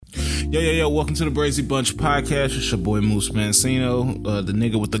Yo, welcome to the Brazy Bunch podcast. It's your boy Moose Mancino, the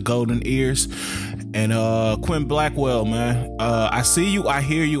nigga with the golden ears, and Quinn Blackwell, man. I see you, I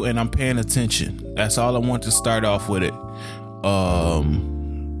hear you, and I'm paying attention. That's all I want to start off with it.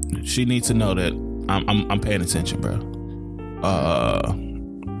 She needs to know that I'm paying attention, bro.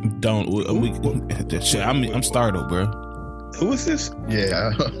 I'm startled, bro. Who is this?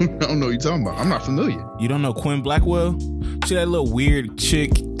 Yeah, I don't know what you're talking about. I'm not familiar. You don't know Quinn Blackwell? She that little weird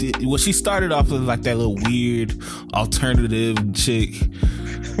chick. Well, she started off as like that little weird alternative chick.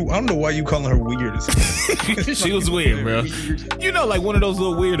 I don't know why you calling her weird. She was weird, bro. You know, like one of those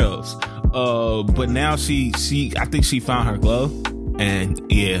little weirdos. But now I think she found her glow. And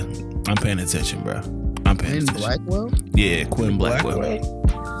yeah, I'm paying attention, bro. I'm paying attention. Blackwell? Yeah, Quinn Blackwell.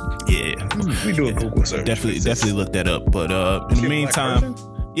 Yeah, we do a Google search. Definitely look that up. But in the meantime,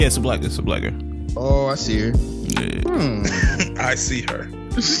 yeah, it's a black girl. Oh, I see her. Yeah. I see her.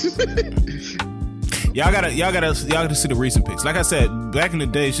 Y'all gotta see the recent pics. Like I said, back in the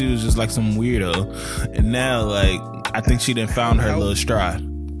day, she was just like some weirdo, and now, like, I think she done found her little stride.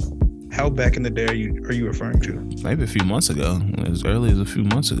 How back in the day are you referring to? Maybe a few months ago, as early as a few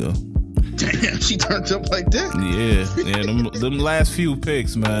months ago. Damn, she turned up like that. Yeah. Them last few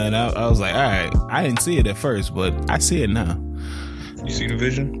pics, man. I was like, all right. I didn't see it at first, but I see it now. You see the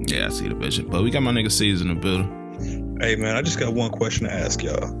vision? Yeah, I see the vision. But we got my nigga C's in the building. Hey, man, I just got one question to ask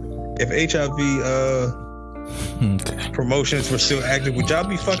y'all. If HIV promotions were still active, would y'all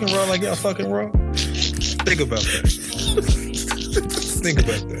be fucking raw like y'all fucking raw? Think about that.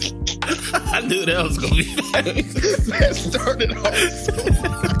 I knew that was gonna be that started off.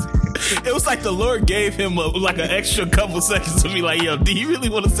 It was like the Lord gave him like an extra couple seconds to be like, yo, do you really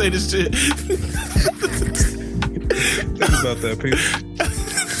want to say this shit? Think about that, people.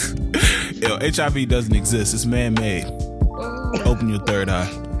 Yo, HIV doesn't exist. It's man-made. Open your third eye.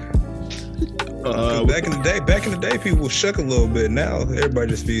 Back in the day, people shook a little bit. Now everybody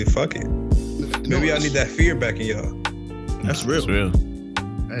just be fuck it. Maybe I need that fear back in y'all. That's real.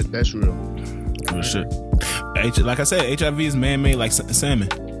 That's real. Oh, shit. Like I said, HIV is man-made like salmon.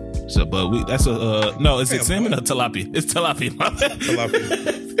 So, but no, is it salmon or tilapia? It's tilapia.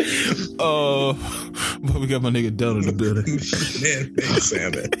 Oh, but we got my nigga Donut in the building. Man,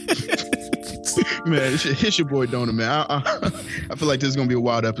 salmon. Man, it's your boy Donut, man. I feel like this is gonna be a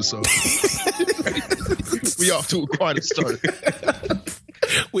wild episode. We off to a quite start.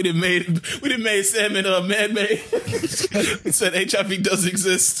 We done made salmon man-made. Said HIV does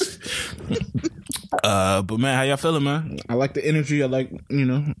exist. But man, how y'all feeling, man? I like the energy. I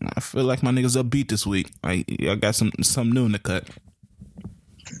feel like my niggas upbeat this week. Like, y'all got some new in the cut.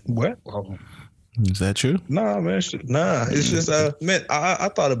 What? Is that true? Nah, man. It's just man. I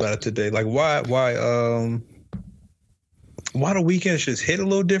thought about it today. Like, why the weekends just hit a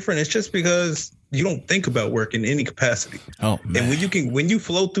little different? It's just because you don't think about work in any capacity. Oh, man. And when you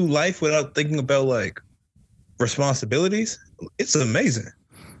flow through life without thinking about like responsibilities, it's amazing.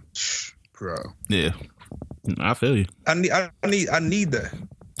 Bro. Yeah. I feel you. I need that.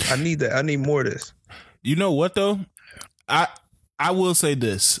 I need more of this. You know what though? I will say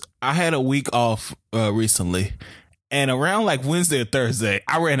this. I had a week off recently, and around like Wednesday or Thursday,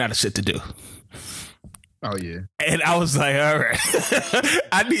 I ran out of shit to do. Oh yeah. And I was like, all right,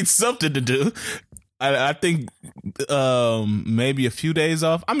 I need something to do. I think maybe a few days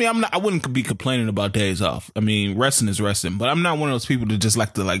off. I mean, I wouldn't be complaining about days off. I mean, resting is resting, but I'm not one of those people that just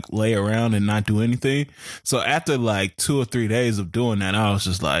like to like lay around and not do anything. So after like 2 or 3 days of doing that, I was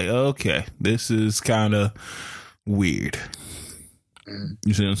just like, okay, this is kind of weird.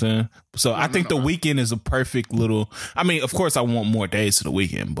 You see what I'm saying? So I think the weekend is a perfect little, I mean, of course I want more days to the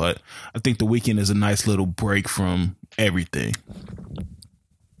weekend, but I think the weekend is a nice little break from everything.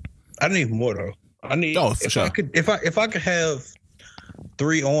 I need more though. I need, for sure. If I could have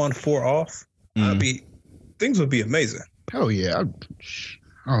 3 on, 4 off, things would be amazing. Oh yeah.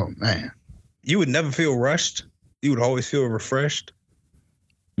 Oh man. You would never feel rushed. You would always feel refreshed.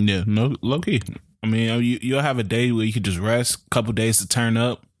 Yeah, no, low key. I mean, you'll have a day where you could just rest, couple days to turn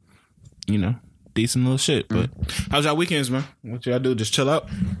up, decent little shit. But how's y'all weekends, man? What y'all do? Just chill out?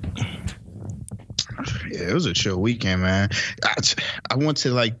 Yeah, it was a chill weekend, man. I went to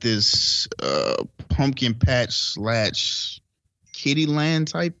like this pumpkin patch / kitty land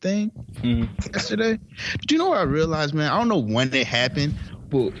type thing yesterday. Did you know what I realized, man? I don't know when it happened,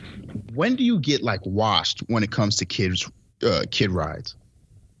 but when do you get like washed when it comes to kid rides?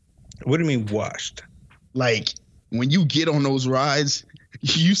 What do you mean washed? Like when you get on those rides,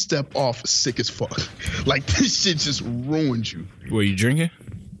 you step off sick as fuck. Like this shit just ruins you. Were you drinking?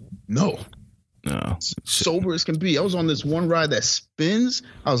 No. No, sober as can be. I was on this one ride that spins.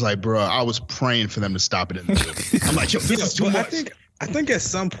 I was like, bro, I was praying for them to stop it in the middle. I'm like, yo, this is too much. I think at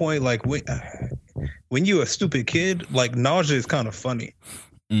some point, like when you're a stupid kid, like nausea is kind of funny.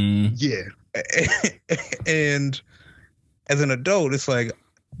 Yeah. And as an adult, it's like,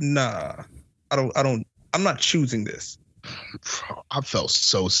 nah, I'm not choosing this. Bro, I felt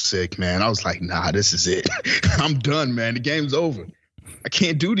so sick, man. I was like, nah, this is it. I'm done, man. The game's over. I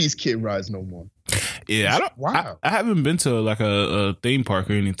can't do these kid rides no more. Yeah, I haven't been to like a theme park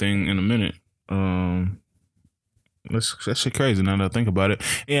or anything in a minute. That shit crazy now that I think about it.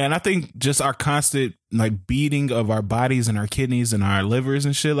 Yeah, and I think just our constant like beating of our bodies and our kidneys and our livers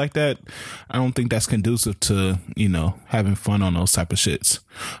and shit like that, I don't think that's conducive to, having fun on those type of shits.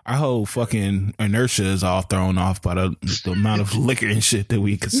 Our whole fucking inertia is all thrown off by the amount of liquor and shit that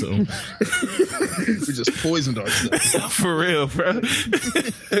we consume. We just poisoned ourselves. For real, bro.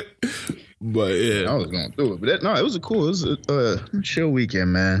 But yeah, I was going through it, but it was a chill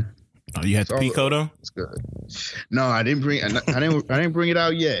weekend, man. Oh, you had the Pico though? It's good. No, I didn't bring it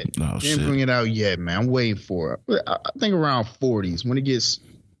out yet. Oh, didn't bring it out yet, man. I'm waiting for it. I think around 40s. When it gets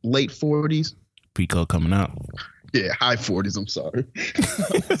late 40s. Pico coming out. Yeah, high 40s. I'm sorry.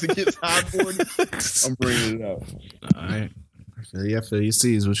 Once it gets high 40s, I'm bringing it out. All right. I feel you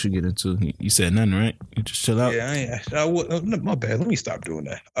see is what you get into. You said nothing, right? You just chill out. Yeah, my bad. Let me stop doing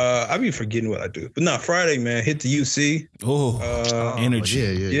that. I be forgetting what I do. But no, Friday, man, hit the UC. Energy.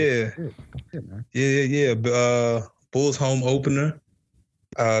 Yeah. Bulls home opener.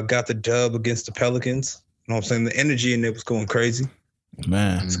 Got the dub against the Pelicans. You know what I'm saying? The energy in there was going crazy.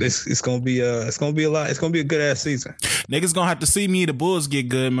 Man, it's gonna be a lot. It's gonna be a good ass season. Niggas gonna have to see me. The Bulls get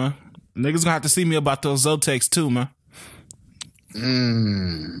good, man. Niggas gonna have to see me about those Zotex too, man.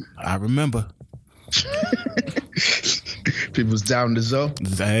 I remember. People's down to Zoe.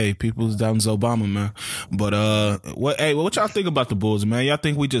 Hey, people's down to Obama, man. But what y'all think about the Bulls, man? Y'all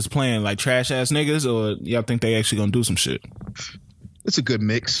think we just playing like trash ass niggas, or y'all think they actually gonna do some shit? It's a good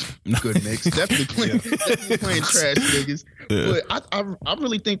mix. Definitely playing trash niggas. Yeah. But I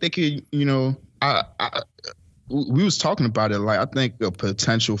really think they could. We was talking about it. Like, I think the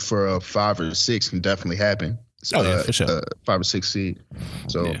potential for a 5 or 6 can definitely happen. For sure. 5 or 6 seed.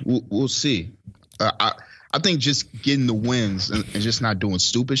 So we'll see. I think just getting the wins and just not doing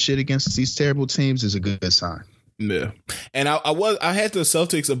stupid shit against these terrible teams is a good sign. Yeah, and I had the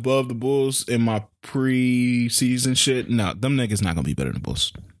Celtics above the Bulls in my preseason shit. No, them niggas not gonna be better than the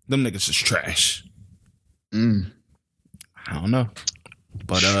Bulls. Them niggas is trash. I don't know,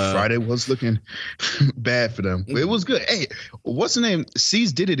 but Friday was looking bad for them. It was good. Hey, what's the name?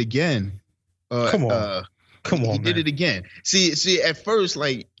 C's did it again. Come on, he did it again. See, at first,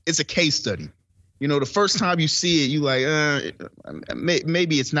 like, it's a case study. The first time you see it, you like,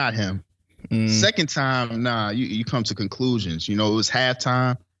 maybe it's not him. Second time, nah, you come to conclusions. It was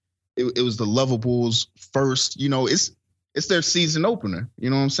halftime. It was the Lovables first. It's their season opener. You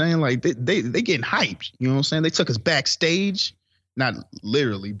know what I'm saying? Like, they getting hyped. You know what I'm saying? They took us backstage, not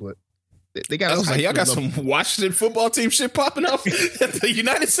literally, but they got. I was like, y'all got some Washington football team shit popping up at the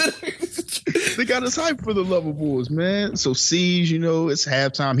United Center. They got us hyped for the Lovables, man. So Siege, it's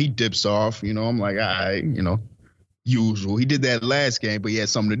halftime. He dips off. I'm like, all right, usual. He did that last game, but he had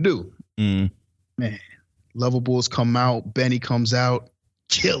something to do. Man, Lovables come out. Benny comes out.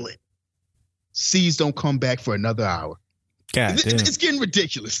 Kill it. C's don't come back for another hour. God damn. It's getting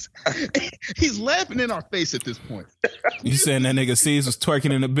ridiculous. He's laughing in our face at this point. You saying that nigga C's was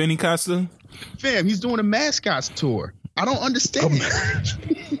twerking in a Benny costume? Fam, he's doing a mascots tour. I don't understand.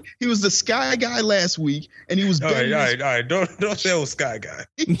 He was the Sky Guy last week, and he was. All right. Don't say it was Sky Guy.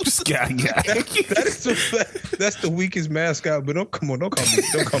 Sky Guy. That's the weakest mascot. But don't call me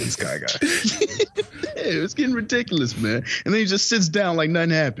Sky Guy. Yeah, it's getting ridiculous, man. And then he just sits down like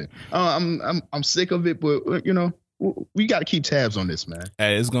nothing happened. I'm sick of it, but we got to keep tabs on this, man.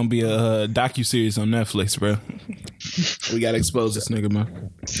 Hey, it's gonna be a docuseries on Netflix, bro. We gotta expose this nigga, man.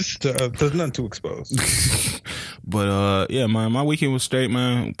 There's nothing to expose. But yeah, man, my weekend was straight,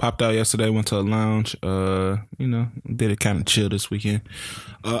 man. Popped out yesterday, went to a lounge. Did it kind of chill this weekend.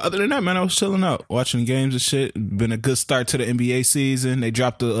 Other than that, man, I was chilling out, watching games and shit. Been a good start to the NBA season. They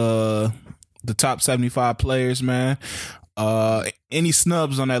dropped the top 75 players, man. Any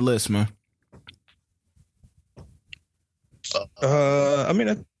snubs on that list, man? I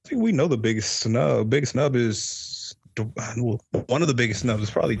think we know the biggest snub. Biggest snub is one of the biggest snubs is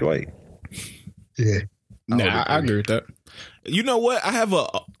probably Dwight. Yeah, I agree with that. You know what? I have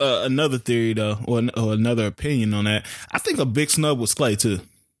another theory though, or another opinion on that. I think a big snub was Klay too.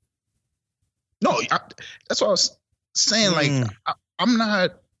 No, that's what I was saying. Like, I'm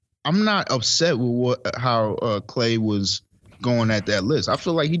not I'm not upset with how Clay was going at that list. I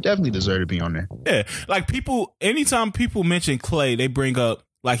feel like he definitely deserved to be on there. Yeah, like anytime people mention Clay, they bring up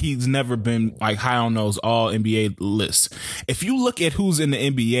like he's never been like high on those all NBA lists. If you look at who's in the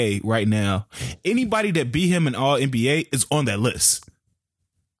NBA right now, anybody that beat him in all NBA is on that list.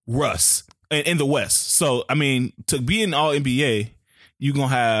 Russ in the West. So I mean, to be in all NBA, you're gonna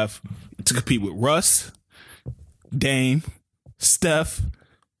have to compete with Russ, Dame, Steph.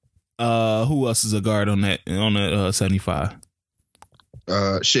 Who else is a guard on that 75?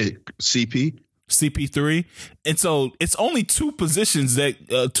 CP3. And so it's only two positions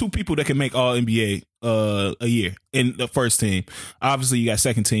that two people that can make all NBA a year in the first team. Obviously you got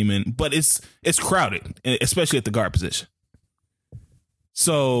second team in, but it's crowded, especially at the guard position.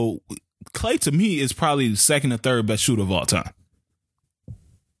 So Clay to me is probably the second or third best shooter of all time.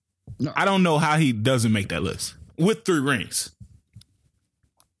 No. I don't know how he doesn't make that list with 3 rings.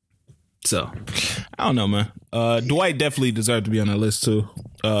 So, I don't know, man. Dwight definitely deserved to be on that list, too.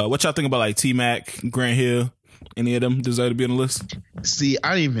 What y'all think about, like, T-Mac, Grant Hill? Any of them deserve to be on the list? See,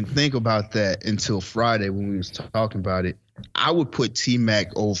 I didn't even think about that until Friday when we was talking about it. I would put T-Mac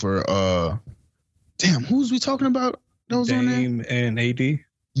over, who was we talking about? That was Dame and AD?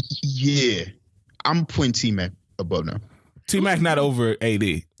 Yeah. I'm putting T-Mac above them. T-Mac not over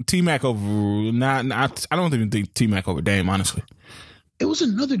AD. T-Mac over, I don't even think T-Mac over Dame, honestly. It was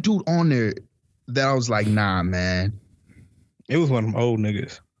another dude on there that I was like, nah, man. It was one of them old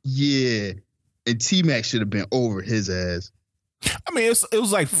niggas. Yeah. And T-Mac should have been over his ass. I mean, it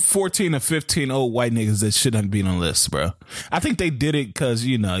was like 14 or 15 old white niggas that shouldn't be on the list, bro. I think they did it because,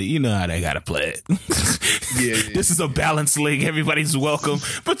 you know how they got to play it. Yeah. This is a balanced league. Everybody's welcome.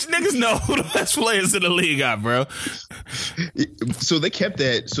 But you niggas know who the best players in the league are, bro. So they kept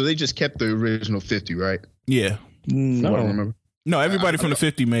that. So they just kept the original 50, right? Yeah. I don't remember. No, everybody from the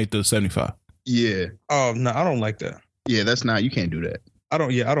 50 made the 75. Yeah. Oh, no, I don't like that. Yeah, that's not, you can't do that. I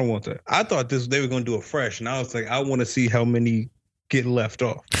don't want that. I thought they were going to do it fresh. And I was like, I want to see how many get left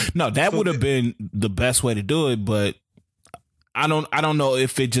off. No, that would have been the best way to do it, but I don't know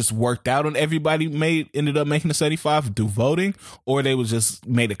if it just worked out and everybody ended up making the 75 through voting, or they was just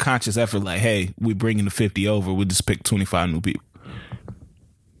made a conscious effort like, hey, we're bringing the 50 over. We just pick 25 new people.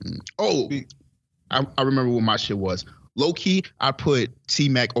 Oh, I remember what my shit was. Low key, I put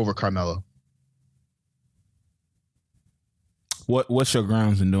T-Mac over Carmelo. What's your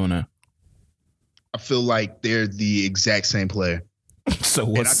grounds in doing that? I feel like they're the exact same player. So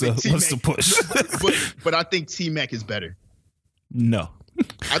what's the push? but I think T-Mac is better. No.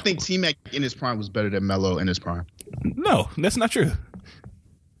 I think T-Mac in his prime was better than Melo in his prime. No, that's not true.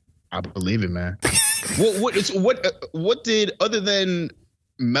 I believe it, man. What did, other than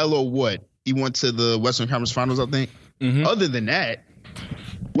Melo, what? He went to the Western Conference Finals, I think. Mm-hmm. Other than that,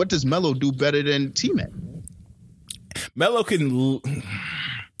 what does Melo do better than T-Mac? Melo can.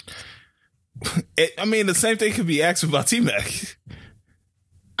 I mean, the same thing could be asked about T-Mac.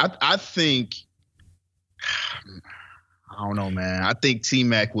 I think. I don't know, man. I think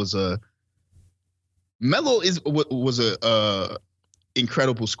T-Mac was Melo was a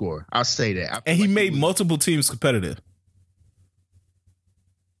incredible scorer. I'll say that. And he made multiple teams competitive.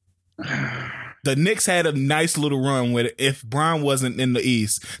 The Knicks had a nice little run where if Bron wasn't in the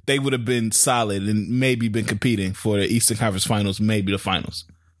East, they would have been solid and maybe been competing for the Eastern Conference Finals, maybe the finals.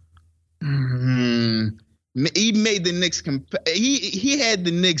 Mm-hmm. He made the Knicks. He had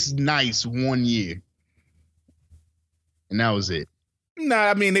the Knicks nice 1 year, and that was it. Nah,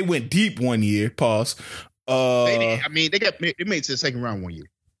 I mean they went deep 1 year. Pause. They made it to the second round 1 year.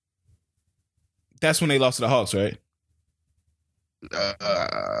 That's when they lost to the Hawks, right?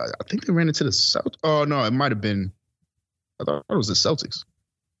 I think they ran into the Celtics. Oh no, it might have been. I thought it was the Celtics.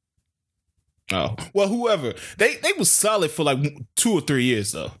 Oh well, whoever they was solid for like 2 or 3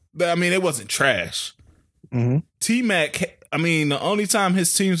 years though. I mean, it wasn't trash. Mm-hmm. T-Mac. I mean, the only time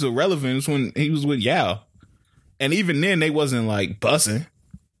his teams were relevant was when he was with Yao, and even then they wasn't like bussing.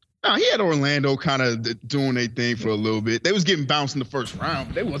 No, he had Orlando kind of doing their thing for a little bit. They was getting bounced in the first round,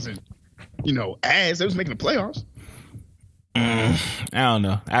 but they wasn't, ass. They was making the playoffs. I don't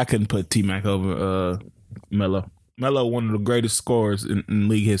know. I couldn't put T-Mac over Melo. Melo, one of the greatest scorers in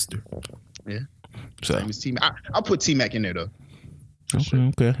league history. Yeah. So same as T-Mac. I'll put T-Mac in there though.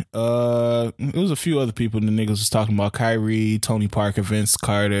 Okay. It was a few other people the niggas was talking about. Kyrie, Tony Parker, Vince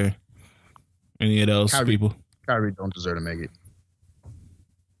Carter. Any of those people? Kyrie don't deserve to make it.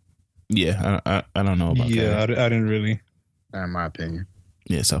 Yeah, I don't know about that. Yeah, I didn't really. In my opinion.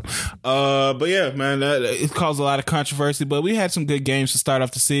 Yeah, so, but yeah, man, it caused a lot of controversy, but we had some good games to start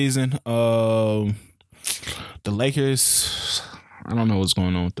off the season. The Lakers, I don't know what's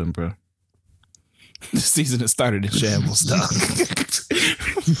going on with them, bro. The season has started in shambles, dog.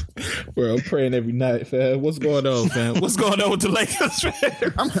 Bro, I'm praying every night, fam. What's going on, fam? What's going on with the Lakers,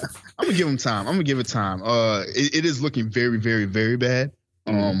 man? I'm gonna give them time. I'm gonna give it time. It is looking very, very, very bad.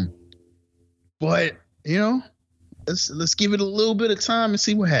 But you know, let's give it a little bit of time and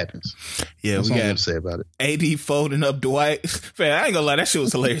see what happens. Yeah, that's we all I'm got gonna say about it. AD folding up Dwight. Fam, I ain't gonna lie, that shit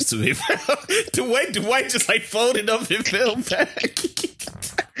was hilarious to me. Dwight just like folded up and fell back.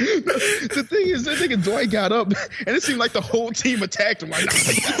 The thing is, I think Dwight got up, and it seemed like the whole team attacked him. Like,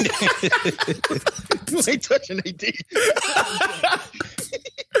 you ain't touching AD.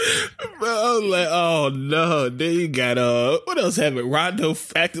 Bro, I was like, oh no. Then you got what else happened? Rondo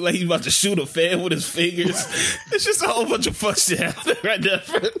acting like he's about to shoot a fan with his fingers. It's just a whole bunch of fuck shit happening right there.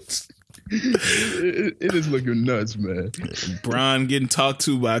 It is looking nuts, man. Bron getting talked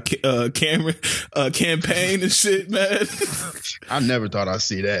to by Cameron campaign and shit, man. I never thought I'd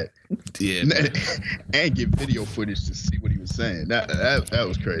see that. Yeah, and get video footage to see what he was saying. That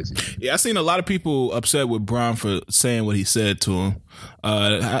was crazy. Yeah, I seen a lot of people upset with Bron for saying what he said to him.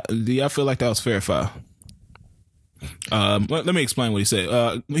 Do y'all feel like that was fair or foul? Let me explain what he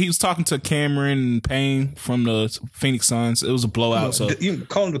said. He was talking to Cameron Payne from the Phoenix Suns. It was a blowout. So you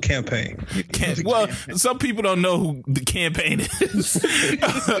call him the campaign. Well, some people don't know who the campaign is.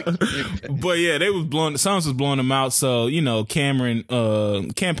 But yeah, the Suns was blowing them out. So, you know, Cameron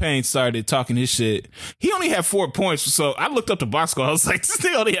campaign started talking his shit. He only had 4 points. So I looked up the box score. I was like,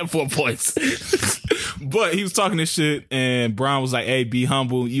 they only had 4 points. But he was talking his shit, and Bron was like, hey, be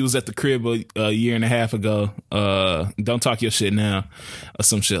humble. You was at the crib a year and a half ago. Don't talk your shit now, or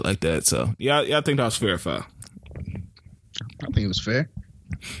some shit like that. So, y'all think that was fair or foul? I think it was fair.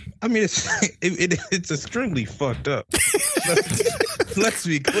 I mean, it's extremely fucked up. Let's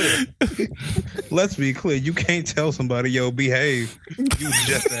be clear. Let's be clear. You can't tell somebody, yo, behave. You was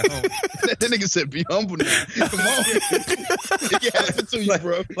just at home. That nigga said, be humble now. Come on. It happened to you,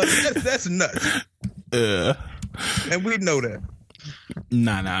 bro. Like that's nuts. And we know that.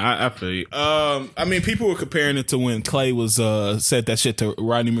 Nah, I feel you. I mean, people were comparing it to when Clay was said that shit to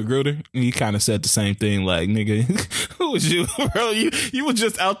Rodney McGruder, and he kind of said the same thing. Like, nigga, who was you, bro? You were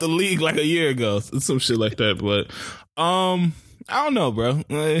just out the league like a year ago, some shit like that. But I don't know, bro.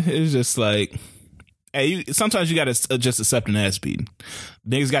 It's just like, hey, sometimes you gotta just accept an ass beating.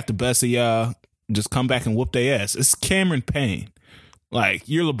 Niggas got the best of y'all. Just come back and whoop their ass. It's Cameron Payne. Like,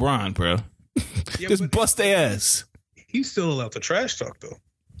 you're LeBron, bro. Yeah, just bust their ass. He's still allowed to trash talk, though,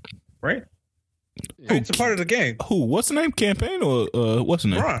 right? It's a part of the game. Who? What's the name? Campaign or what's the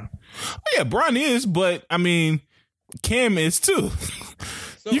name? Bron. Oh, yeah, Bron is, but I mean, Cam is too.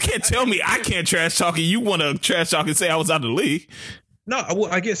 So, you can't tell me I can't trash talk and you want to trash talk and say I was out of the league. No, well,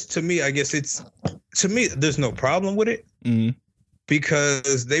 I guess there's no problem with it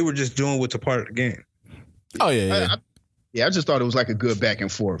because they were just doing what's a part of the game. Oh yeah. I just thought it was like a good back and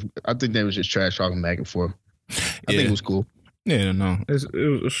forth. I think they was just trash talking back and forth. I think it was cool. Yeah, no,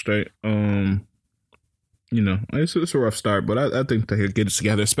 it was straight. You know, it's a rough start, but I think they could get it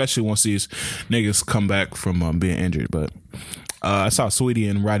together, especially once these niggas come back from being injured. But I saw Sweetie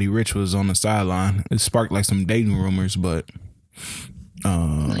and Roddy Ricch was on the sideline. It sparked like some dating rumors, but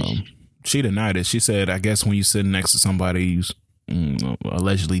she denied it. She said, I guess when you sit next to somebody who's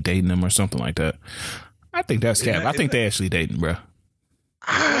allegedly dating them or something like that. I think that's cap. I think they actually dating, bro.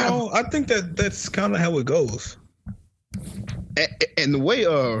 I think that's kind of how it goes. And the way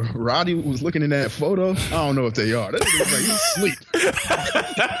Roddy was looking in that photo, I don't know if they are. That nigga was like,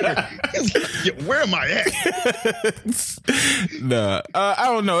 he's asleep. Where am I at? Nah, I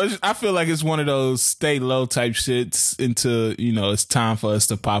don't know. I feel like it's one of those stay low type shits until, you know, it's time for us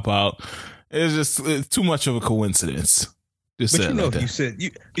to pop out. It's too much of a coincidence. Just but you know, like if you said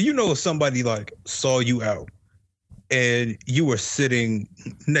you know, if somebody like saw you out and you were sitting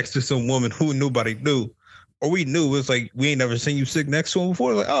next to some woman who nobody knew, or we knew, it was like we ain't never seen you sit next to him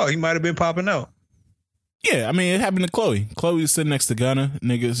before. Like, oh, he might have been popping out. Yeah, I mean, it happened to Chloe. Chloe was sitting next to Gunna.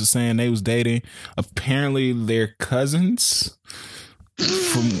 Niggas are saying they was dating. Apparently, they're cousins.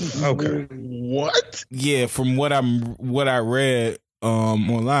 Okay. What? Yeah, from what I read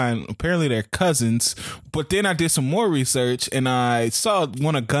online, apparently they're cousins. But then I did some more research and I saw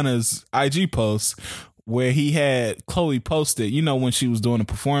one of Gunna's IG posts where he had Chloe posted, you know, when she was doing a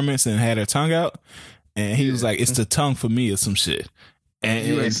performance and had her tongue out, and he was like, "It's the tongue for me," or some shit. And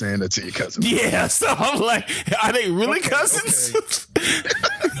you ain't saying that to your cousin. Yeah, so I'm like, are they really cousins? Okay.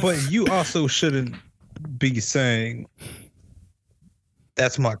 But you also shouldn't be saying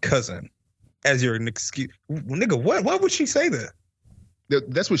that's my cousin as your excuse. Nigga, what? Why would she say that?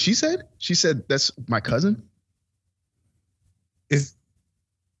 That's what she said? She said, that's my cousin? Is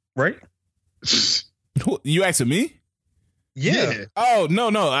right? You asking me? Yeah. Oh no.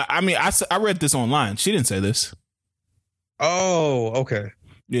 I mean, I read this online. She didn't say this. Oh, okay.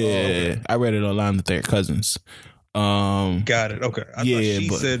 Yeah, okay. I read it online that they're cousins. Got it. Okay. I thought she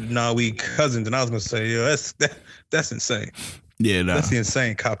said, "Nah, we cousins," and I was gonna say, "Yeah, that's insane." Yeah, that's the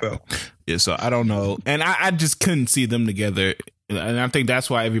insane cop out. Yeah, so I don't know, and I just couldn't see them together, and I think that's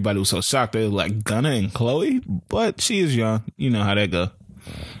why everybody was so shocked. They were like Gunna and Chloe, but she is young. You know how that go.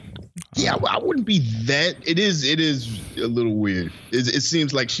 Yeah, I wouldn't be that. It is a little weird. It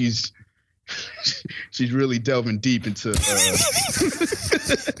seems like she's really delving deep into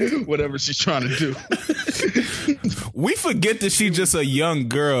whatever she's trying to do. We forget that she's just a young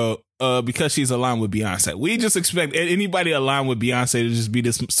girl because she's aligned with Beyonce. We just expect anybody aligned with Beyonce to just be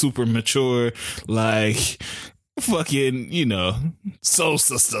this super mature, like fucking, you know, soul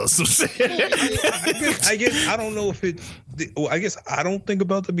sister. I guess I don't know if it's. I guess I don't think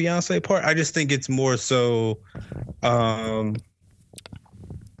about the Beyonce part. I just think it's more so. I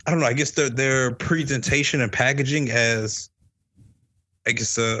don't know. I guess their presentation and packaging as, I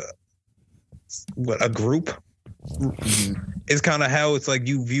guess, a group is kind of how it's like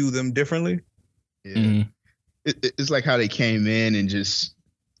you view them differently. Yeah. Mm-hmm. It's like how they came in and just,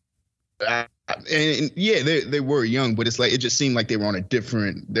 and yeah, they were young, but it's like it just seemed like they were on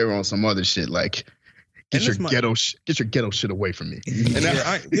some other shit. Like, get your ghetto shit away from me. And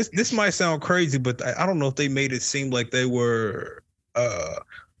yeah, this might sound crazy, but I don't know if they made it seem like they were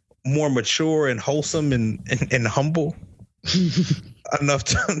more mature and wholesome and humble enough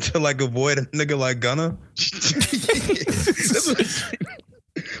to like avoid a nigga like Gunna.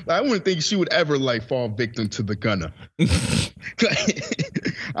 I wouldn't think she would ever like fall victim to the Gunna.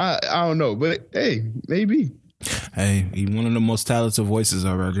 I don't know, but hey, maybe. Hey, he's one of the most talented voices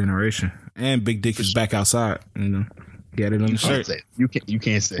of our generation, and Big Dick is back outside. You know, he had it on the shirt. You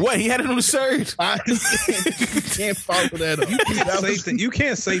can't say. What? He had it on the shirt. You can't follow that up. You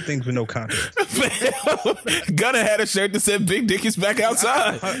can't say things with no context. Gunna had a shirt that said Big Dick is back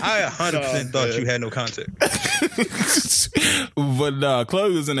outside. I 100% thought you had no context. But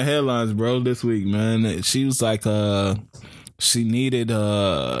Chloe was in the headlines, bro, this week, man. She was like, she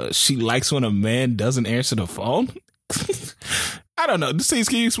likes when a man doesn't answer the phone. I don't know.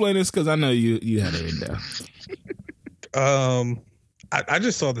 Can you explain this? Because I know you had it written down. I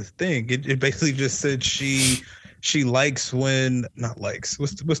just saw this thing. It basically just said she likes when, not likes.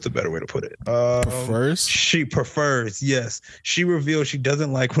 What's the better way to put it? Prefers. She prefers. Yes, she reveals she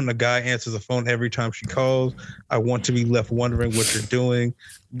doesn't like when a guy answers the phone every time she calls. I want to be left wondering what you're doing.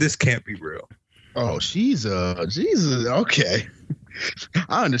 This can't be real. Oh, she's Jesus. Okay,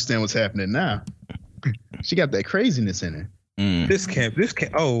 I understand what's happening now. She got that craziness in her. This can't.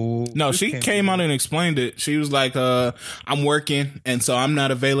 Oh no, she came out and explained it. She was like, "I'm working, and so I'm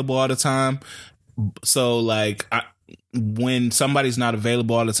not available all the time. So like, when somebody's not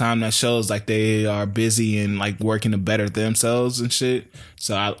available all the time, that shows like they are busy and like working to better themselves and shit.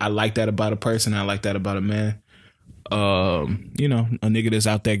 So I like that about a person. I like that about a man. You know, a nigga that's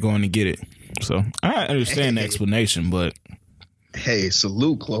out there going to get it. So I understand the explanation, but hey,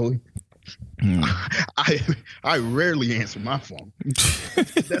 salute, Chloe. I rarely answer my phone.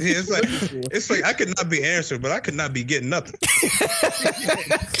 It's like I could not be answered, but I could not be getting nothing.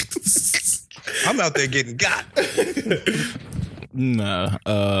 I'm out there getting got.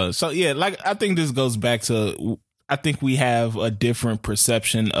 Nah. So yeah, like I think this goes back to, I think we have a different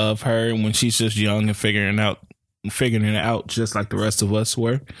perception of her when she's just young and figuring it out just like the rest of us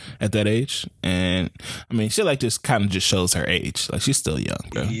were at that age. And I mean, shit like this kind of just shows her age. Like, she's still young,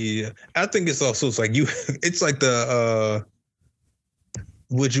 bro. Yeah. I think it's like it's like the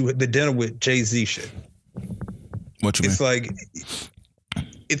dinner with Jay-Z shit. What you mean?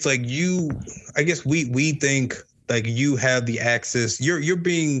 It's like you, I guess we think like you have the access. You're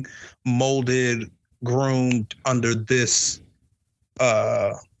being molded, groomed under this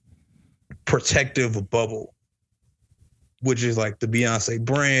protective bubble, which is like the Beyonce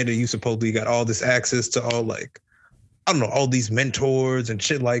brand, and you supposedly got all this access to all, like, I don't know, all these mentors and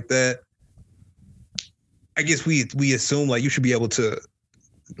shit like that. I guess we assume like you should be able to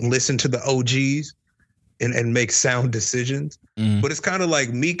listen to the OGs and make sound decisions. But it's kind of like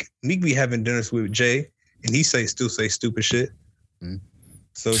Meek be having dinners with Jay, and he still say stupid shit.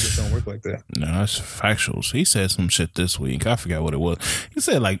 So it just don't work like that. No, that's factuals. He said some shit this week. I forgot what it was. He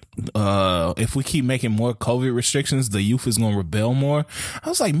said like, if we keep making more COVID restrictions, the youth is going to rebel more. I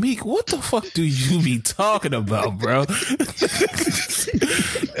was like, Meek, what the fuck do you be talking about, bro?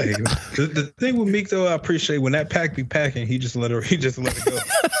 Hey, the thing with Meek though, I appreciate when that pack be packing, he just let it go. Yeah.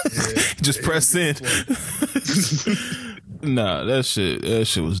 Just press in. Nah, that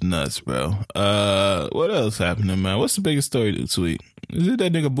shit was nuts, bro. What else happening, man? What's the biggest story this week? Is it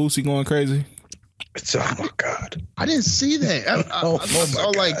that nigga Boosie going crazy? Oh my god! I didn't see that.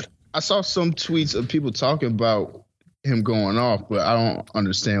 I saw some tweets of people talking about him going off, but I don't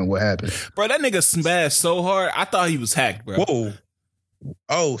understand what happened. Bro, that nigga smashed so hard. I thought he was hacked, bro. Whoa!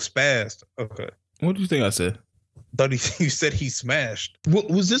 Oh, spazzed. Okay. What do you think I said? Thought you said he smashed. What,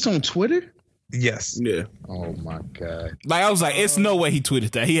 was this on Twitter? Yes. Yeah. Oh my god! Like, I was like, it's no way he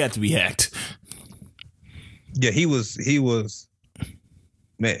tweeted that. He had to be hacked. Yeah, he was.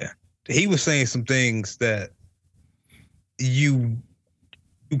 Man, he was saying some things that you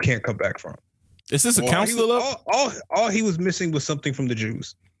can't come back from. Is this a council up? All he was missing was something from the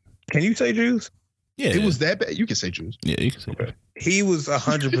Jews. Can you say Jews? Yeah, it was that bad. You can say Jews. Yeah, you can say that. He was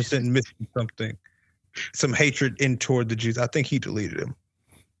 100% missing something, some hatred in toward the Jews. I think he deleted him.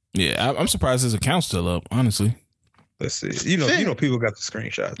 Yeah, I'm surprised his account's still up. Honestly, let's see. You know, people got the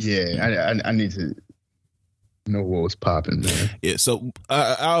screenshots. Yeah, I need to know what was popping, man. Yeah, so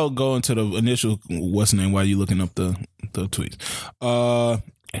I'll go into the initial what's the name while you looking up the tweets.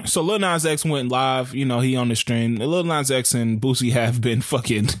 So Lil Nas X went live. You know, he on the stream. Lil Nas X and Boosie have been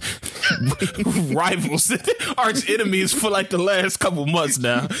fucking rivals, arch enemies for like the last couple months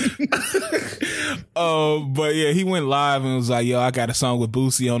now. But yeah, he went live and was like, "Yo, I got a song with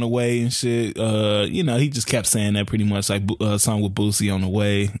Boosie on the way and shit." You know, he just kept saying that pretty much, like a song with Boosie on the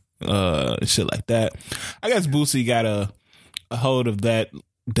way, shit like that. I guess Boosie got a hold of that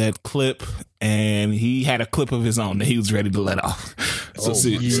clip, and he had a clip of his own that he was ready to let off. So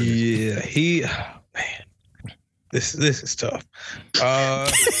man, this is tough.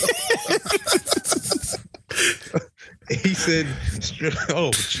 He said,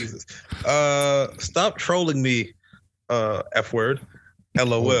 "Oh Jesus, stop trolling me, F word,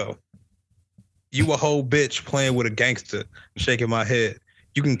 LOL. You a whole bitch playing with a gangster, shaking my head.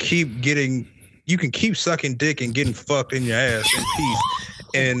 You can keep sucking dick and getting fucked in your ass in peace.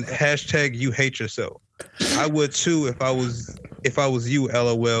 And hashtag you hate yourself. I would too if I was you,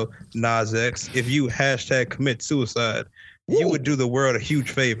 LOL, Nas X. If you hashtag commit suicide, you would do the world a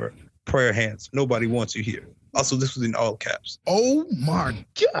huge favor. Prayer hands. Nobody wants you here." Also, this was in all caps. Oh my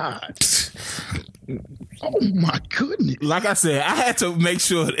god. Oh my goodness. Like I said, I had to make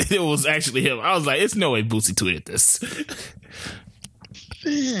sure that it was actually him. I was like, it's no way Boosie tweeted this.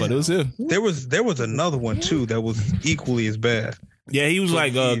 But it was him. There was another one too that was equally as bad. Yeah, he was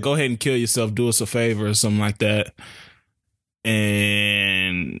like, go ahead and kill yourself, do us a favor or something like that.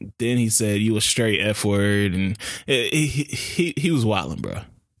 And then he said, you a straight F word. And he was wilding, bro.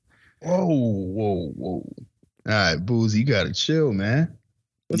 Whoa. All right, Boozy, you gotta chill, man.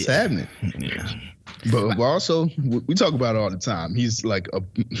 What's happening? Yeah. But also, we talk about it all the time. He's like,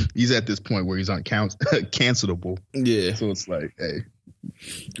 he's at this point where he's cancelable. Yeah. So it's like, hey.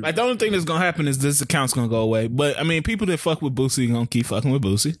 Like, the only thing that's gonna happen is this account's gonna go away. But I mean, people that fuck with Boosie gonna keep fucking with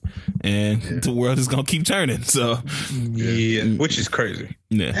Boosie, and the world is gonna keep turning. So which is crazy.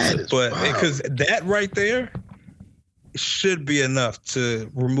 Yeah, but because that right there should be enough to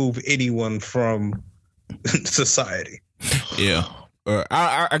remove anyone from society. Yeah, or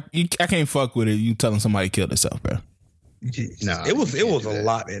I can't fuck with it. You telling somebody to kill themselves, bro? No, it was a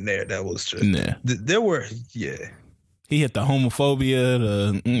lot in there that was just. Yeah, there were He hit the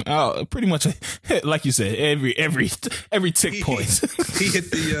homophobia, pretty much like you said, every tick point. He hit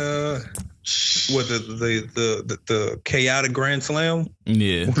the the chaotic grand slam,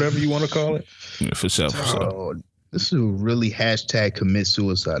 whatever you want to call it. Yeah, for sure. This is really hashtag commit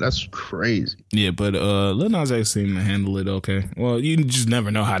suicide. That's crazy. Yeah, but Lil Nas X seemed to handle it okay. Well, you just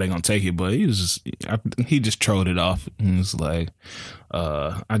never know how they're gonna take it, but he just trolled it off and was like,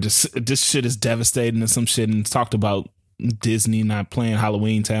 this shit is devastating and some shit, and talked about Disney not playing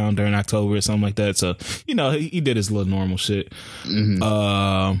Halloween Town during October or something like that. So, you know, he did his little normal shit.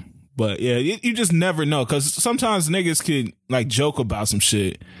 Mm-hmm. But yeah, you just never know, because sometimes niggas can like joke about some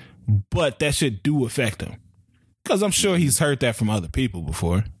shit, but that shit do affect them. Because I'm sure he's heard that from other people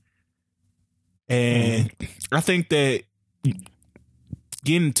before. And I think that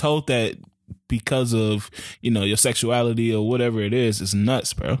getting told that because of, you know, your sexuality or whatever it is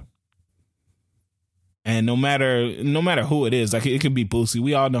nuts, bro. And no matter who it is, like it could be Boosie.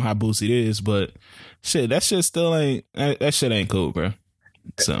 We all know how Boosie is, but shit, that shit still ain't, that shit ain't cool, bro.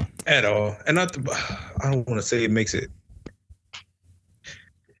 So at all. And I don't want to say it makes it.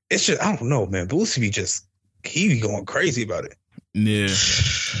 It's just, I don't know, man. Boosie he be going crazy about it. Yeah.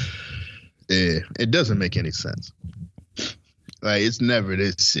 Yeah. It doesn't make any sense. Like, it's never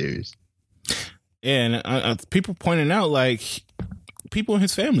this serious. Yeah, and people pointing out, like, people in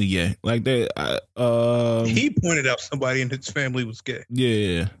his family gay. Like that. He pointed out somebody in his family was gay.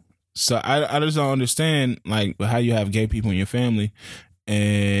 Yeah. So I just don't understand like how you have gay people in your family,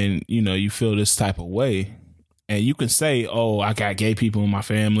 and you feel this type of way, and you can say, "Oh, I got gay people in my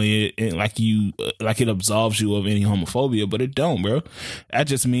family," and like it absolves you of any homophobia, but it don't, bro. That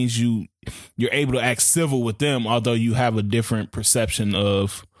just means you're able to act civil with them, although you have a different perception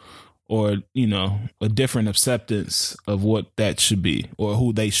of, or a different acceptance of what that should be or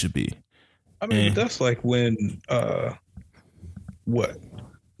who they should be. I mean, that's like when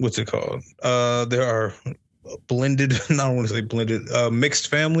what's it called? There are blended, I don't want to say blended, mixed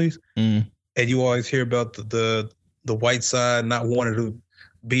families. And you always hear about the white side not wanting to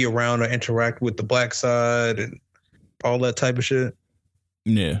be around or interact with the black side and all that type of shit.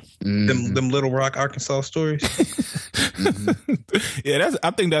 Yeah. Them Little Rock, Arkansas stories. Yeah,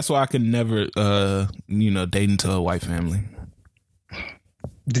 I think that's why I could never date into a white family.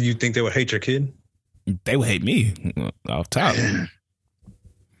 Do you think they would hate your kid? They would hate me off top.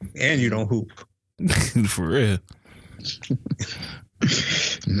 And you don't hoop. For real.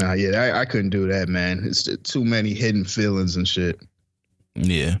 Nah, yeah, I couldn't do that, man. It's too many hidden feelings and shit.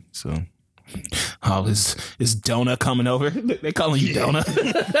 Yeah, so. Oh, is Donut coming over? They calling you Donut.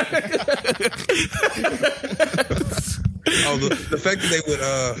 Oh, the fact that they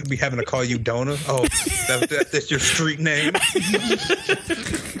would be having to call you Donut. Oh, that's your street name.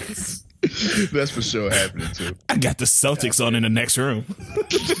 That's for sure happening too. I got the Celtics on in the next room.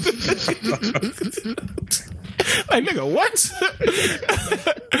 Like, nigga, what?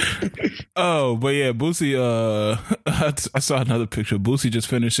 Oh, but yeah, Boosie, I saw another picture. Boosie just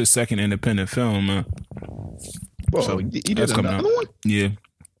finished his second independent film, man. Whoa, so, he did another one? Yeah.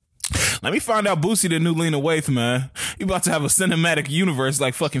 Let me find out Boosie the new Lena Waithe, man. You about to have a cinematic universe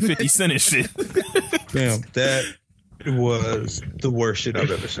like fucking 50 Cent and shit. Damn, that was the worst shit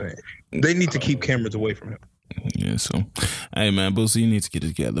I've ever seen. They need to keep cameras away from him. Yeah, so, hey, man, Boosie, you need to get it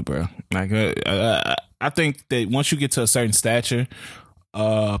together, bro. Like, I think that once you get to a certain stature,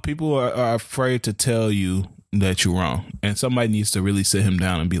 people are afraid to tell you that you're wrong, and somebody needs to really sit him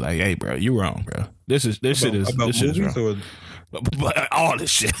down and be like, "Hey, bro, you're wrong, bro. This shit is wrong." But all this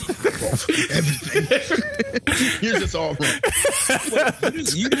shit, everything. You're just all wrong.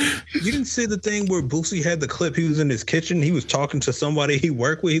 You didn't see the thing where Boosie had the clip? He was in his kitchen. He was talking to somebody he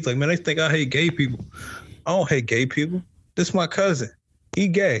worked with. He's like, "Man, they think I hate gay people. I don't hate gay people. This is my cousin. He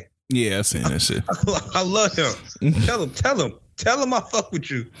gay." Yeah, I seen that shit. I love him. Tell him I fuck with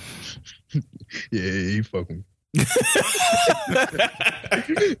you. Yeah, he fuck with me.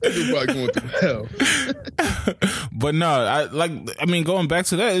 Everybody going through hell. But no, going back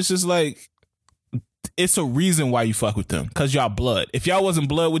to that, it's just like, it's a reason why you fuck with them, because y'all blood. If y'all wasn't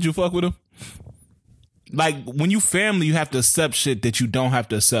blood, would you fuck with them? Like, when you family, you have to accept shit that you don't have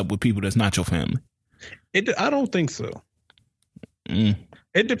to accept with people that's not your family. I don't think so.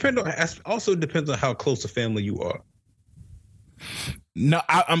 It also depends on how close a family you are. No,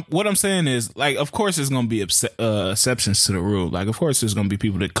 what I'm saying is, like, of course there's going to be exceptions to the rule. Like, of course there's going to be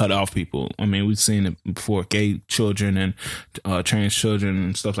people that cut off people. I mean, we've seen it before. Gay children and trans children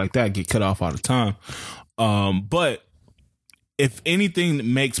and stuff like that get cut off all the time. But if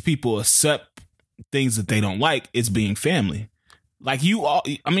anything makes people accept things that they don't like, it's being family. Like, we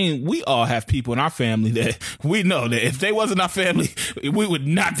all have people in our family that we know that if they wasn't our family, we would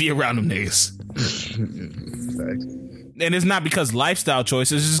not be around them niggas. And it's not because lifestyle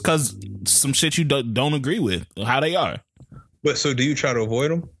choices, it's just because some shit you don't agree with, how they are. But so do you try to avoid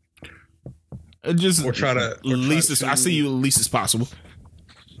them? I see you at least as possible.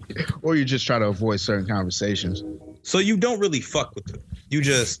 Or you just try to avoid certain conversations. So you don't really fuck with them.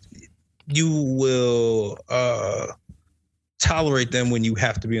 You will tolerate them when you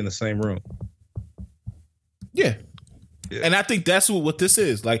have to be in the same room. Yeah. And I think that's what this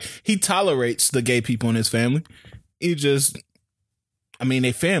is. Like, he tolerates the gay people in his family. He just,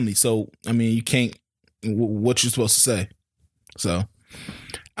 they family. So, you can't, what you're supposed to say. So,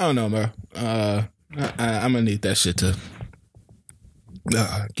 I don't know, bro. I'm going to need that shit to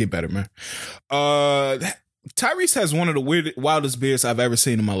get better, man. Tyrese has one of the wildest beards I've ever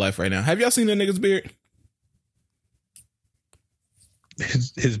seen in my life right now. Have y'all seen that nigga's beard?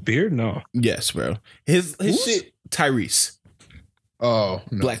 His beard? No. Yes, bro. His shit, Tyrese. Oh,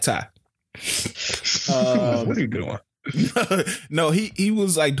 no. Black tie. What are you doing? No, he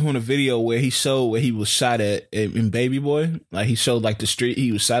was like doing a video where he showed where he was shot at in Baby Boy. Like, he showed like the street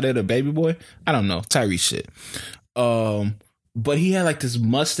he was shot at a Baby Boy. I don't know, Tyrese shit. But he had like this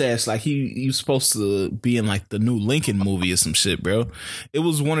mustache, like he was supposed to be in like the new Lincoln movie or some shit, bro. It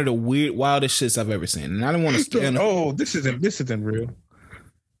was one of the wildest shits I've ever seen, and I didn't want to stand. Oh, this isn't real.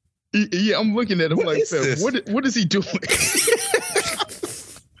 Yeah, I'm looking at him What like, is fam, this? what is he doing?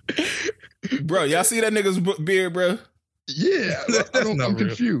 Bro, y'all see that nigga's beard, bro? Yeah, I'm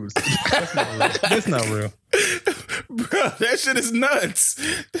confused. That's not real. Bro, that shit is nuts.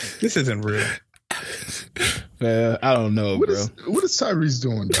 This isn't real. Man, I don't know, What bro. is Tyrese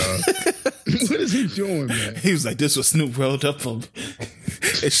doing, dog? What is he doing, man? He was like, this was Snoop rolled up on me.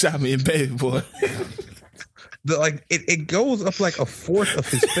 It shot me in baby boy. It goes up like a fourth of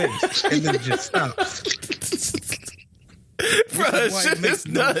his face and then it just stops. Bro, that why it shit makes is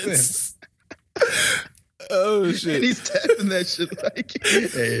no nuts. sense. Oh, shit. And he's tapping that shit like,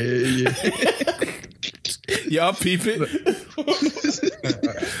 hey, yeah. Y'all peep it?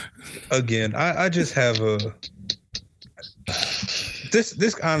 Again, I just have a.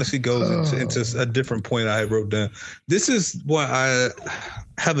 This honestly goes into a different point I wrote down. This is why I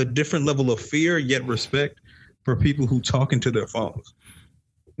have a different level of fear yet respect for people who talk into their phones.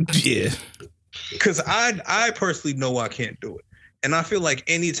 Yeah. Because I personally know I can't do it. And I feel like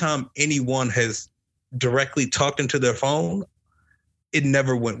anytime anyone has directly talked into their phone, it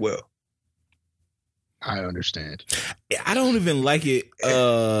never went well. I understand. I don't even like it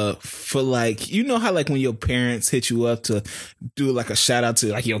for like, you know how like when your parents hit you up to do like a shout out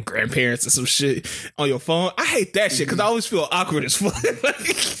to like your grandparents or some shit on your phone. I hate that shit because I always feel awkward as fuck.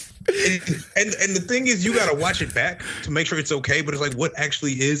 and the thing is, you got to watch it back to make sure it's okay. But it's like, what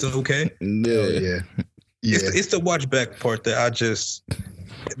actually is okay? No. Yeah. It's the watch back part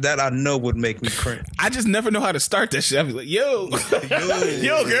that I know would make me cringe. I just never know how to start that shit. I be like, yo,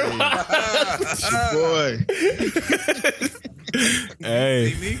 grandma. Boy.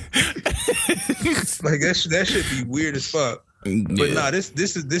 Hey. Like that should be weird as fuck. But Yeah. nah, this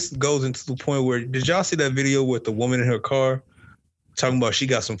goes into the point where, did y'all see that video with the woman in her car talking about she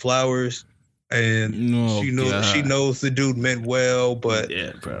got some flowers and she knows the dude meant well, but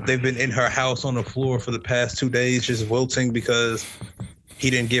Yeah, bro. they've been in her house on the floor for the past 2 days just wilting because he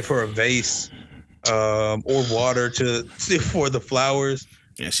didn't give her a vase or water for the flowers.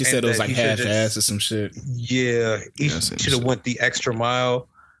 Yeah, she said it was like half-ass or some shit. Yeah, he should have went the extra mile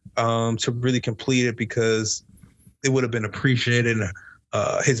to really complete it because it would have been appreciated.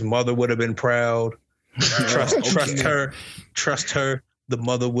 His mother would have been proud. Trust her. The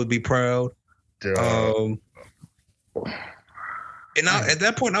mother would be proud. And at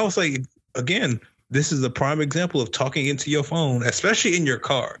that point, I was like, again, this is a prime example of talking into your phone, especially in your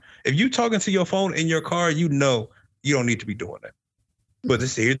car. If you talking to your phone in your car, you know you don't need to be doing that. But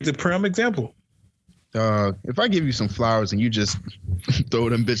here's the prime example. If I give you some flowers and you just throw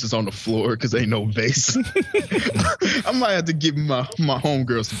them bitches on the floor because ain't no vase, I might have to give my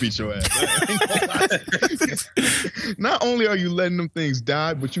homegirls to beat your ass. Not only are you letting them things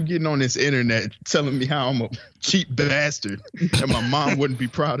die, but you getting on this internet telling me how I'm a cheap bastard and my mom wouldn't be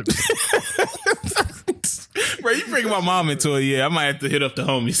proud of me. Bro, you bring my mom into it, yeah, I might have to hit up the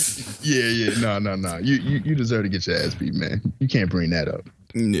homies. Yeah. No. You deserve to get your ass beat, man. You can't bring that up.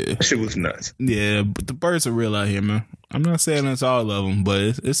 Yeah. That shit was nuts. Yeah, but the birds are real out here, man. I'm not saying it's all of them,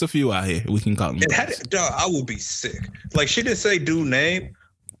 but it's a few out here. We can call them. Dog, I would be sick. Like, she didn't say dude name,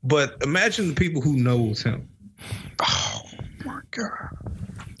 but imagine the people who knows him. Oh my god.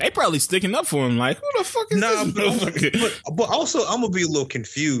 They probably sticking up for him. Like, who the fuck is this? But also, I'm gonna be a little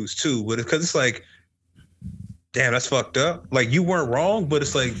confused too, because it's like, damn, that's fucked up. Like, you weren't wrong, but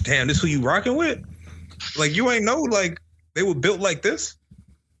it's like, damn, this who you rocking with? Like, you ain't know, like, they were built like this.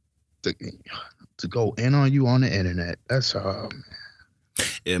 To go in on you on the internet. That's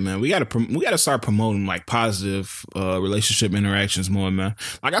Yeah, man, we gotta start promoting like positive relationship interactions more, man.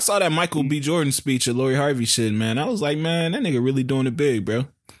 Like, I saw that Michael B. Jordan speech at Lori Harvey shit, man. I was like, man, that nigga really doing it big, bro.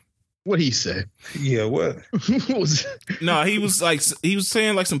 what he said. Yeah, what? What was it? No, he was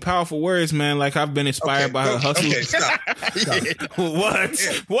saying like some powerful words, man. Like, I've been inspired by her hustle. Okay, stop. What?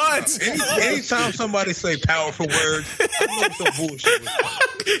 Yeah. What? Anytime somebody say powerful words, I know some bullshit.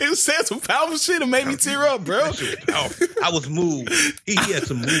 He was saying some powerful shit and made me tear up, bro. I was moved. He had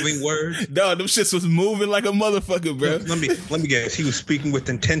some moving words. No, them shits was moving like a motherfucker, bro. Let me guess. He was speaking with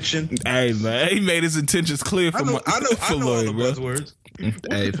intention. Hey, man, he made his intentions clear for I know Lori, all the bro. buzzwords.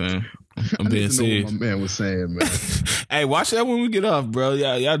 Hey, fam, I'm being serious. What my man was saying, man. Hey, watch that when we get off, bro.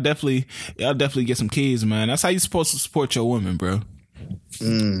 Y'all definitely get some keys, man. That's how you supposed to support your women, bro.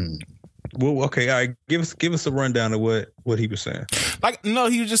 Well, okay, all right. Give us a rundown of what he was saying. Like, no,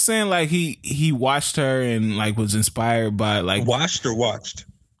 he was just saying like he watched her and like was inspired by like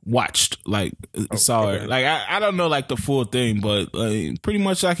Watched, like saw her. okay. Like, I don't know like the full thing, but pretty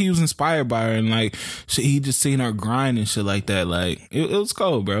much like he was inspired by her and like he just seen her grind and shit like that. Like, it was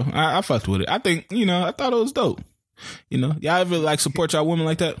cool, bro. I fucked with it. I think, I thought it was dope. Y'all ever like support y'all women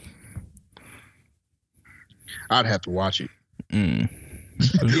like that? I'd have to watch it. Yeah,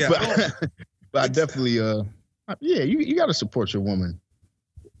 but I definitely, you got to support your woman.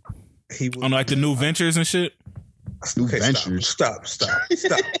 He was, on like the new ventures and shit. New ventures. Stop.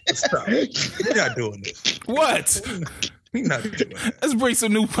 We're not doing this. What? We're not doing that. Let's bring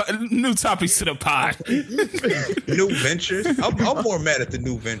some new topics to the pod. New ventures. I'm more mad at the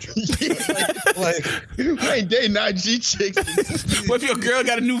new ventures. like I ain't dating IG chicks. What if your girl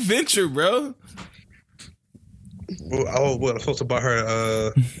got a new venture, bro? I'm supposed to buy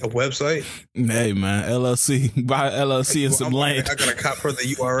her a website? Hey man, LLC. Buy LLC and some land. I gotta cop her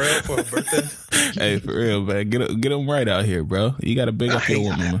the URL for her birthday. Hey, for real, man. Get them right out here, bro. You gotta big up your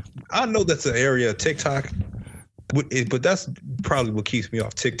woman, man. I know that's an area of TikTok, but that's probably what keeps me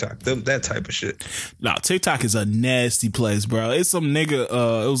off TikTok. That type of shit. Nah, TikTok is a nasty place, bro. It's some nigga.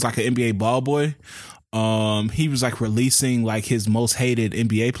 It was like an NBA ball boy. He was like releasing like his most hated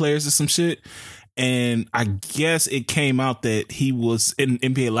NBA players or some shit. And I guess it came out that he was in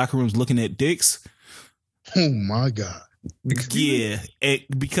NBA locker rooms looking at dicks. Oh my God. Yeah.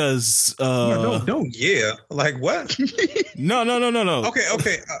 Because don't like what? No.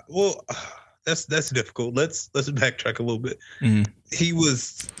 Okay. Well, that's difficult. Let's backtrack a little bit. Mm-hmm. He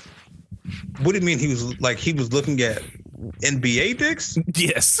was. What do you mean he was looking at NBA dicks?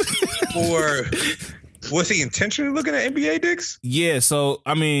 Yes. Or was he intentionally looking at NBA dicks? Yeah. So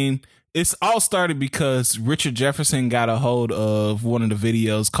I mean, it's all started because Richard Jefferson got a hold of one of the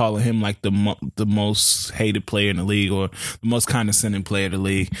videos calling him like the most hated player in the league, or the most condescending player in the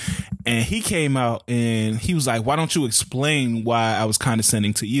league. And he came out and he was like, why don't you explain why I was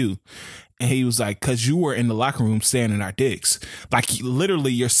condescending to you? And he was like, because you were in the locker room staring at our dicks. Like,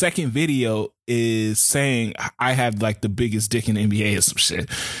 literally, your second video is saying I have like the biggest dick in the NBA or some shit.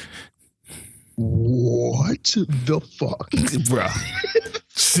 What the fuck? Bro.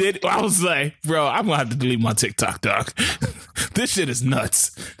 Shit, I was like, bro, I'm gonna have to delete my TikTok, dog. This shit is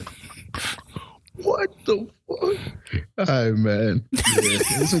nuts. What the fuck? All right, man. Yeah,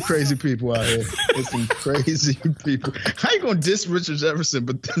 there's some crazy people out here. There's some crazy people. I ain't gonna diss Richard Jefferson,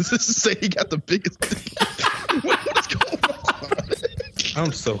 but this is say he got the biggest dick. What's going on?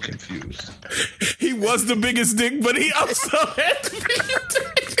 I'm so confused. He was the biggest dick, but he also had the biggest dick.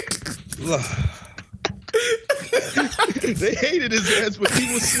 They hated his ass, but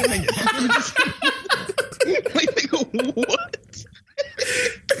he was swinging. Like, nigga, what?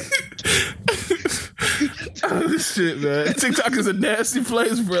 Oh, shit, man. TikTok is a nasty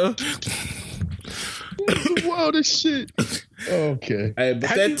place, bro. The wildest shit. Okay. Hey, but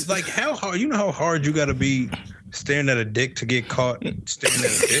that's like how hard. You know how hard you got to be staring at a dick to get caught staring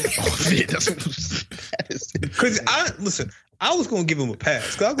at a dick. Oh shit, that's because I was gonna give him a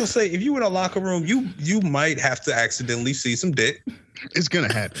pass. Cause I was gonna say, if you in a locker room, you might have to accidentally see some dick. It's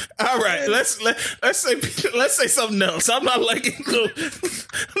gonna happen. All right, let's say something else. I'm not liking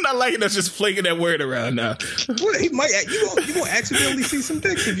us just flinging that word around now. Well, you gonna accidentally see some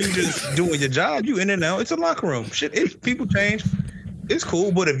dicks if you just doing your job. You in and out. It's a locker room. Shit, if people change, it's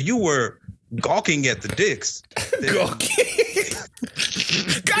cool. But if you were gawking at the dicks, gawking.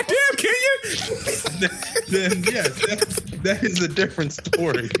 Goddamn, can you? Then yes, that is a different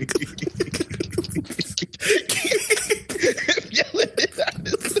story.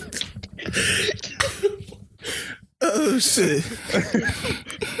 Oh shit.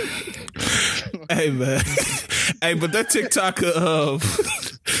 Hey man. Hey, but that TikTok of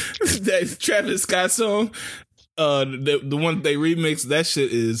that Travis Scott song, the one they remixed, that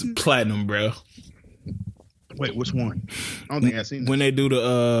shit is platinum, bro. Wait, which one? I don't think I've seen that. When they do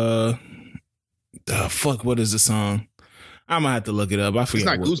the fuck, what is the song? I'm gonna have to look it up. I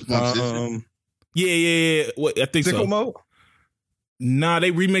forget. It's not Goosebumps, is it? Yeah. What, I think Sickle so. Mode? Nah,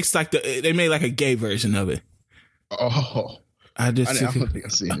 they remixed they made like a gay version of it. Oh, I don't think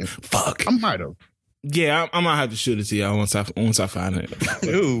I've seen it. Fuck, I might have. Yeah, I might have to shoot it to y'all once I find it.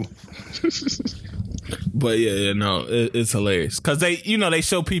 Ooh. But no, it's hilarious because they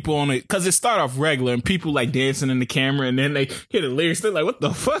show people on it because it start off regular and people like dancing in the camera and then they hear the lyrics. They're like, "What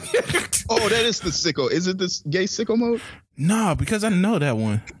the fuck?" Oh, that is the sicko. Is it this gay sicko mode? No, because I know that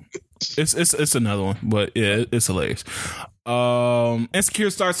one. It's another one, but yeah, it's hilarious. Insecure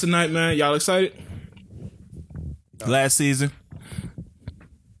starts tonight, man. Y'all excited? Last season.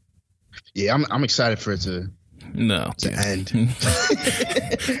 Yeah, I'm excited for it to end.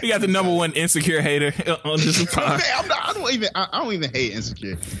 We got the number one Insecure hater on this pod. I don't even hate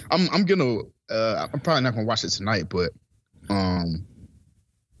Insecure. I'm probably not gonna watch it tonight, but I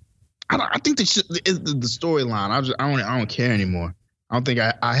think the storyline. I don't care anymore. I don't think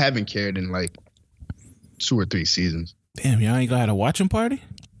I haven't cared in like 2 or 3 seasons. Damn, y'all ain't got a watching party?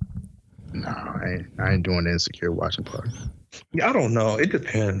 No, I ain't doing the insecure watching party. Yeah, I don't know. It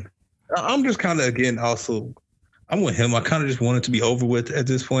depends. I'm just kind of, again, also, I'm with him. I kind of just want it to be over with at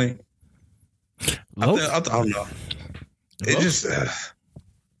this point. I don't know. It just,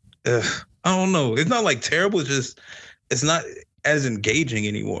 I don't know. It's not like terrible. It's not as engaging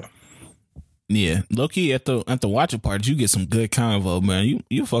anymore. Yeah, low-key at the watching parties, you get some good convo, man.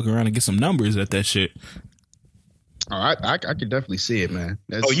 You fuck around and get some numbers at that shit. Oh, I could definitely see it, man.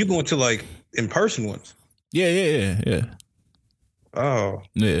 You going to like in-person ones? Yeah. Oh.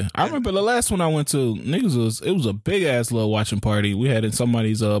 Yeah. I remember the last one I went to, it was a big ass little watching party we had in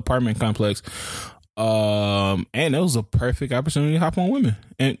somebody's apartment complex. And it was a perfect opportunity to hop on women.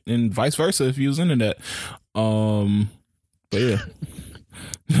 And vice versa if you was into that. But yeah.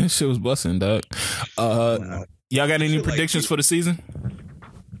 That shit was busting, dog. Y'all got any predictions for the season?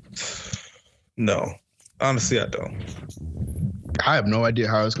 No. Honestly, I don't. I have no idea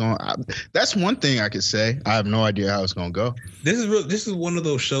how it's going. That's one thing I could say. I have no idea how it's going to go. This is one of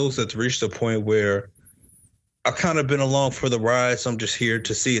those shows that's reached a point where I've kind of been along for the ride, so I'm just here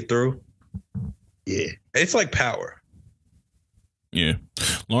to see it through. Yeah. It's like Power. Yeah.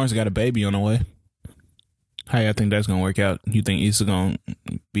 Lawrence got a baby on the way. How y'all think that's going to work out? You think Issa going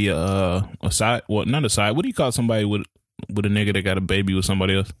to be a side? Well, not a side. What do you call somebody with a nigga that got a baby with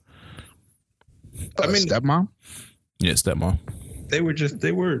somebody else? I mean, stepmom? Yeah, stepmom. They were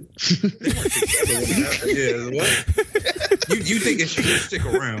together. Yeah, what? You think it should stick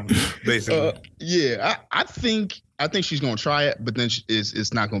around, basically? Yeah, I think she's gonna try it, but then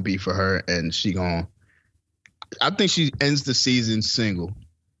it's not gonna be for her, and I think she ends the season single,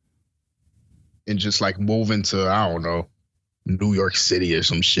 and just like moving to, I don't know, New York City or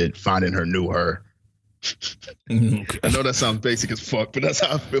some shit, finding her new her. Okay. I know that sounds basic as fuck, but that's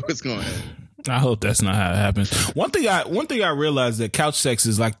how I feel it's going. I hope that's not how it happens. One thing I realized that couch sex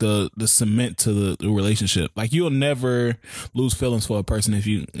is like the cement to the relationship. Like you'll never lose feelings for a person if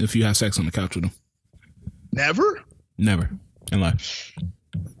you have sex on the couch with them. Never in life.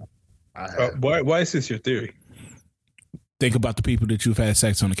 Why is this your theory? Think about the people that you've had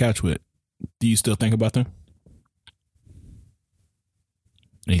sex on the couch with. Do you still think about them?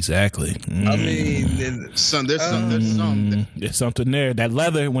 Exactly. I mean, there's something. There's something there. That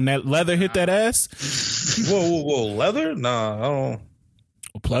leather, when that leather hit that ass. Whoa, leather? Nah, I don't.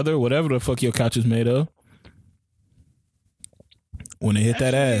 Pleather, whatever the fuck your couch is made of. When it hit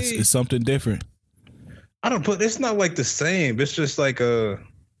that ass, it's something different. I don't put. It's not like the same. It's just like it's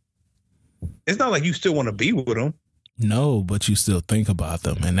not like you still want to be with them. No, but you still think about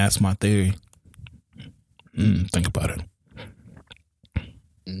them, and that's my theory. Think about it.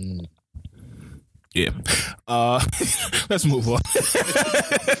 Yeah. Let's move on.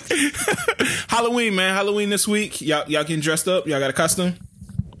 Halloween, man. Halloween this week. Y'all getting dressed up? Y'all got a costume?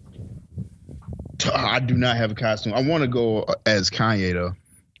 I do not have a costume. I want to go as Kanye though.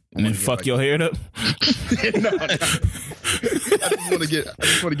 And then fuck your hair up? No. I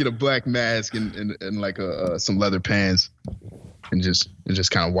just want to get a black mask and like some leather pants and just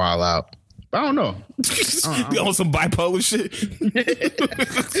kind of wild out. I don't know. Be on some bipolar shit.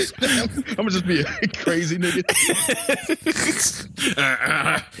 I'm gonna just be a crazy nigga.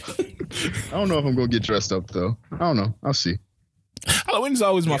 I don't know if I'm gonna get dressed up though. I don't know. I'll see. Halloween's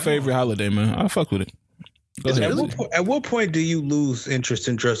always my favorite holiday, man. I fuck with it. At what point do you lose interest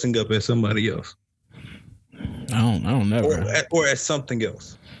in dressing up as somebody else? I don't never. Or as something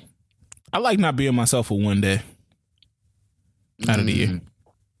else. I like not being myself for one day out of the year.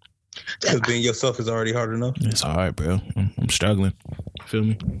 Because being yourself is already hard enough. It's all right, bro. I'm struggling. Feel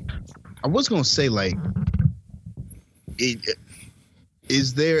me? I was gonna say, like,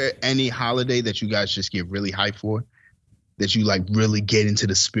 is there any holiday that you guys just get really hyped for, that you like really get into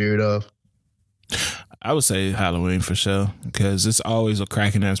the spirit of? I would say Halloween for sure, because it's always a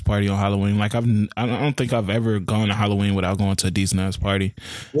cracking ass party on Halloween. Like I don't think I've ever gone to Halloween without going to a decent ass party.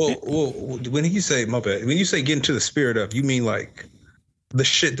 Well, when you say, my bad, when you say get into the spirit of, you mean like the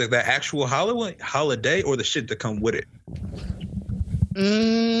shit that actual holiday or the shit that come with it?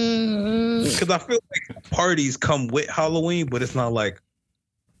 Because I feel like parties come with Halloween, but it's not like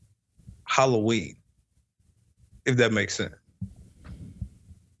Halloween, if that makes sense.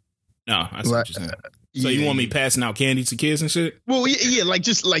 No, I see what you're saying. So you want me passing out candy to kids and shit? Well, yeah, like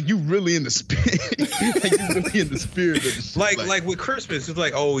just like you really in the spirit, like you really in the spirit of the shit. Like with Christmas, it's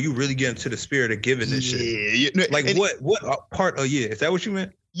like, oh, you really get into the spirit of giving this shit. Yeah. Like what part of is that what you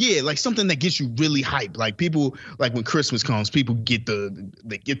meant? Yeah, like something that gets you really hyped. Like people, like when Christmas comes, people get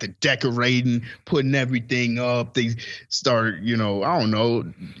the decorating, putting everything up. They start, I don't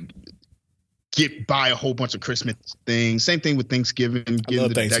know, buy a whole bunch of Christmas things. Same thing with Thanksgiving, getting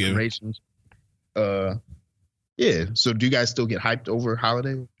the decorations. Yeah. So do you guys still get hyped over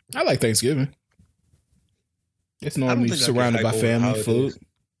holidays? I like Thanksgiving. It's normally surrounded by family, food.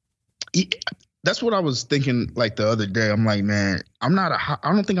 Yeah, that's what I was thinking like the other day. I'm like, man, I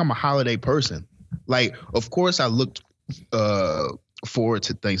don't think I'm a holiday person. Like, of course I looked forward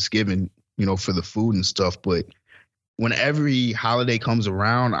to Thanksgiving, you know, for the food and stuff. But when every holiday comes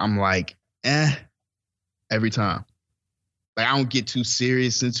around, I'm like, every time. Like, I don't get too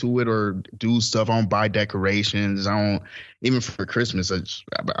serious into it or do stuff. I don't buy decorations. I don't, even for Christmas,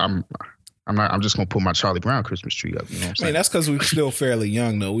 I'm just gonna put my Charlie Brown Christmas tree up. You know what I'm saying? I mean, that's because we're still fairly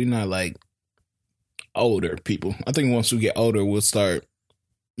young, though. We're not like older people. I think once we get older, we'll start,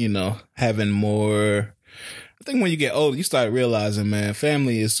 you know, having more. I think when you get older, you start realizing, man,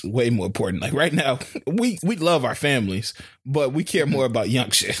 family is way more important. Like right now, we love our families, but we care more about young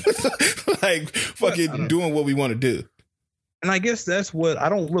shit. Like fucking doing what we want to do. And I guess that's what I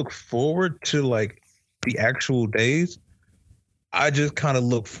don't look forward to, like the actual days. I just kind of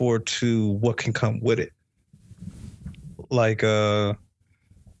look forward to what can come with it. Like I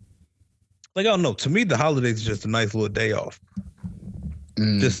don't know. To me, the holidays is just a nice little day off.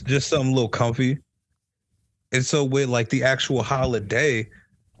 Just something a little comfy. And so with like the actual holiday,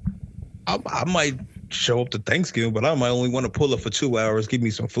 I might show up to Thanksgiving, but I might only want to pull up for 2 hours, give me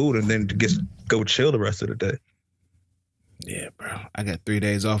some food, and then go chill the rest of the day. Yeah, bro. I got 3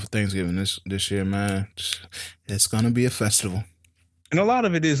 days off of Thanksgiving this year, man. It's gonna be a festival. And a lot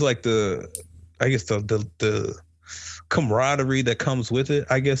of it is like the camaraderie that comes with it,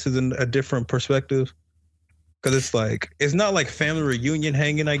 I guess, is a different perspective. Because it's like, it's not like family reunion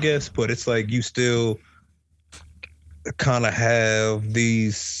hanging, I guess, but it's like you still kind of have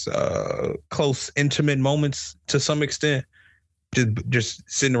these close, intimate moments to some extent. Just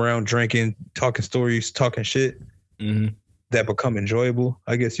sitting around drinking, talking stories, talking shit that become enjoyable,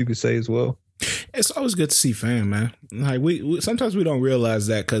 I guess you could say as well. It's always good to see fam, man. Like we sometimes we don't realize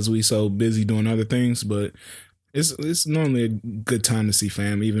that because we so busy doing other things, but it's normally a good time to see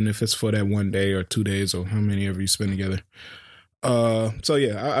fam, even if it's for that 1 day or 2 days or how many ever you spend together. So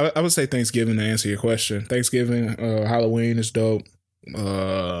yeah, I would say Thanksgiving to answer your question. Thanksgiving, Halloween is dope.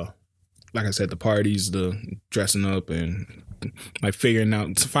 Like I said, the parties, the dressing up, and like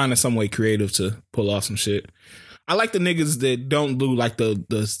finding some way creative to pull off some shit. I like the niggas that don't do like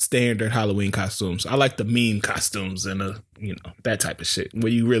the standard Halloween costumes. I like the meme costumes and that type of shit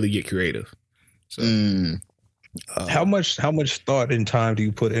where you really get creative. So, how much thought and time do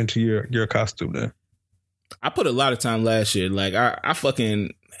you put into your costume then? I put a lot of time last year. Like I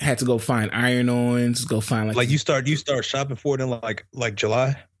fucking had to go find iron-ons, go find like you start shopping for it in like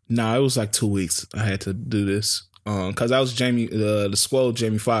July. No, it was like 2 weeks. I had to do this. Cause I was the squad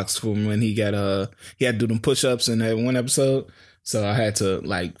Jamie Foxx from when he had to do them push-ups in that one episode. So I had to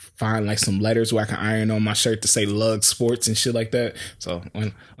like find like some letters where I can iron on my shirt to say Lug Sports and shit like that. So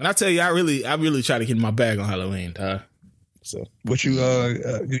when I tell you, I really try to get in my bag on Halloween, Ty. So what you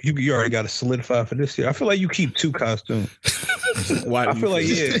already got to solidify for this year. I feel like you keep 2 costumes. Why? I feel like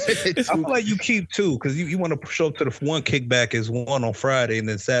I feel like you keep 2 because you want to show up to the one kickback is one on Friday, and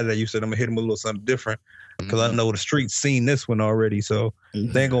then Saturday you said I'm gonna hit him with a little something different because I know the street's seen this one already, so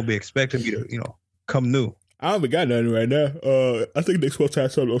they ain't gonna be expecting me to come new. I haven't got nothing right now. I think they're supposed to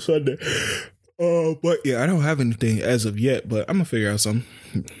have something on Sunday. But yeah, I don't have anything as of yet, but I'm gonna figure out something.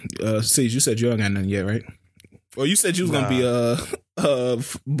 Cease, you said you don't got nothing yet, right? Or you said you was gonna be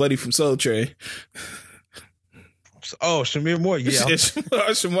buddy from Soul Train. Oh, Shamir Moore, yeah.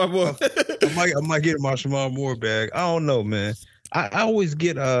 Shamar Moore. I might get my Shamar Moore bag. I don't know, man. I always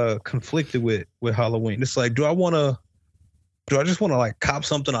get conflicted with Halloween. It's like, do I just want to like cop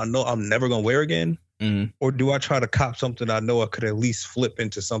something I know I'm never gonna wear again? Or do I try to cop something I know I could at least flip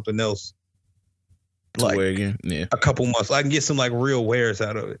into something else? Like wear again? Yeah. A couple months. I can get some like real wears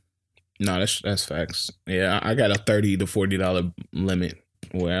out of it. No, that's facts. Yeah, I got a $30 to $40 limit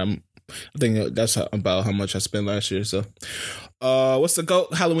where I think that's about how much I spent last year. So, what's the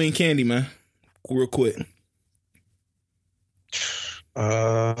GOAT Halloween candy, man? Real quick.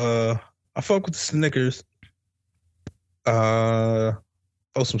 I fuck with the Snickers. Throw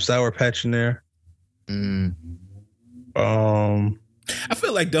some Sour Patch in there. I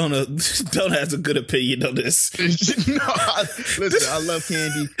feel like Donna has a good opinion on this. Listen, I love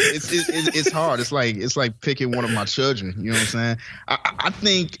candy. It's hard. It's like picking one of my children. You know what I'm saying? I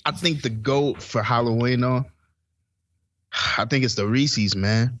think the GOAT for Halloween though, I think it's the Reese's,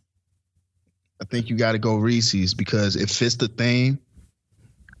 man. I think you got to go Reese's because it fits the theme,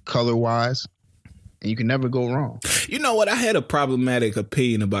 color wise. And you can never go wrong. You know what? I had a problematic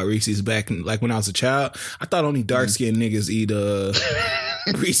opinion about Reese's back like when I was a child. I thought only dark skinned niggas eat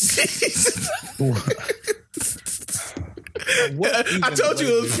Reese's. I told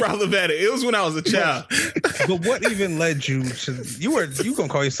you it was problematic. It was when I was a child. But what even led you to you gonna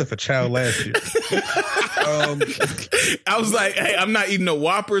call yourself a child last year? I was like, hey, I'm not eating no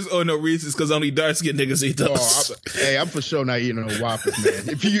Whoppers or no Reese's because only dark skinned niggas eat those. I'm for sure not eating no Whoppers, man.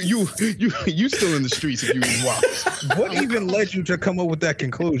 If you still in the streets if you eat Whoppers. What even led you to come up with that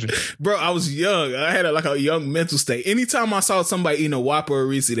conclusion? Bro, I was young. I had a young mental state. Anytime I saw somebody eating a Whopper or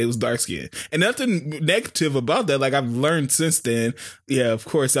Reese, they was dark skinned. And nothing negative about that. Like I've learned since then. Yeah, of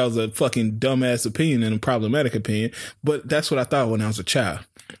course that was a fucking dumbass opinion and a problematic opinion. But that's what I thought when I was a child.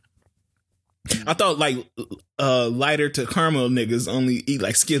 I thought like lighter to caramel niggas only eat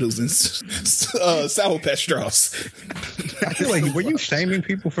like Skittles and Sour Patch straws. I feel like, were you shaming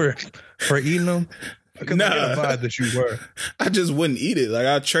people for eating them? Because I get a vibe that you were. I just wouldn't eat it. Like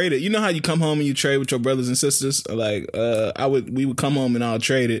I'd trade it. You know how you come home and you trade with your brothers and sisters? Like we would come home and I'll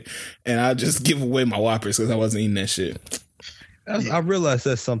trade it, and I'd just give away my Whoppers because I wasn't eating that shit. I realize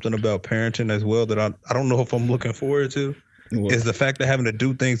that's something about parenting as well that I don't know if I'm looking forward to. What? Is the fact of having to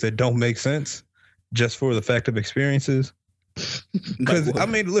do things that don't make sense just for the fact of experiences. Because I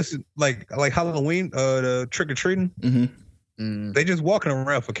mean, listen, like Halloween, the trick or treating, they just walking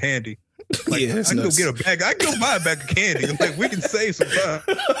around for candy. Like, yeah, I can go get a bag. I can go buy a bag of candy. Like we can save some time.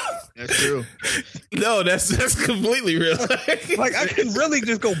 That's true. No, that's completely real. Like I can really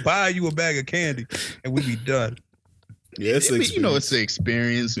just go buy you a bag of candy and we'd be done. Yeah, it's it's the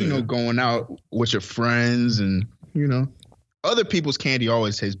experience. You know, going out with your friends and other people's candy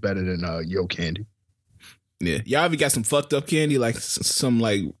always tastes better than your candy. Yeah, y'all ever got some fucked up candy like some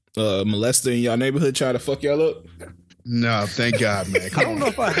like molester in y'all neighborhood try to fuck y'all up? No, thank God, man. I don't know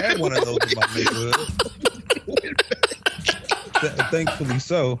if I had one of those in my neighborhood. Thankfully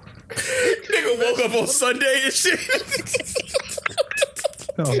so. Nigga woke up on Sunday and shit.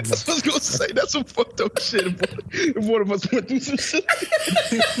 I was gonna say that's some fucked up shit. If one of us went through some shit,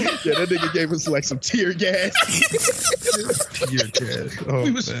 yeah, that nigga gave us like some tear gas. Tear gas. Oh,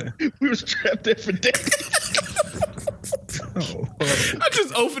 we was trapped there for days. I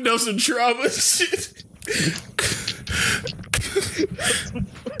just opened up some trauma shit.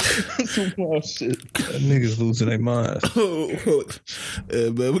 Some wild shit. That niggas losing their minds.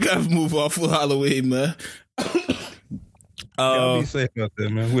 Man, we gotta move off for Halloween, man. Y'all be safe out there,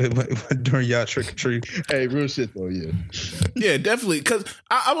 man. During y'all trick or treat. Hey, real shit though, yeah. Yeah, definitely. Because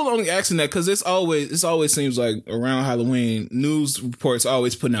I was only asking that because it always seems like around Halloween, news reports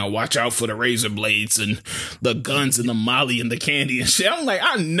always putting out, watch out for the razor blades and the guns and the molly and the candy and shit. I'm like,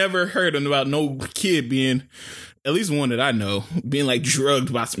 I never heard about no kid being, at least one that I know, being like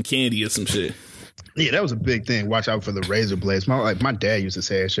drugged by some candy or some shit. Yeah, that was a big thing. Watch out for the razor blades. My dad used to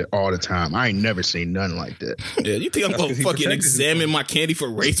say that shit all the time. I ain't never seen nothing like that. Yeah, you think I'm gonna fucking examine my candy for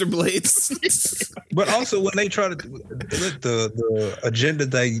razor blades? But also when they try to the agenda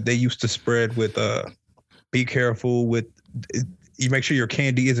they used to spread with be careful with you make sure your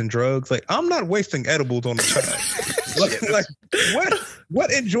candy isn't drugs. Like I'm not wasting edibles on a child. like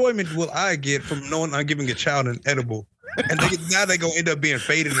what enjoyment will I get from knowing I'm giving a child an edible? And now they gonna end up being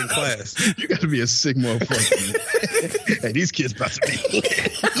faded in class. You got to be a sick motherfucker. Hey, these kids about to be.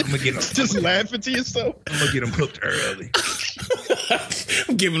 I'm gonna get them. Just laughing to yourself. I'm gonna get them hooked early.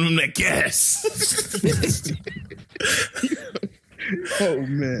 I'm giving them that gas. Oh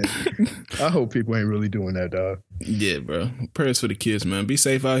man, I hope people ain't really doing that, dog. Yeah, bro. Prayers for the kids, man. Be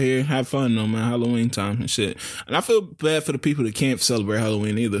safe out here. Have fun, though, man. Halloween time and shit. And I feel bad for the people that can't celebrate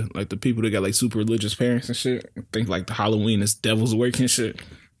Halloween either. Like the people that got like super religious parents and shit. I think like the Halloween is devil's work and shit.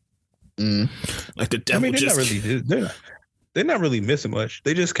 Like the devil they're not really missing much.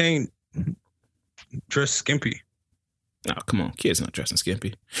 They just can't dress skimpy. Oh, come on. Kids not dressing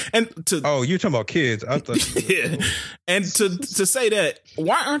skimpy. And you're talking about kids. I thought yeah. And to say that,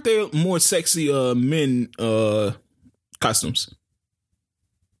 why aren't there more sexy men costumes?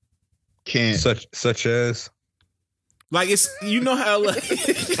 Such as like it's how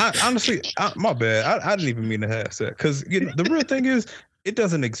like honestly, my bad. I didn't even mean to have that because the real thing is it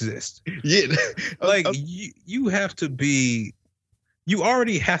doesn't exist. Yeah. Like you have to be, you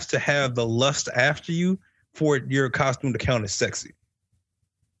already have to have the lust after you for your costume to count as sexy.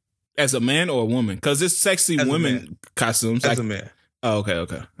 As a man or a woman? Because it's sexy as women costumes. As a man. Oh,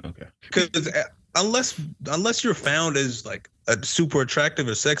 okay. Because unless you're found as like a super attractive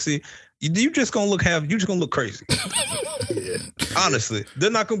or sexy, you just gonna look crazy. Yeah. Honestly, they're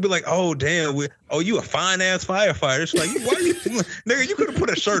not gonna be like, oh damn, you a fine ass firefighter. It's like, why you, nigga? You could have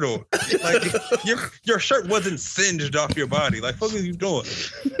put a shirt on. Like your shirt wasn't singed off your body. Like, what are you doing?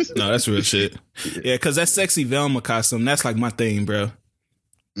 No, that's real shit. Yeah, because that sexy Velma costume, that's like my thing, bro.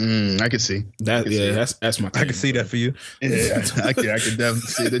 I can see that. That's my thing. I can see that for you. Yeah, I can definitely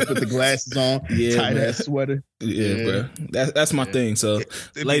see. They put the glasses on, tight ass sweater. Yeah, bro. That's my thing. So,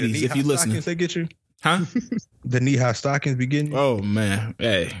 ladies, if you listening, they get you, huh? The knee high stockings be getting you. Oh man,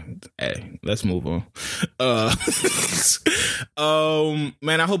 hey, let's move on.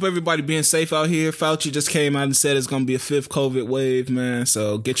 Man, I hope everybody being safe out here. Fauci just came out and said it's gonna be a 5th COVID wave, man.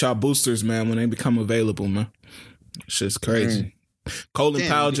 So get y'all boosters, man, when they become available, man. Shit's crazy. Colin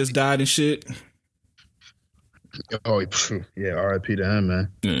Powell just died and shit. Oh, yeah, R.I.P. to him,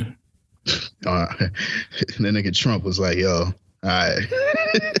 man. Yeah. That nigga Trump was like, yo, all right.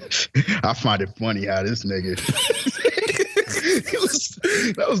 I find it funny how this nigga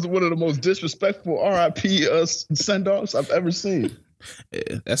that was one of the most disrespectful R.I.P. send-offs I've ever seen.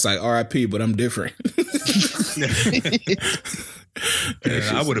 Yeah, that's like R.I.P., but I'm different.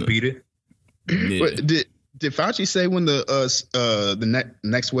 I would have beat it. Yeah. But did Fauci say when the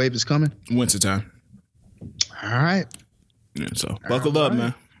next wave is coming? Wintertime. All right. Yeah, so buckle up,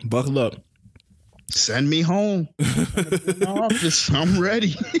 man. Buckle up. Send me home. Office. I'm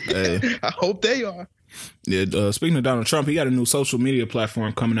ready. Hey. I hope they are. Yeah. Speaking of Donald Trump, he got a new social media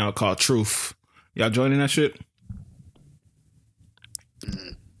platform coming out called Truth. Y'all joining that shit?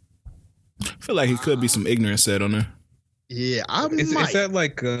 I feel like he could be some ignorance said on there. Yeah, Is that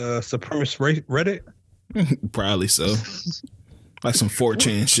like supremacist Reddit? Probably so. Like some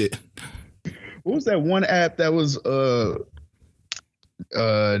 4chan shit. What was that one app that was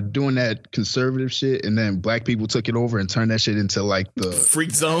doing that conservative shit, and then black people took it over and turned that shit into like the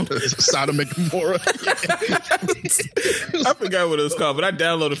Freak Zone? Sodom and Gomorrah. I forgot what it was called, but I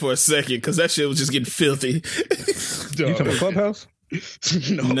downloaded for a second because that shit was just getting filthy. You talking about Clubhouse?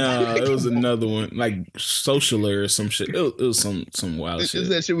 No, it was another one, like Socialer or some shit. It was some wild shit. It was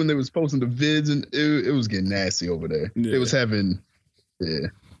that shit when they was posting the vids, and it was getting nasty over there. Yeah. It was having, yeah.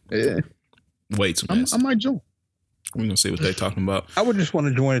 Way too nasty. I might join. We're gonna see what they're talking about. I would just want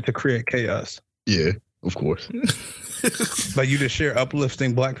to join it to create chaos. Yeah, of course. Like you just share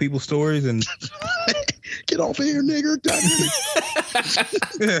uplifting black people stories and get off of here, nigger.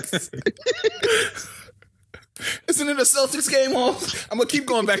 Isn't it a Celtics game, off? I'm gonna keep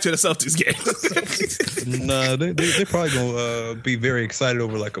going back to the Celtics game. No, they probably gonna be very excited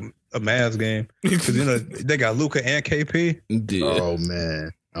over like a Mavs game because they got Luka and KP. Yeah. Oh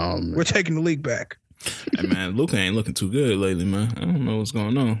man, we're taking the league back. Hey man, Luka ain't looking too good lately, man. I don't know what's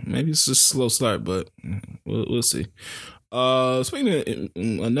going on. Maybe it's just a slow start, but we'll see. Speaking of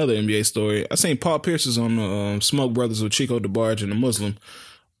another NBA story, I seen Paul Pierce is on the Smoke Brothers with Chico DeBarge and a Muslim.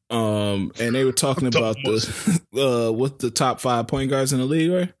 And they were talking about what the top 5 point guards in the league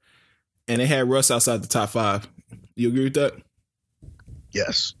were, and they had Russ outside the top 5. You agree with that?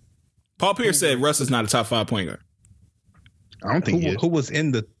 Yes. Paul Pierce said Russ is not a top 5 point guard. I don't think who was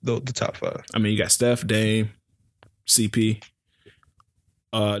in the top 5. I mean, you got Steph, Dame, CP.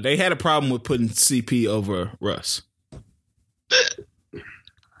 They had a problem with putting CP over Russ.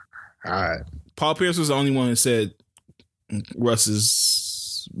 All right. Paul Pierce was the only one that said Russ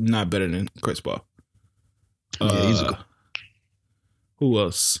is not better than Chris Paul. Yeah, he's who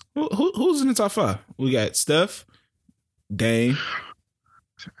else? Who's in the top 5? We got Steph, Dame,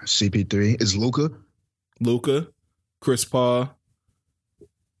 CP3 is Luka, Chris Paul,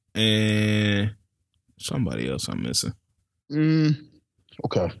 and somebody else I'm missing.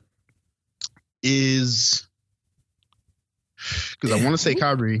 Okay. Because I want to say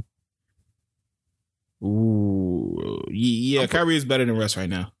Kyrie. Ooh, yeah, Kyrie is better than Russ right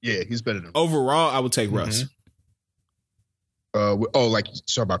now. Yeah, he's better than overall. I would take Russ. Like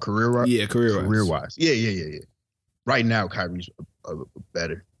sorry about career wise. Yeah, career wise. Yeah. Right now, Kyrie's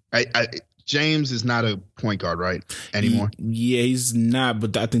better. James is not a point guard, right, anymore. Yeah, he's not,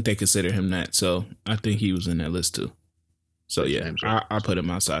 but I think they consider him that. So I think he was in that list too. So yeah, James, right. I put him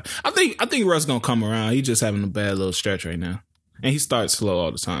outside. I think Russ gonna come around. He's just having a bad little stretch right now, and he starts slow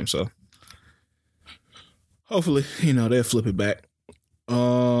all the time. So hopefully, they'll flip it back.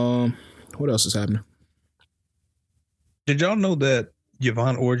 What else is happening? Did y'all know that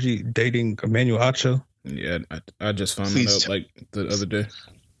Yvonne Orji dating Emmanuel Acho? Yeah, I just found that out like the other day.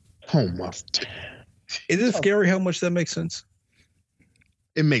 Oh my! Is it scary how much that makes sense?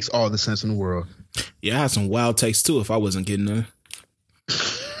 It makes all the sense in the world. Yeah, I had some wild takes too if I wasn't getting there.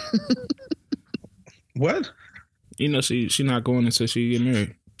 What? You know, she not going until she get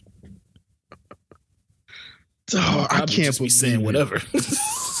married. Oh, I can't be saying whatever.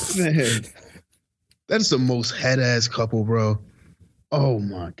 Man, that's the most head ass couple, bro. Oh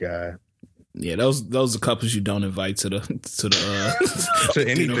my god. Yeah, those are couples you don't invite to the to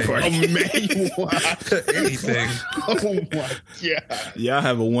anything. Oh man, to anything. Oh my god. Y'all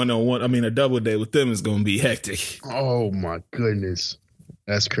have a one-on-one. I mean, a double date with them is gonna be hectic. Oh my goodness,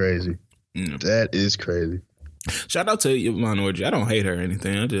 that's crazy. That is crazy. Shout out to Yvonne Orji. I don't hate her or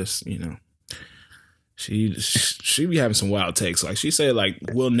anything. I just, she be having some wild takes. Like she said, like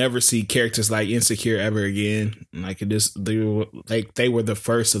we'll never see characters like Insecure ever again. Like they were the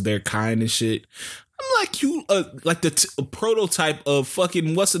first of their kind and shit. I'm like you, like the prototype of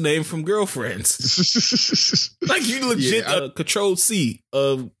fucking what's the name from Girlfriends. Like you legit control C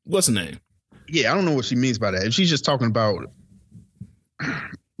of what's the name. Yeah, I don't know what she means by that. If she's just talking about,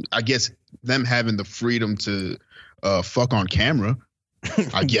 I guess them having the freedom to fuck on camera.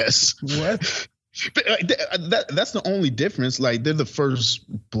 I guess What? That's the only difference. Like they're the first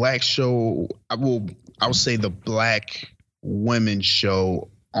black show. I will say the black women show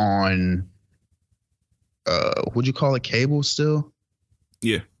on would you call it cable still?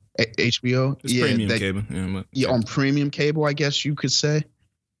 Yeah. HBO. It's premium cable. Yeah, on premium cable, I guess you could say.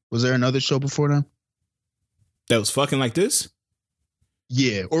 Was there another show before them? That was fucking like this?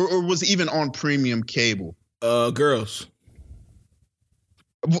 Yeah, or was it even on premium cable? Girls.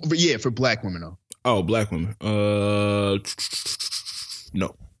 Yeah, for black women though. Oh, black women.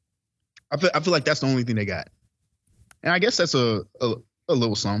 No. I feel like that's the only thing they got, and I guess that's a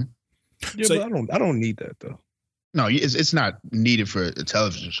little something. Yeah, so, but I don't need that though. No, it's not needed for a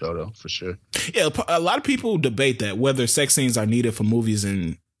television show though, for sure. Yeah, a lot of people debate that whether sex scenes are needed for movies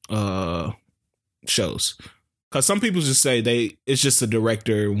and shows, because some people just say it's just the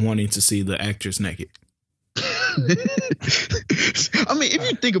director wanting to see the actors naked. I mean, if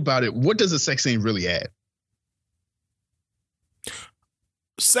you think about it, what does a sex scene really add?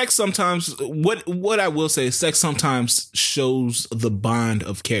 Sex sometimes, what I will say is sex sometimes shows the bond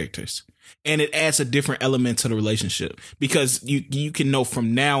of characters, and it adds a different element to the relationship, because you can know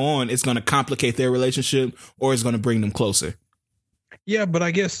from now on it's going to complicate their relationship or it's going to bring them closer. Yeah, but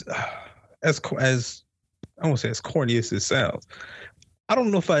I guess as I won't say as corny as it sounds, I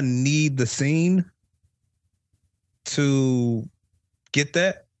don't know if I need the scene to get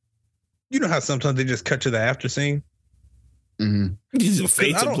that. You know how sometimes they just cut to the after scene? Mm-hmm. These are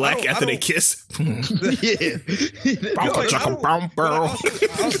fade to black after they kiss. Yeah. I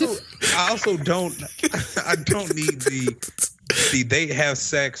also don't need the they have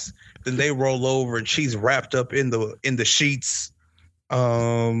sex, then they roll over and she's wrapped up in the sheets.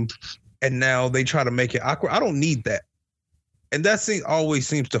 And now they try to make it awkward. I don't need that. And that scene always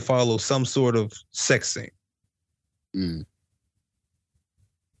seems to follow some sort of sex scene. Mm.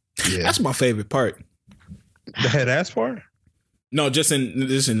 Yeah. That's my favorite part. The head ass part? No, just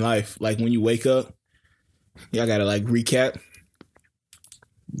in life. Like when you wake up, y'all gotta like recap.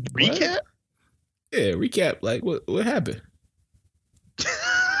 Recap? Yeah, recap. Like what happened?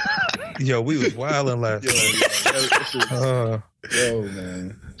 Yo, we was wilding last night. Yo,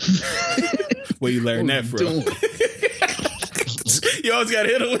 man. Where you learn that from? You always gotta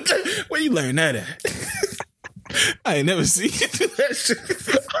hit him with that. Where you learn that at? I ain't never seen you do that shit.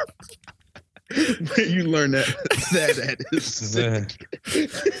 Where you learn that is sick.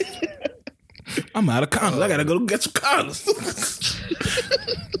 I'm out of condoms. I gotta go get some condoms.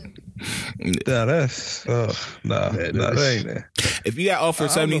 Nah, that's that ain't that. If you got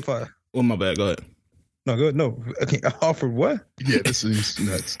offered 70, well, my bad. Go ahead. No, go ahead. No, okay. Offered what? Yeah, this is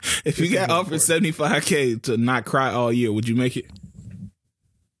nuts. If you got offered $75,000 to not cry all year, would you make it?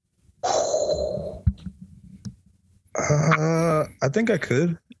 I think I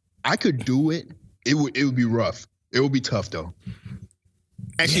could. I could do it. It would be rough. It would be tough though.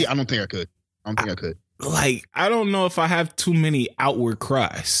 Actually, I don't think I could. Like, I don't know if I have too many outward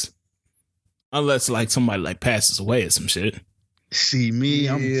cries, unless like somebody like passes away or some shit. See me,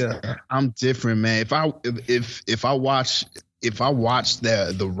 I'm different, man. If I watch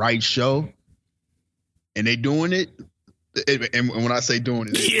the right show and they doing it. And when I say doing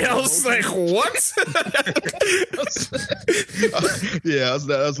it, yeah, I was like, what? Yeah,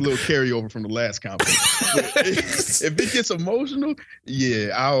 that's a little carryover from the last comment. If it gets emotional,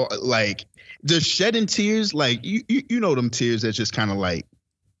 yeah, I'll like just shedding tears. Like you know them tears that just kind of like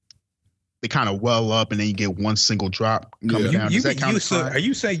they kind of well up and then you get one single drop coming down. Does that count as are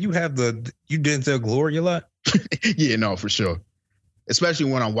you saying you have you Denzel Glory a lot? Yeah, no, for sure.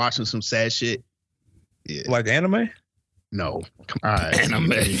 Especially when I'm watching some sad shit. Yeah. Like anime? No, come on.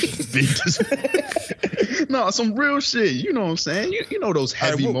 Anime. No, some real shit. You know what I'm saying? You know those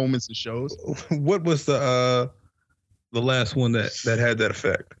heavy moments in shows. What was the last one that had that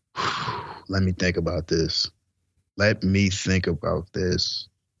effect? Let me think about this. I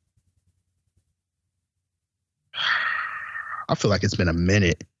feel like it's been a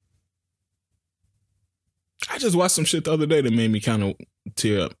minute. I just watched some shit the other day that made me kind of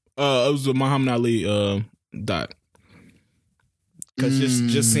tear up. It was the Muhammad Ali doc. Because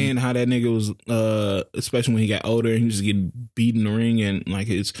just seeing how that nigga was, especially when he got older and he was just getting beat in the ring and like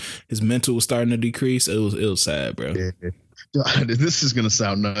his mental was starting to decrease. It was sad, bro. Yeah. This is gonna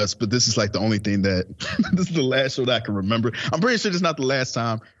sound nuts, but this is like the only thing that this is the last show that I can remember. I'm pretty sure it's not the last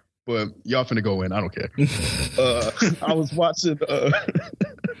time, but y'all finna go in. I don't care. I was watching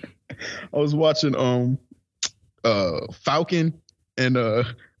Falcon and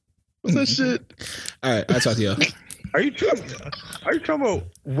what's that shit? All right, I'll talk to y'all. Are you talking about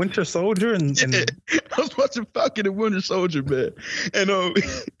Winter Soldier? And I was watching Falcon and Winter Soldier, man, and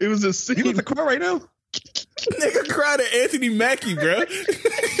it was a scene. You want to cry right now? Nigga cried at Anthony Mackie, bro.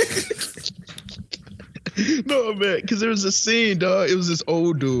 No, man, because there was a scene, dog. It was this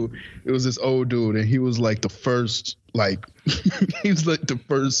old dude, and he was like the first,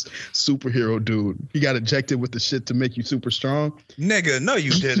 superhero dude. He got injected with the shit to make you super strong. Nigga, no,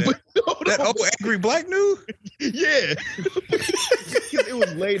 you didn't. That old angry black dude? Yeah. It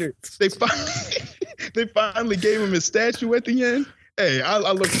was later. They finally gave him his statue at the end. Hey, I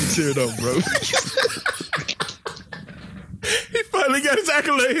looked and teared up, bro. He finally got his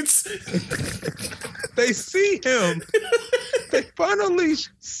accolades. They see him. They finally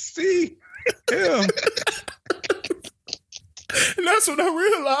see him. And that's when I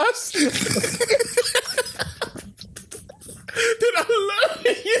realized that I love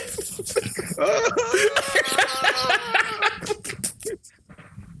you.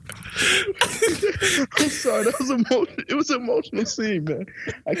 I'm sorry, that was emotional. It was an emotional scene, man.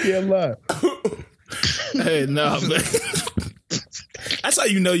 I can't lie. Hey, no, man. That's how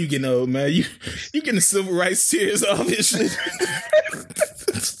you know you getting old, man. You getting the civil rights tears off his shit.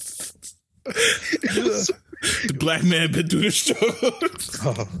 The black man been through the struggle.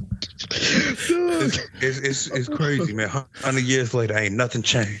 It's crazy, man. 100 years later, ain't nothing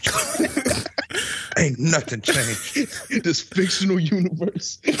changed. Ain't nothing changed. This fictional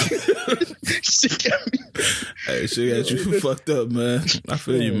universe. Shit got me. Hey, shit got you fucked up, man. I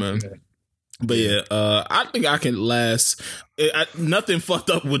feel you, man. But yeah, I think I can last. Nothing fucked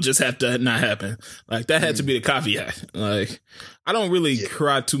up would just have to not happen. Like that had to be the caveat. Like I don't really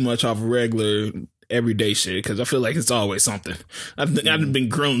cry too much off regular everyday shit because I feel like it's always something. I've been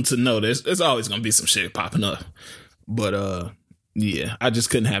grown to know there's always gonna be some shit popping up. But yeah, I just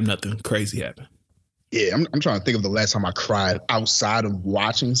couldn't have nothing crazy happen. Yeah, I'm trying to think of the last time I cried outside of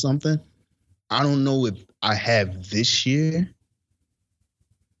watching something. I don't know if I have this year.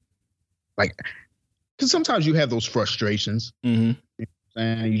 Like, because sometimes you have those frustrations. Mm-hmm. You know what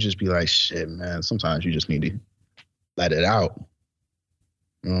I'm saying? You just be like, shit, man. Sometimes you just need to let it out.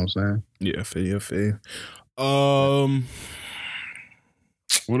 You know what I'm saying? Yeah, I feel you.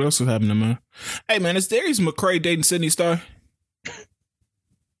 What else is happening, man? Hey, man, is Darius McCray dating Sydney Star?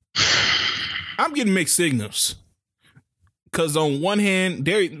 I'm getting mixed signals. Because on one hand,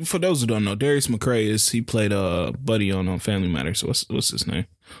 for those who don't know, Darius McCray he played Buddy on Family Matters. So what's his name?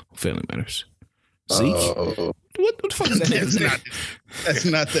 Family Matters. Zeke? What the fuck is that name? That's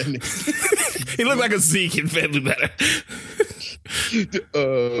not that name. He looked like a Zeke in Family Matters.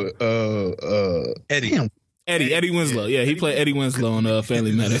 Eddie. Eddie Winslow. Yeah, he played Eddie Winslow on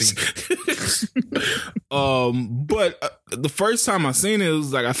Family Matters. But the first time I seen it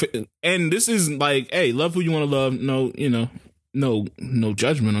was like and this is like, hey, love who you want to love. No, no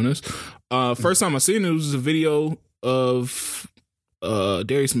judgment on this. First time I seen it was a video of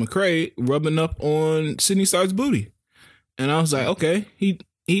Darius McCray rubbing up on Sydney Starr's booty, and I was like, okay, he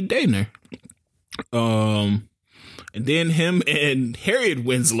dating her. And then him and Harriet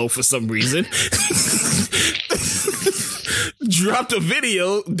Winslow for some reason dropped a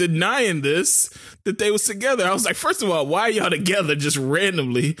video denying that they was together. I was like, first of all, why are y'all together just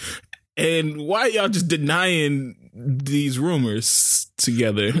randomly? And why are y'all just denying these rumors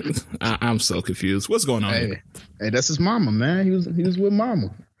together? I'm so confused. What's going on here? Hey, that's his mama, man. He was with mama.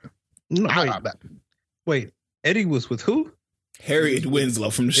 No, wait, Eddie was with who? Harriet Winslow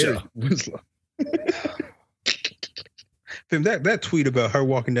from the show. Winslow. That tweet about her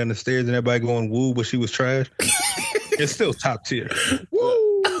walking down the stairs and everybody going woo, but she was trash. It's still top tier.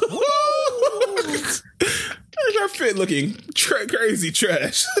 Woo! Her fit looking crazy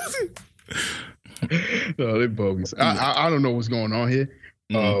trash. No, they bogus. I don't know what's going on here.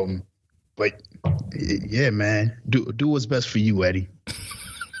 But But yeah, man, do what's best for you, Eddie.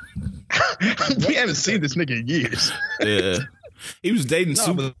 We haven't seen this nigga in years. Yeah, he was dating.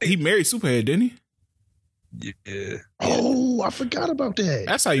 He married Superhead, didn't he? Yeah. Oh, I forgot about that.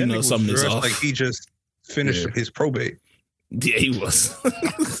 That's how you know something is off. Like he just finished his probate. Yeah, he was.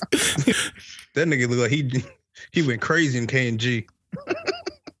 That nigga look like he went crazy in K&G.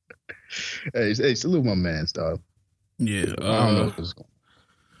 Hey, salute my man, dog. Yeah. I don't know what's going on.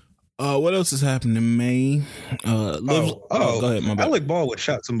 What else is happening, man? Go ahead, my bad. Alec Baldwin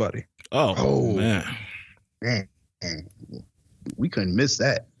shot somebody. Oh man. We couldn't miss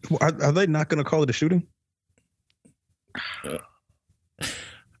that. Are they not going to call it a shooting?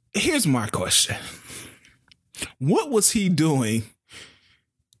 Here's my question. What was he doing?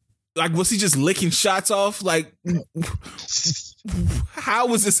 Like, was he just licking shots off? Like, how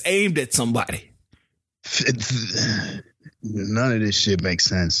was this aimed at somebody? None of this shit makes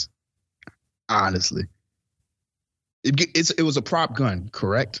sense. Honestly. It was a prop gun,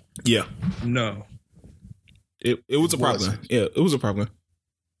 correct? Yeah. No. It was a prop gun. Yeah, it was a prop gun.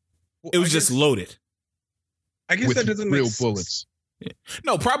 Well, it was just loaded. I guess with that doesn't real make bullets. Yeah.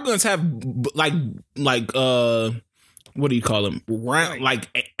 No, prop guns have like what do you call them?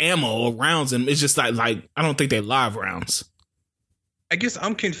 Like ammo or rounds, and it's just like I don't think they're live rounds. I guess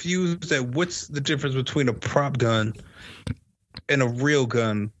I'm confused at what's the difference between a prop gun and a real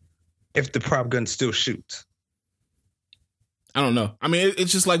gun if the prop gun still shoots. I don't know. I mean,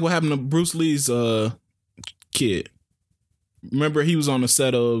 it's just like what happened to Bruce Lee's kid. Remember, he was on the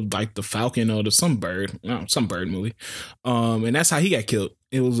set of like the Falcon or some bird movie, and that's how he got killed.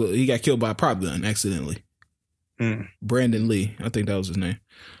 He got killed by a prop gun accidentally. Brandon Lee, I think that was his name.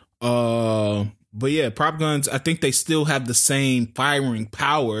 But yeah, prop guns, I think they still have the same firing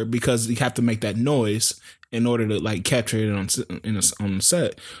power because you have to make that noise in order to like capture it on the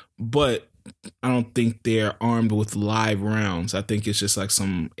set. But I don't think they're armed with live rounds. I think it's just like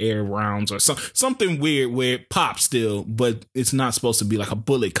some air rounds or something weird where it pops still, but it's not supposed to be like a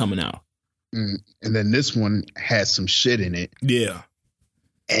bullet coming out. And then this one has some shit in it. Yeah.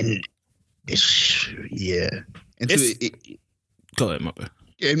 And go ahead, my bad.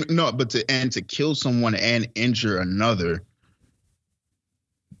 No, but to kill someone and injure another,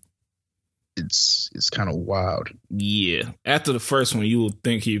 it's kind of wild. Yeah. After the first one, you would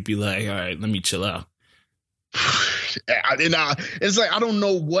think he'd be like, all right, let me chill out. It's like, I don't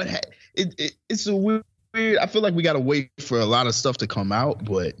know what it's a weird. I feel like we got to wait for a lot of stuff to come out,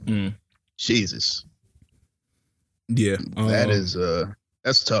 but Jesus. Yeah.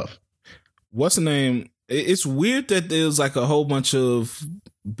 That's tough. What's the name? It's weird that there's like a whole bunch of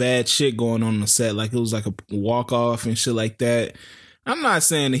bad shit going on the set. Like it was like a walk off and shit like that. I'm not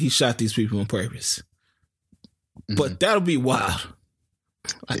saying that he shot these people on purpose, but that'll be wild.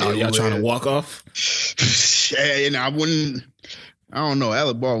 Like, y'all trying to walk off? And I don't know.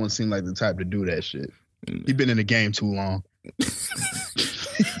 Alec Baldwin seemed like the type to do that shit. He been in the game too long.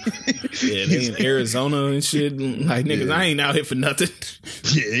 Yeah, they in Arizona and shit. Like, niggas, I ain't out here for nothing.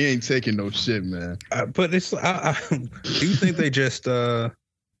 Yeah, he ain't taking no shit, man. But it's, do you think they just,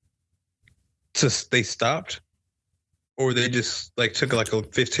 they stopped? Or they just, like, took, like, a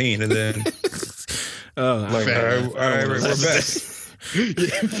 15 and then, all right, we're back.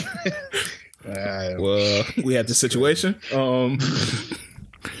 Well, we had the situation. Oh,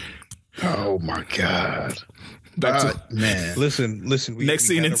 my God. Man, listen. Next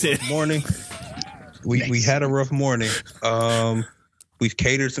scene in 10. Morning. We had a rough morning. We've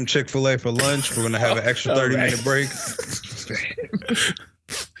catered some Chick-fil-A for lunch. We're gonna have an extra 30-minute break.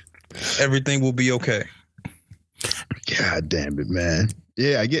 Everything will be okay. God damn it, man.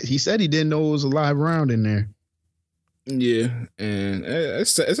 Yeah, I get. He said he didn't know it was a live round in there. Yeah, and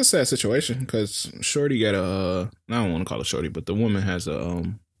it's a sad situation because Shorty got I don't want to call it Shorty, but the woman has a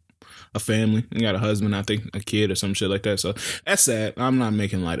family and got a husband, I think a kid or some shit like that. So that's sad. I'm not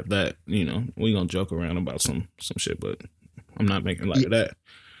making light of that. You know, we gonna joke around about some shit, but I'm not making light of that.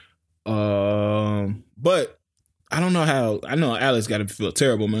 But I don't know how. I know Alex got to feel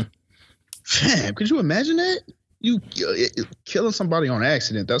terrible, man. Damn, could you imagine that? You killing somebody on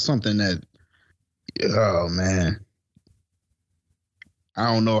accident? That's something that. Oh man,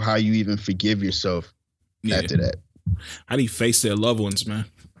 I don't know how you even forgive yourself after that. How do you face their loved ones, man?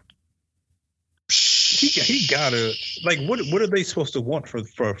 He gotta, like, what are they supposed to want for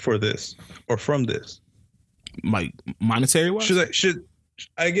this or from this? Like monetary wise? Should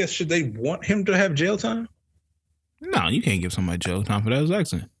they want him to have jail time? No, you can't give somebody jail time for that. It was an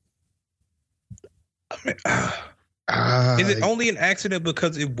accident. I mean, is it only an accident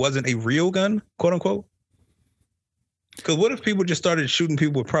because it wasn't a real gun, quote unquote? Because what if people just started shooting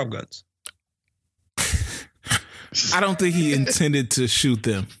people with prop guns? I don't think he intended to shoot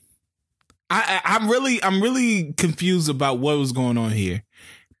them. I'm really confused about what was going on here,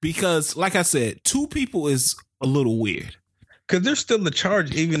 because, like I said, 2 people is a little weird. Because there's still a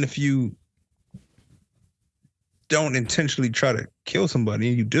charge, even if you don't intentionally try to kill somebody,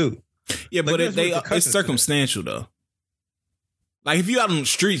 and you do. Yeah, but it's circumstantial though. Like if you out on the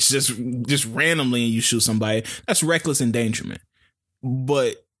streets just randomly and you shoot somebody, that's reckless endangerment.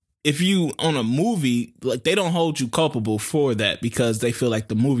 But if you on a movie, like they don't hold you culpable for that because they feel like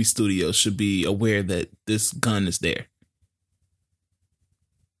the movie studio should be aware that this gun is there.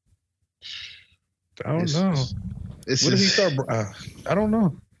 I don't know. What did he start? I don't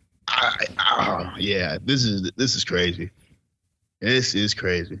know. Yeah, this is crazy. This is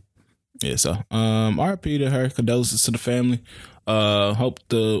crazy. Yeah, so RIP to her, condolences to the family. Hope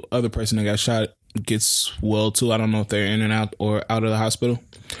the other person that got shot gets well too. I don't know if they're in and out or out of the hospital.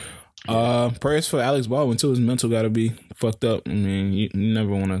 Prayers for Alex Baldwin too. His mental got to be fucked up. I mean, you never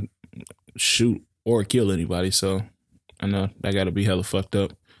want to shoot or kill anybody, so I know that got to be hella fucked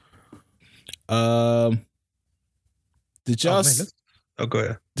up. Did y'all? Go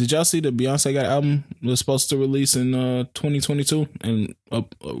ahead. Did y'all see the Beyonce got album was supposed to release in 2022, and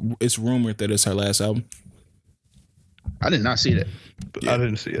it's rumored that it's her last album? I did not see that. Yeah. I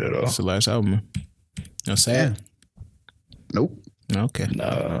didn't see it at all. It's the last album. Man. That's sad. Yeah. Nope. Okay.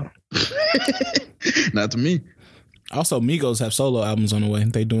 Nah. Not to me. Also, Migos have solo albums on the way.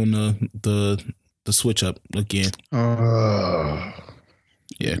 They doing the switch up again.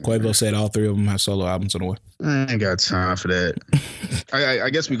 Yeah, Quavo said all 3 of them have solo albums on the way. I ain't got time for that. I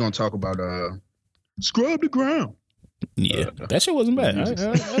guess we're gonna talk about Scrub the Ground. Yeah, that shit wasn't bad.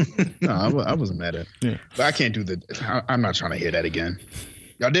 No, I wasn't mad at it. Yeah. But I can't do I'm not trying to hear that again.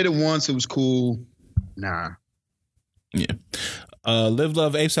 Y'all did it once. It was cool. Nah. Yeah. Live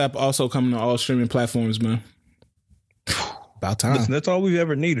Love ASAP also coming to all streaming platforms, man. About time. Listen, that's all we've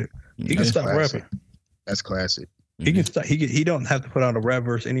ever needed. He can stop rapping. That's classic. He can stop. He don't have to put out a rap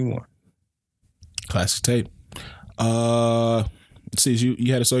verse anymore. Classic tape. See,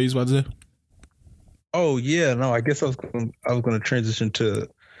 you had a story you was about to say? Oh yeah, no. I guess I was going to transition to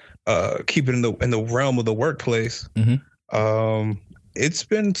keep it in the realm of the workplace. Mm-hmm. It's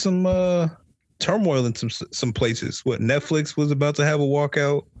been some turmoil in some places. What, Netflix was about to have a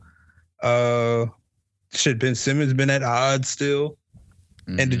walkout. Ben Simmons been at odds still.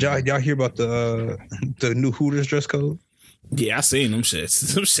 Mm-hmm. And did y'all hear about the new Hooters dress code? Yeah, I seen them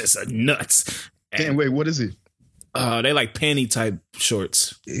shits. Them shits are nuts. Damn, wait, what is it? They like panty type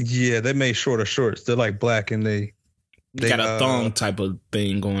shorts. Yeah, they made shorter shorts. They're like black and they got a thong type of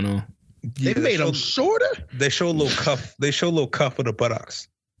thing going on. Yeah, they made them shorter? They show a little cuff. They show a little cuff of the buttocks.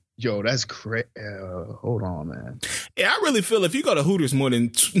 Yo, that's crazy. Hold on, man. Yeah, I really feel if you go to Hooters more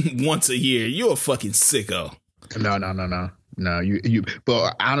than once a year, you're a fucking sicko. No, you.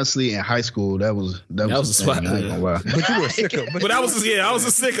 But honestly, in high school, that was a spot. But you were a sicko. But I was a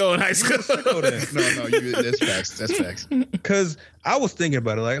sicko in high school. No, that's facts. Because I was thinking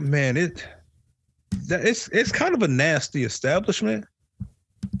about it, like, man, it's kind of a nasty establishment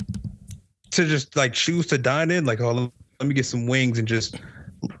to just like choose to dine in. Like, oh, let me get some wings and just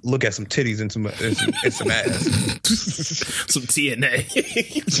look at some titties and some ass, some TNA.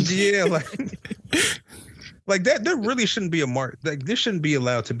 Yeah, like that. There really shouldn't be a mark. Like, this shouldn't be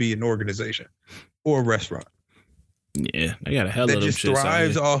allowed to be an organization or a restaurant. Yeah, they got a hell of them just shits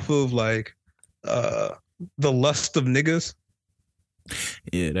thrives off of like the lust of niggas.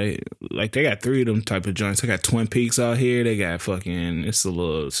 Yeah, they got 3 of them type of joints. They got Twin Peaks out here. They got fucking, it's a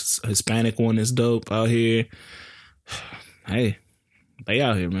little Hispanic one that's dope out here. Hey, they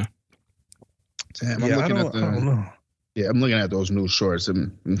out here, man. Damn, I don't know. Yeah, I'm looking at those new shorts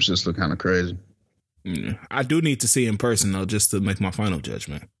and it just look kind of crazy. Yeah. I do need to see in person though, just to make my final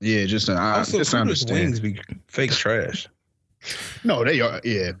judgment. Yeah, just to understand. Wings be fake trash. No, they are.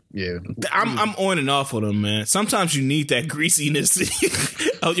 Yeah. I'm on and off of them, man. Sometimes you need that greasiness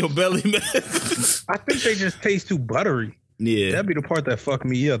of your belly, man. I think they just taste too buttery. Yeah, that'd be the part that fucked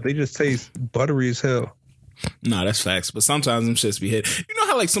me up. They just taste buttery as hell. Nah, that's facts. But sometimes them shits be hit. You know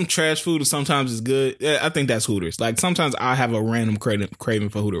how like some trash food sometimes is good? Yeah, I think that's Hooters. Like sometimes I have a random craving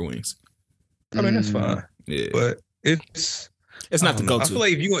for Hooter wings. I mean, that's fine. Yeah, but it's not the go-to. I feel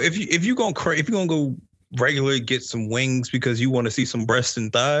like if you gonna go regularly get some wings because you want to see some breasts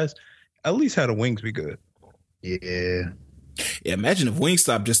and thighs, at least have the wings be good. Yeah. Imagine if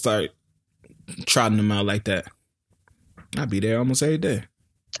Wingstop just started trotting them out like that. I'd be there almost every day.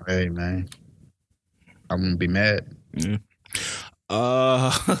 Hey man, I wouldn't be mad. Yeah.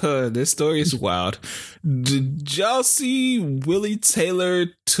 This story is wild. Did y'all see Willie Taylor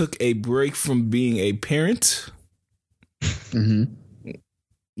took a break from being a parent? Mm-hmm.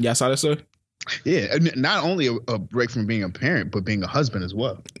 Y'all saw that, sir? Yeah, I mean, not only a break from being a parent, but being a husband as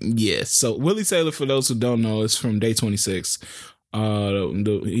well. Yeah. So Willie Taylor, for those who don't know, is from Day 26.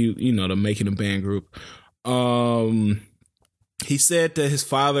 The Making a Band group. He said that his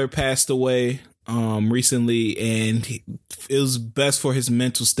father passed away recently, and it was best for his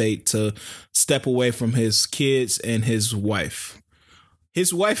mental state to step away from his kids and his wife.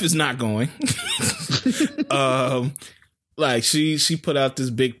 His wife is not going. Like she put out this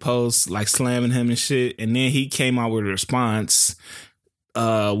big post like slamming him and shit, and then he came out with a response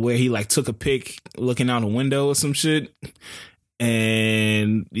where he like took a pic looking out a window or some shit,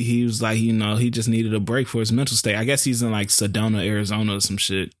 and he was like, he just needed a break for his mental state. I guess he's in like Sedona, Arizona or some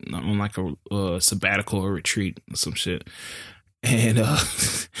shit, on like a sabbatical or retreat or some shit. And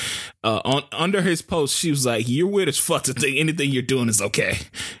under his post, she was like, "You're weird as fuck to think anything you're doing is okay.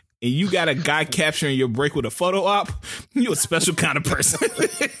 And you got a guy capturing your break with a photo op? You a special kind of person."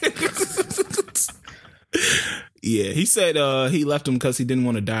 Yeah, he said he left him because he didn't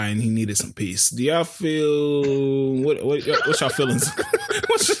want to die and he needed some peace. Do y'all feel what's y'all feelings?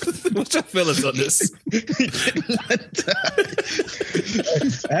 what's your feelings on this?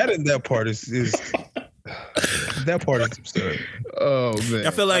 Adding that part is that part is absurd. Oh man, I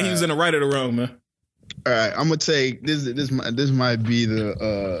feel like he was in the right or the wrong, man. All right, I'm gonna take this might be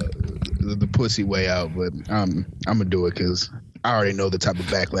the pussy way out, but I'm gonna do it because I already know the type of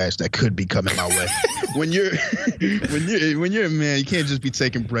backlash that could be coming my way. When you're a man, you can't just be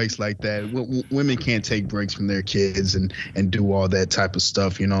taking breaks like that. Women can't take breaks from their kids and do all that type of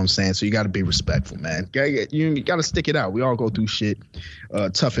stuff. You know what I'm saying? So you got to be respectful, man. You got to stick it out. We all go through shit,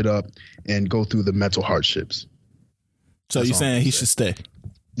 tough it up, and go through the mental hardships. So you're saying he should stay?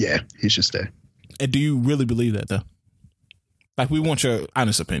 Yeah, he should stay. And do you really believe that, though? Like, we want your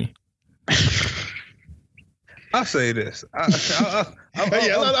honest opinion. I'll say this. Let's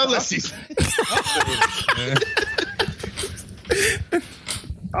see.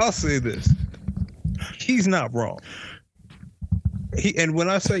 I'll say this. He's not wrong. And when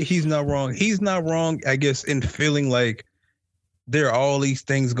I say he's not wrong, I guess, in feeling like there are all these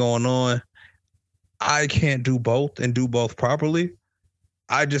things going on. I can't do both and do both properly.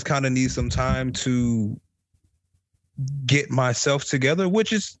 I just kind of need some time to get myself together,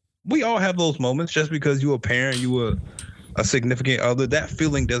 which is, we all have those moments. Just because you're a parent, you a significant other, that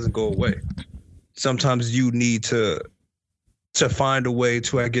feeling doesn't go away. Sometimes you need to find a way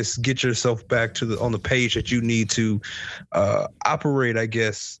to, I guess, get yourself back to on the page that you need to operate, I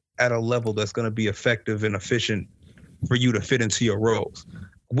guess, at a level that's going to be effective and efficient for you to fit into your roles.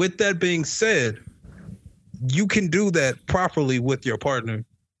 With that being said, you can do that properly with your partner.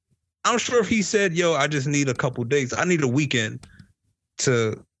 I'm sure if he said, "Yo, I just need a couple days. I need a weekend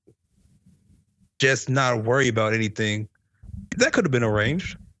to just not worry about anything," that could have been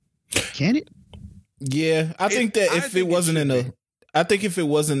arranged. Can it? Yeah, I think if it wasn't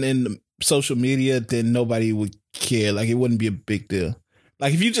in social media, then nobody would care. Like, it wouldn't be a big deal.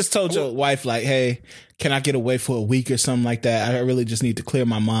 Like, if you just told your wife, like, "Hey, can I get away for a week or something like that? I really just need to clear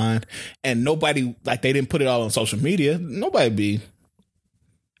my mind," and nobody, like, they didn't put it all on social media, nobody be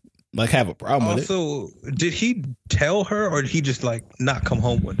like have a problem with it. Also, did he tell her, or did he just like not come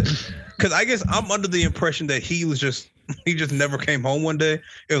home one day? Because I guess I'm under the impression that he just never came home one day.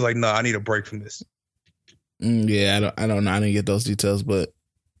 It was like, "No, I need a break from this." Yeah, I don't know. I didn't get those details, but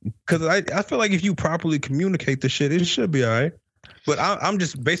because I feel like if you properly communicate the shit, it should be all right. But I'm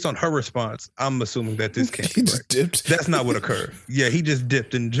just, based on her response, I'm assuming that this can't be right. Dipped. That's not what occurred. Yeah, he just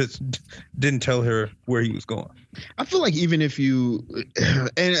dipped and just didn't tell her where he was going. I feel like even if you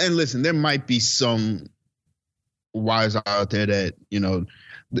and listen, there might be some wives out there that, you know,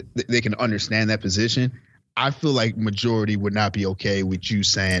 they can understand that position. I feel like majority would not be okay with you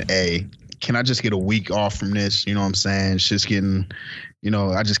saying, "Hey, can I just get a week off from this?" You know what I'm saying? It's just getting, you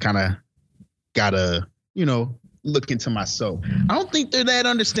know, I just kind of gotta, you know, look into myself. I don't think they're that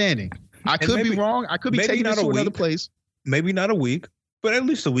understanding. I could be wrong. I could be taking this to another place. Maybe not a week, but at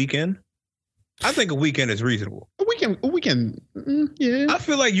least a weekend. I think a weekend is reasonable. A weekend, yeah. I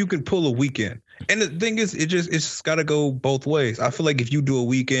feel like you can pull a weekend. And the thing is, it's just got to go both ways. I feel like if you do a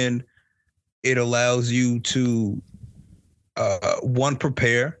weekend, it allows you to, one,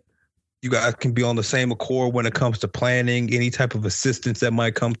 prepare. You guys can be on the same accord when it comes to planning, any type of assistance that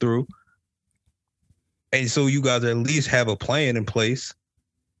might come through. And so you guys at least have a plan in place,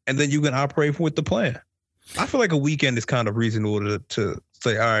 and then you can operate with the plan. I feel like a weekend is kind of reasonable to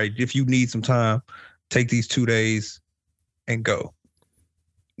say, all right, if you need some time, take these 2 days and go.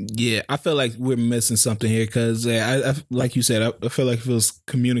 Yeah, I feel like we're missing something here because, I like you said, I feel like if it was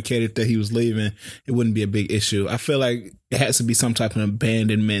communicated that he was leaving, it wouldn't be a big issue. I feel like it has to be some type of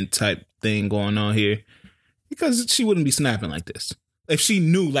abandonment type thing going on here because she wouldn't be snapping like this. If she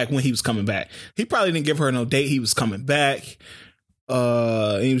knew like when he was coming back, he probably didn't give her no date. He was coming back.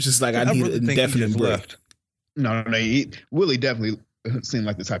 He was just like, I need an indefinite break. Left. No, Willie definitely seemed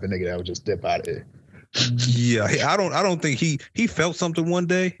like the type of nigga that would just dip out of it. Yeah, I don't think he felt something one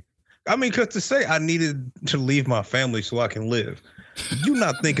day. I mean, because to say I needed to leave my family so I can live, you're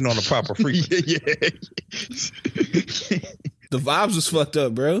not thinking on the proper frequency. Yeah. The vibes was fucked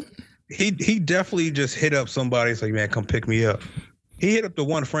up, bro. He definitely just hit up somebody. It's like, man, come pick me up. He hit up the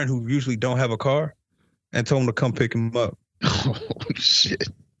one friend who usually don't have a car and told him to come pick him up. Oh shit.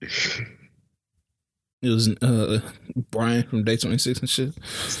 It was Brian from Day 26 and shit.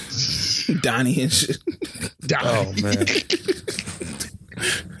 Donnie and shit. Oh, man.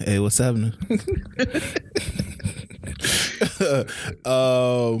 Hey, what's happening?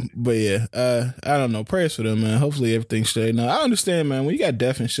 But yeah, I don't know. Prayers for them, man. Hopefully everything's straight. Now, I understand, man. When you got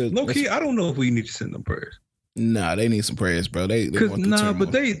death and shit. Low key, I don't know if we need to send them prayers. Nah, they need some prayers, bro. They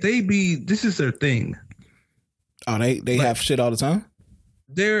but they be, this is their thing. Oh, they like, have shit all the time?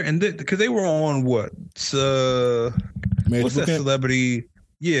 Because they were on what? What's that celebrity?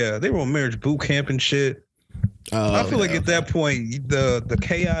 Yeah, they were on Marriage Boot Camp and shit. I feel like at that point, the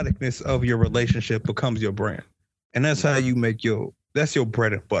chaoticness of your relationship becomes your brand, and that's how you make that's your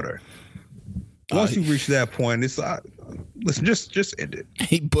bread and butter. Once you reach that point, it's listen, just end it.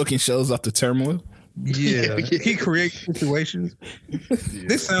 He booking shows off the turmoil. Yeah, he creates situations.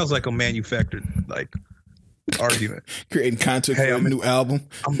 This sounds like a manufactured argument. Creating content for a new album.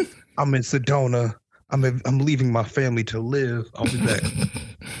 I'm in Sedona. I'm leaving my family to live. I'll be back.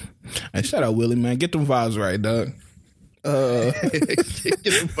 Hey, shout out Willie, man. Get them vibes right, dog. Get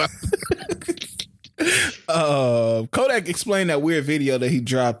them vibes. Kodak explained that weird video that he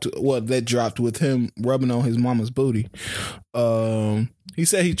dropped. That dropped with him rubbing on his mama's booty. He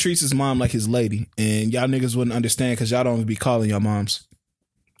said he treats his mom like his lady, and y'all niggas wouldn't understand because y'all don't even be calling your moms.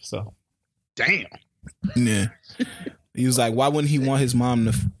 So, damn. Yeah. He was like, why wouldn't he want his mom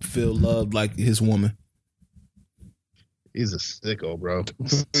to feel loved like his woman? He's a sicko, bro.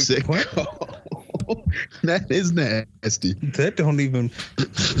 Sicko. That is nasty. That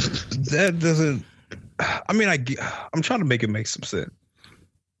doesn't. I mean, I'm trying to make it make some sense.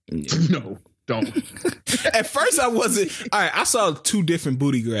 No, don't. At first, I wasn't. All right, I saw two different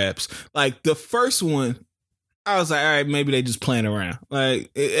booty grabs. Like the first one, I was like, all right, maybe they just playing around.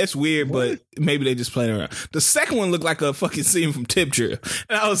 Like, it's weird, but maybe they just playing around. The second one looked like a fucking scene from Tip Drill.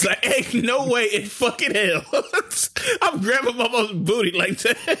 And I was like, hey, no way in fucking hell. I'm grabbing my mom's booty like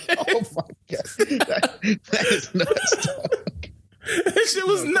that. Oh, my God. That is nuts, dog. That shit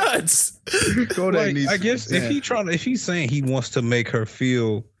was nuts. I guess if he's saying he wants to make her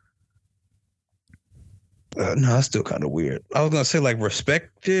feel, no, that's still kind of weird. I was going to say like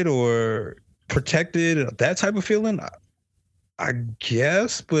respected or protected, that type of feeling, I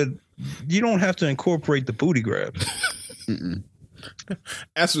guess, but you don't have to incorporate the booty grab.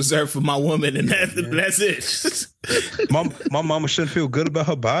 That's reserved for my woman, and that's it. my mama shouldn't feel good about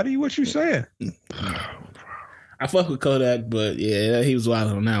her body. What you saying? I fuck with Kodak, but yeah, he was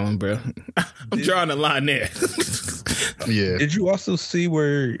wild on that one, bro. I'm drawing the line there. Yeah. Did you also see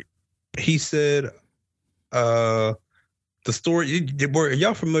where he said, the story, were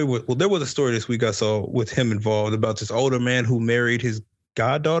y'all familiar with? Well, there was a story this week I saw with him involved about this older man who married his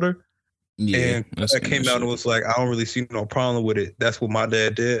goddaughter. Yeah, and that came out and was like, I don't really see no problem with it. That's what my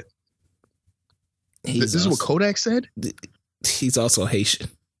dad did. This is what Kodak said? He's also Haitian.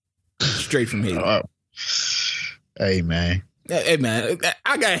 Straight from Haiti. Hey, man. Hey, man,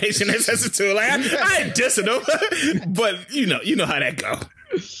 I got Haitian ancestry too. Like, I ain't dissing him, but you know how that go.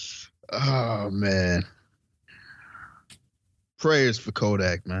 Oh, man. Prayers for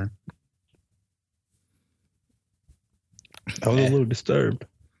Kodak, man. I was a little disturbed.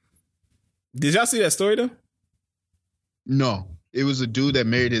 Did y'all see that story though? No, it was a dude that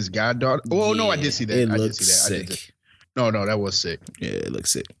married his goddaughter. Oh no, I did see that. I did see that. Sick. No, that was sick. Yeah, it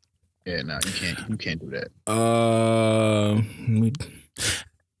looks sick. Yeah, no, you can't do that.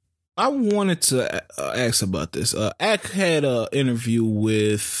 I wanted to ask about this. Ak had an interview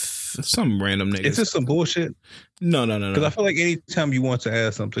with some random niggas. Is this some bullshit? No. Because I feel like anytime you want to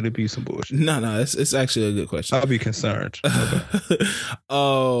ask something, it'd be some bullshit. No, it's actually a good question. I'll be concerned.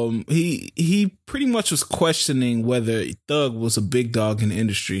 Okay. He pretty much was questioning whether Thug was a big dog in the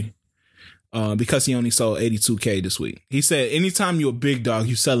industry. Because he only sold 82K this week. He said, anytime you're a big dog,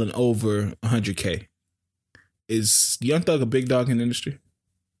 you're selling over 100K. Is Young Thug a big dog in the industry?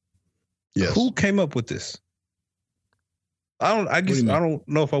 Yes. Who came up with this? I don't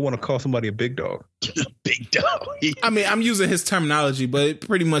know if I want to call somebody a big dog. Big dog. I mean, I'm using his terminology, but it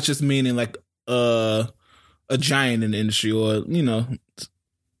pretty much is meaning like a giant in the industry, or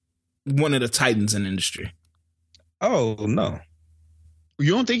one of the titans in the industry. Oh no,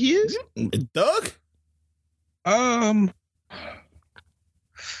 you don't think he is? Doug? I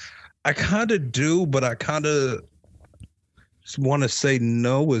kind of do, but I kind of want to say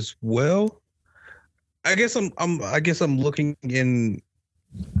no as well. I guess I'm looking in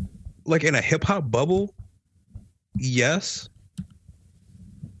like in a hip hop bubble. Yes.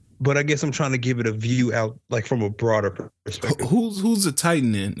 But I guess I'm trying to give it a view out like from a broader perspective. Who's the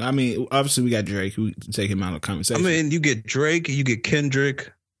titan in? I mean, obviously we got Drake, who take him out of the conversation. I mean, you get Drake, you get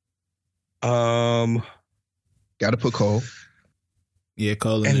Kendrick. Gotta put Cole. Yeah,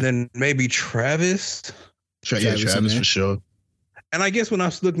 Cole. And then maybe Travis. Travis for sure. And I guess when I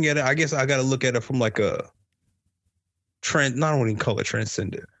was looking at it, I guess I got to look at it from like a trend. Not only call it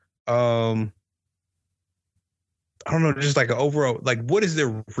transcendent. I don't know, just like an overall, like what is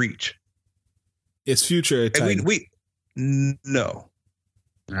their reach? It's Future. No.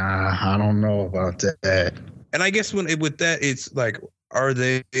 I don't know about that. And I guess with that, it's like, are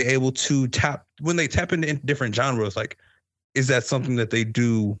they able to when they tap into different genres? Like, is that something that they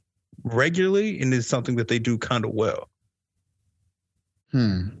do regularly, and is something that they do kind of well?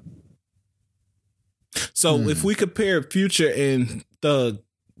 So if we compare Future and Thug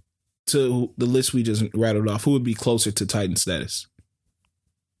to the list we just rattled off, who would be closer to Titan status?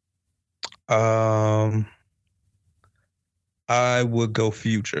 I would go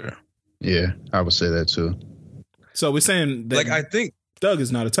Future. Yeah, I would say that too. So we're saying that, like, I think Thug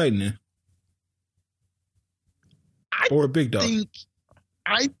is not a Titan then, or a big dog.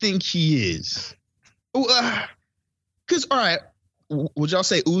 I think he is. Because all right, would y'all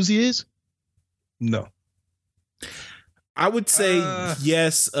say Uzi is? No. I would say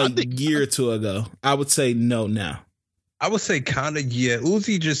yes a year or two ago. I would say no now. I would say kind of, yeah.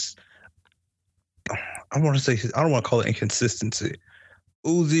 Uzi just, I don't want to call it inconsistency.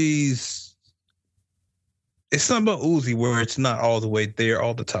 Uzi's, it's something about Uzi where it's not all the way there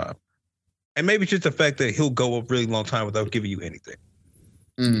all the time. And maybe just the fact that he'll go a really long time without giving you anything.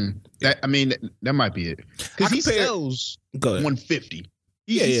 That might be it. Because he sells 150.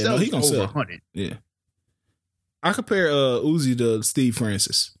 He sells gonna over sell 100. Yeah. I compare Uzi to Steve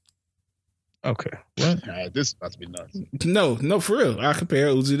Francis. Okay. What? This is about to be nuts. No, for real. I compare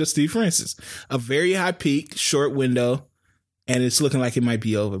Uzi to Steve Francis. A very high peak, short window, and it's looking like it might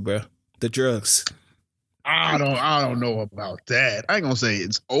be over, bro. The drugs. I don't know about that. I ain't gonna say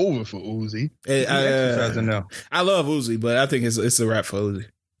it's over for Uzi. I love Uzi, but I think it's a wrap for Uzi.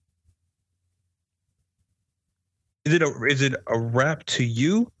 Is it a rap to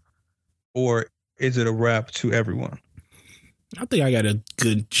you, or is it a rap to everyone? I think I got a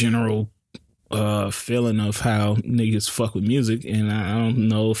good general feeling of how niggas fuck with music, and I don't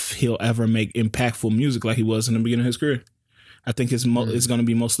know if he'll ever make impactful music like he was in the beginning of his career. I think it's going to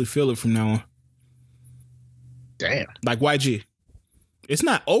be mostly filler from now on. Damn. Like YG. It's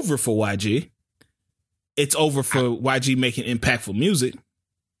not over for YG. It's over for YG making impactful music.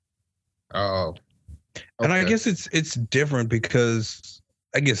 Oh. Okay. And I guess it's different because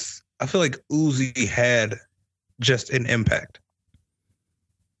I feel like Uzi had just an impact.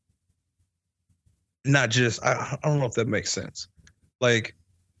 Not just, I don't know if that makes sense. Like,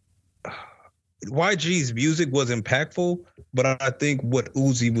 YG's music was impactful, but I think what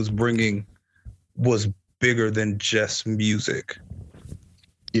Uzi was bringing was bigger than just music.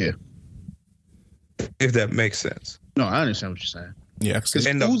 Yeah. If that makes sense. No, I understand what you're saying. Yeah, because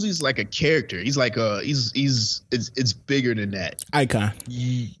Uzi's like a character. He's like it's bigger than that. Icon.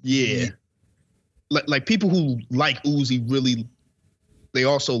 Yeah. Like people who like Uzi really, they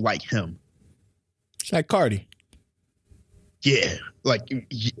also like him. It's like Cardi. Yeah, like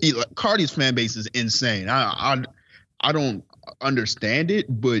Cardi's fan base is insane. I don't understand it,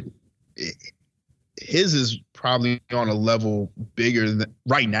 but his is probably on a level bigger than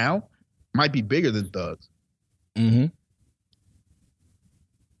right now. Might be bigger than Thug's. Mm-hmm.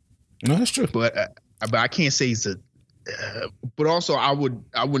 No, that's true. But I can't say he's a. But also, I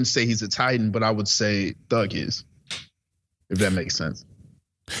wouldn't say he's a Titan, but I would say Thug is. If that makes sense.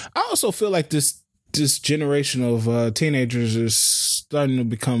 I also feel like this generation of teenagers is starting to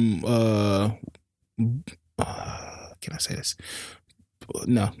become. Can I say this?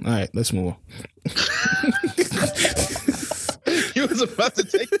 No. All right, let's move on. You was about to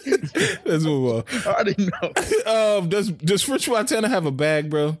take it. Let's move on. I didn't know. Does French Montana have a bag,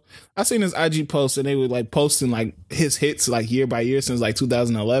 bro? I seen his IG post and they were like posting like his hits like year by year since like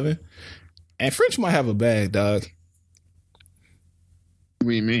 2011. And French might have a bag, dog. What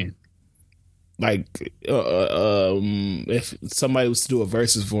do you mean? Like, if somebody was to do a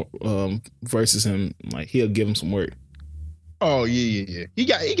versus him, like he'll give him some work. Oh yeah. He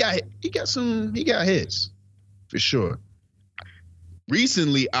got hits for sure.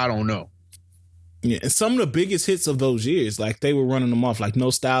 Recently, I don't know. Yeah, and some of the biggest hits of those years, like they were running them off. Like No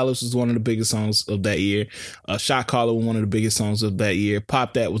Stylist was one of the biggest songs of that year. Shot Caller was one of the biggest songs of that year.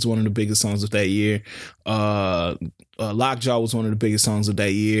 Pop That was one of the biggest songs of that year. Lockjaw was one of the biggest songs of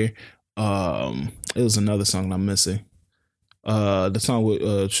that year. It was another song I'm missing. The song with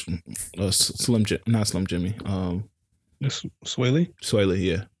not Slim Jimmy. Swaley,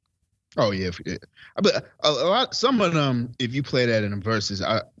 yeah. Oh yeah, but a lot. Some of them, if you play that in the verses,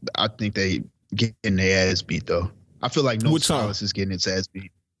 I think they getting their ass beat though. I feel like No Stylist is getting its ass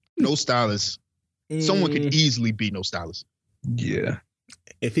beat. No Stylist, someone could easily beat No Stylist. Yeah,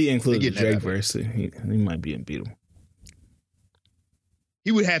 if he included the Drake verse, he might be unbeatable.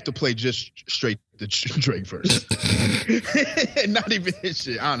 He would have to play just straight the Drake verse, not even his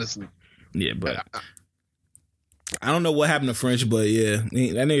shit. Honestly, yeah, but I don't know what happened to French, but yeah,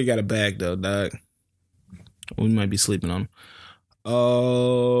 that nigga got a bag though, dog. We might be sleeping on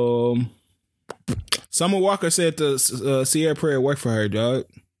him. Summer Walker said the Sierra prayer worked for her, dog.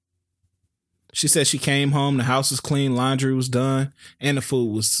 She said she came home, the house was clean, laundry was done, and the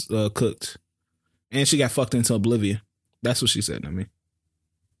food was cooked, and she got fucked into oblivion. That's what she said to me.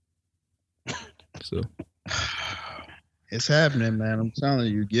 So it's happening, man. I'm telling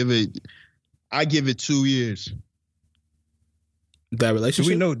you, I give it 2 years. That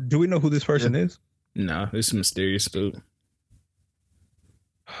relationship. Do we know who this person is? No, it's mysterious dude.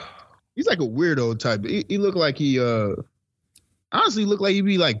 He's like a weirdo type. He looked like he honestly looked like he'd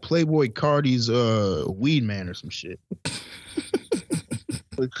be like Playboy Cardi's weed man or some shit.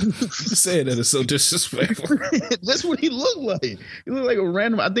 Saying that is so disrespectful. That's what he looked like. He looked like a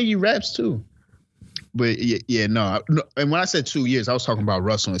random. I think he raps too. But no. And when I said 2 years, I was talking about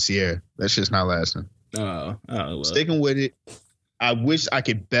Russell and Sierra. That shit's not lasting. Well. Sticking with it. I wish I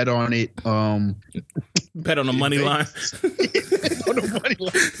could bet on it. Bet on the money line. Bet on the money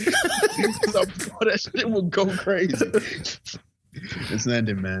line. That shit will go crazy. It's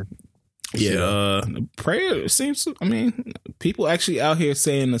ending, man. Yeah, prayer seems. I mean, people actually out here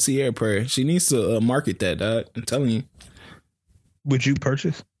saying the Sierra prayer. She needs to market that, dog. I'm telling you. Would you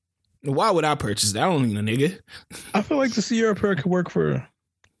purchase? Why would I purchase that? I don't need a nigga. I feel like the Sierra prayer could work for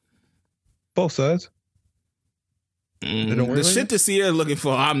both sides. The shit that Sierra looking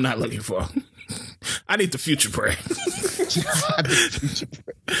for, I'm not looking for. I need the future prayer.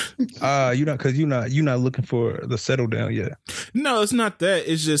 You're not looking for the settle down yet. No, it's not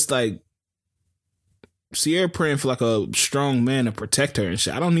that. It's just like Sierra praying for like a strong man to protect her and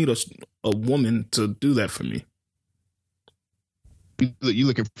shit. I don't need a woman to do that for me. You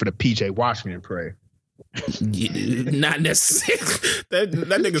looking for the PJ Washington prayer? Not necessarily. That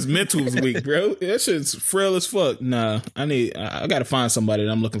nigga's mental is weak, bro. That shit's frail as fuck. Nah, I gotta find somebody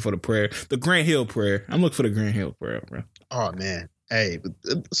that I'm looking for the prayer. The Grant Hill prayer. I'm looking for the Grant Hill prayer, bro. Oh man. Hey,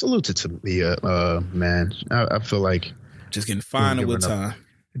 salute to Tamia, man. I feel like just getting finer with time.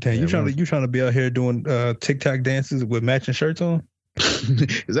 Damn, you trying to be out here doing TikTok dances with matching shirts on?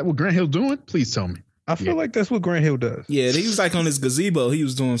 Is that what Grant Hill doing? Please tell me. I feel like that's what Grant Hill does. Yeah, he was like on his gazebo. He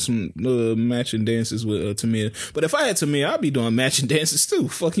was doing some matching dances with Tamia. But if I had Tamia, I'd be doing matching dances too.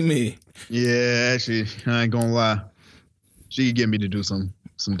 Fucking me. Yeah, actually, I ain't gonna lie. She could get me to do some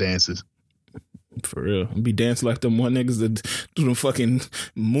dances. For real. I'd be dancing like them one niggas that do them fucking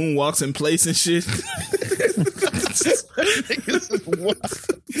moonwalks in place and shit.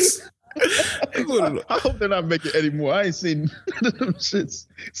 I hope they're not making any more. I ain't seen them shits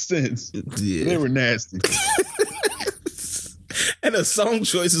since. Yeah. They were nasty. And the song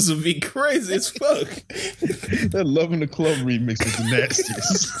choices would be crazy as fuck. That Love in the Club remix is the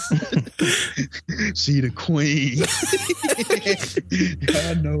nastiest. She the queen.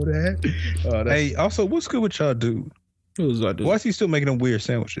 I know that. Hey, also, what's good with y'all dude? Why is he still making them weird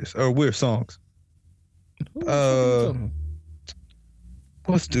sandwiches or weird songs?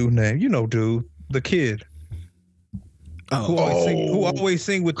 What's dude's name? You know, dude, the kid. Who always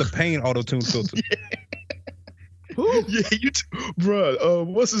sing with the pain auto-tune filter. Who? Yeah, bruh.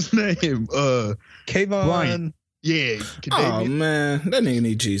 What's his name? Kayvon. Brian. Yeah. Oh man, that nigga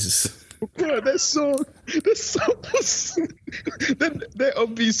need Jesus. Bro, that song was that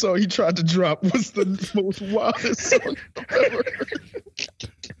upbeat song he tried to drop was the most wildest song ever.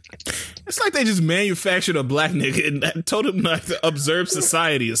 It's like they just manufactured a black nigga and told him not to observe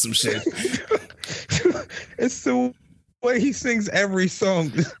society or some shit. It's the way he sings every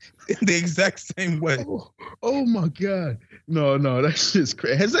song. in the exact same way. Oh my god. No, that shit's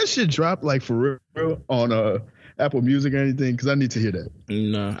crazy. Has that shit dropped like for real on Apple Music or anything? Because I need to hear that.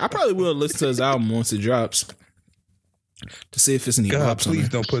 No, I probably will listen to his album once it drops to see if it's any God, bops on please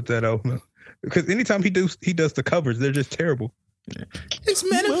it. don't put that out, man. Because anytime he does the covers, they're just terrible. It's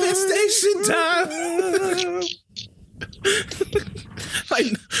manifestation time. Like,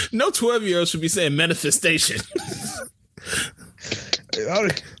 no 12-year-old should be saying manifestation.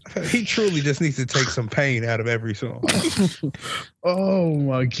 He truly just needs to take some pain out of every song. Oh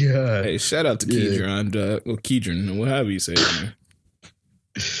my god! Hey, shout out to Keedron, or Keedron, whatever you say it, man.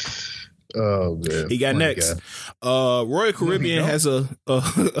 Oh man, he got next. Royal Caribbean has a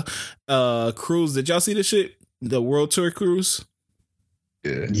cruise. Did y'all see this shit? The World Tour cruise.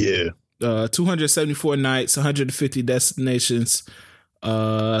 Yeah. 274 nights, 150 destinations,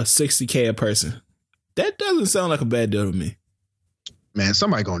 $60K a person. That doesn't sound like a bad deal to me. Man,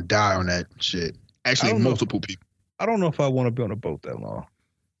 somebody gonna die on that shit. Actually, multiple people. I don't know if I want to be on a boat that long.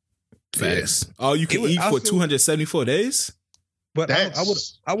 Facts. Yeah. Oh, you can eat for 274 days? But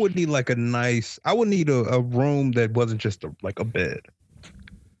I would need like I would need a room that wasn't just like a bed.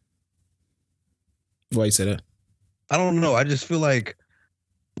 Why you say that? I don't know. I just feel like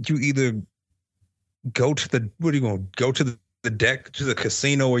you either go to the deck, to the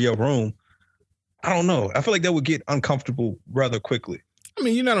casino, or your room. I don't know. I feel like that would get uncomfortable rather quickly. I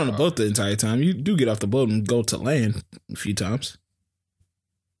mean, you're not on the boat the entire time. You do get off the boat and go to land a few times.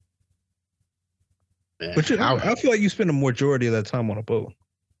 Man, but I feel like you spend a majority of that time on a boat.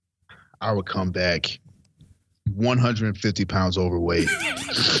 I would come back 150 pounds overweight,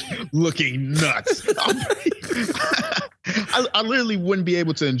 looking nuts. I literally wouldn't be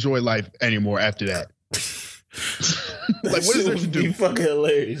able to enjoy life anymore after that. Like, what is there to do? Fucking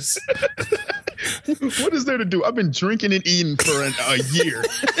hilarious. What is there to do? I've been drinking and eating for a year,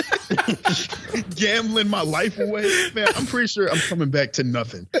 gambling my life away. Man, I'm pretty sure I'm coming back to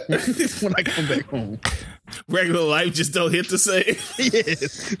nothing when I come back home. Regular life just don't hit the same.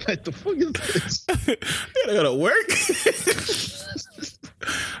 Yes. Like, the fuck is this? I gotta work.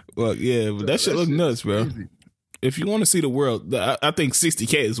 Well, yeah, but that shit look nuts, bro. Crazy. If you want to see the world, I think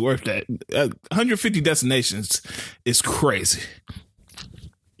 $60K is worth that. 150 destinations is crazy.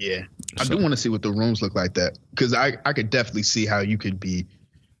 Yeah. I do want to see what the rooms look like that, because I could definitely see how you could be,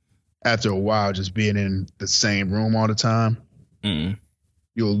 after a while, just being in the same room all the time. Mm-mm.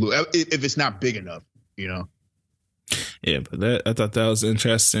 You'll if it's not big enough, you know. Yeah, but I thought that was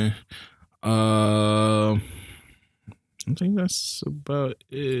interesting. I think that's about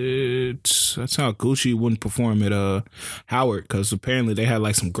it. That's how Gucci wouldn't perform at Howard, because apparently they had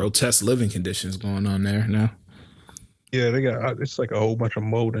like some grotesque living conditions going on there now. Yeah, they got it's like a whole bunch of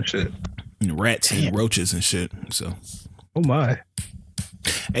mold and shit, and rats and roaches and shit. So, oh my,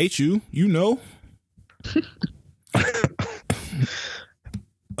 ain't you know?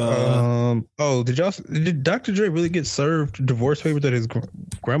 Did Dr. Dre really get served divorce papers at his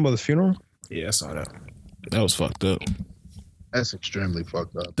grandmother's funeral? Yeah, I saw that. That was fucked up. That's extremely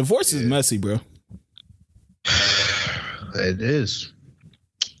fucked up. Divorce is messy, bro. It is.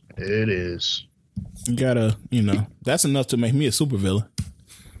 It is. You gotta, that's enough to make me a supervillain.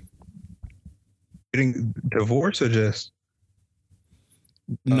 Getting divorced or just?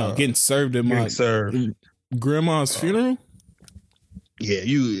 No, getting served at my grandma's funeral. Yeah,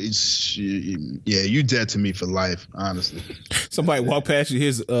 you dead to me for life, honestly. Somebody walk past you,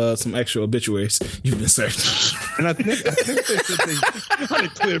 here's some extra obituaries. You've been served. And I think they said I'm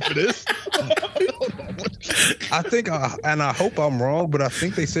clear for this. I think, and I hope I'm wrong, but I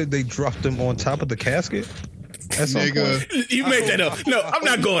think they said they dropped them on top of the casket. Nigga, you made that up. No, I'm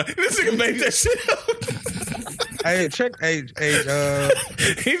not going. This nigga made that shit up. Hey, check. He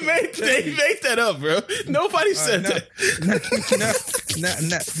made that up, bro. Nobody said that.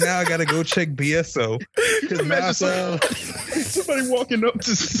 Now I gotta go check BSO. Somebody walking up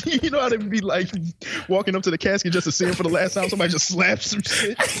to see, you know how they be like walking up to the casket just to see him for the last time. Somebody just slaps some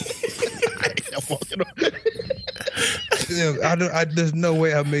shit. I'm walking up. There's no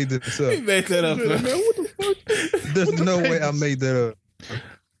way I made this up. He made that up, man. What the fuck? There's no way I made that up.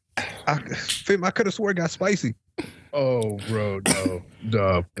 I could have swore it got spicy. Oh, bro,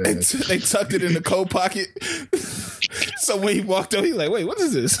 no. They tucked it in the coat pocket. So when he walked up, he's like, "Wait, what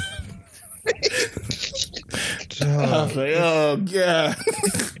is this?" I was like, "Oh god!"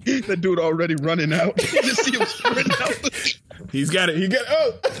 That dude already running out. You just see him sprinting out. He's got it. He got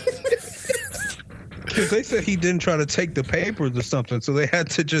it. Because they said he didn't try to take the papers or something, so they had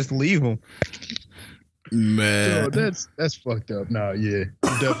to just leave him. Man, yo, that's fucked up. Nah, yeah,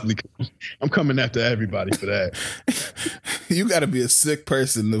 definitely. I'm coming after everybody for that. You got to be a sick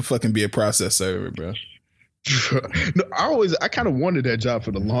person to fucking be a process server, bro. No, I kind of wanted that job for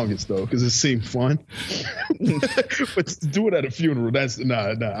the longest though, because it seemed fun. But to do it at a funeral, that's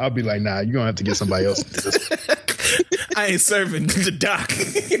nah. I'll be like, nah, you're gonna have to get somebody else. I ain't serving the doc.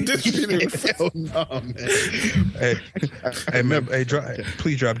 Hell no, man. Hey, man,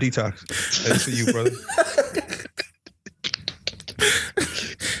 please drop detox. That's for you, brother.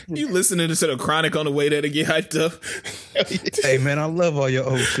 You listening to the Chronic on the way there to get hyped up? Hey, man, I love all your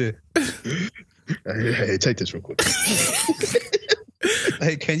old shit. Hey, take this real quick.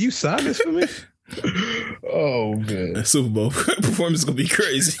 Hey, can you sign this for me? Oh man, that Super Bowl performance is gonna be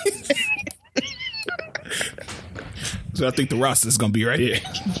crazy. So I think the roster is gonna be right here.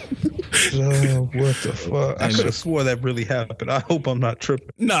 Oh, what the fuck? I should have swore that really happened. I hope I'm not tripping.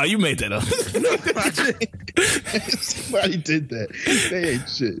 No, you made that up. Somebody did that. They ain't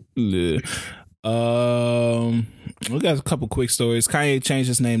shit. Yeah. We got a couple quick stories. Kanye changed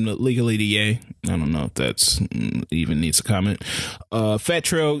his name to Legally to Ye. I don't know if that's even needs a comment. Fat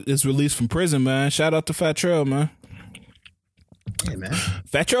Trail is released from prison, man. Shout out to Fat Trail, man. Hey, man.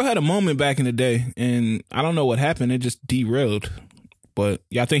 Fat Trail had a moment back in the day, and I don't know what happened. It just derailed. But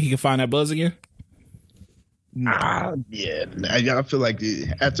y'all think he can find that buzz again? Yeah. I feel like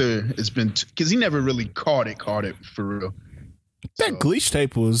after it's been, because he never really caught it for real. That Gleech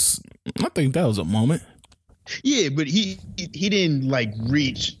tape was, I think that was a moment. Yeah, but he didn't like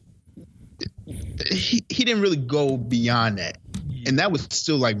reach. He didn't really go beyond that, and that was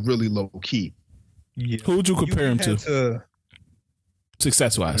still like really low key. Yeah. Who would you compare him to?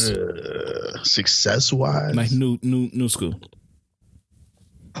 Success wise, like new school.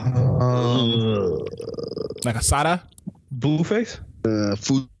 Like a Sada, Blueface,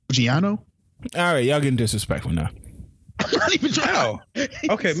 Fujiano. All right, y'all getting disrespectful now. I'm not even trying.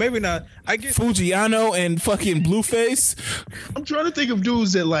 Okay, maybe not. I get Fujiano and fucking Blueface. I'm trying to think of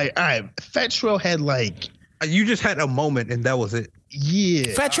dudes that like. All right, Fat Trail had like. You just had a moment and that was it.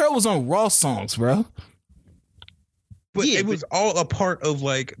 Yeah, Fat Trail was on Raw songs, bro. But it was all a part of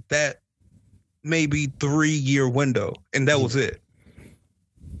like that maybe 3-year window, and that was it.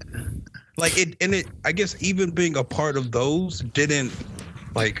 Like it, I guess even being a part of those didn't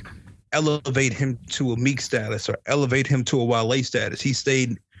like elevate him to a Meek status or elevate him to a Wale status. He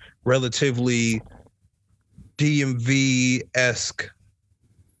stayed relatively DMV-esque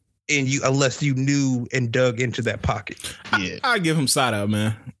unless you knew and dug into that pocket. Yeah, I give him side eye,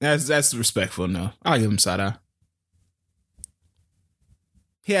 man. That's respectful. No, I'll give him side eye.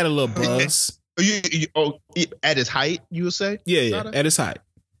 He had a little buzz. At his height, you would say? Yeah, at his height.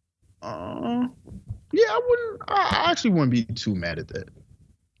 Yeah, I actually wouldn't be too mad at that.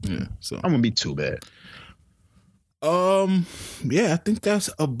 Yeah, so I wouldn't be too bad. Yeah, I think that's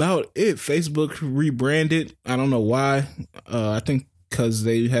about it. Facebook rebranded. I don't know why. I think because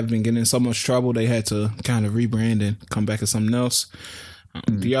they have been getting in so much trouble, they had to kind of rebrand and come back as something else.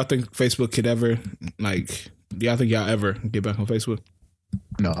 Do y'all think Facebook could ever do y'all think y'all ever get back on Facebook?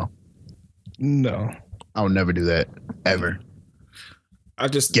 No. I would never do that ever. I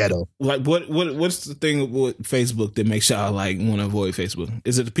just ghetto. Like what's the thing with Facebook that makes y'all like want to avoid Facebook?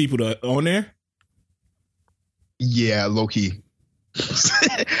 Is it the people that are on there? Yeah, low key.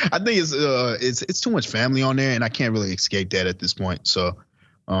 I think it's too much family on there, and I can't really escape that at this point. So,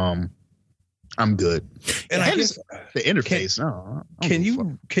 I'm good. And I guess the interface. Can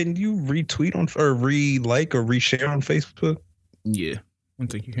you retweet on or re-like or reshare on Facebook? Yeah, I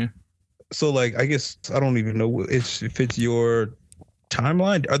think you can. So like, I guess I don't even know if it's your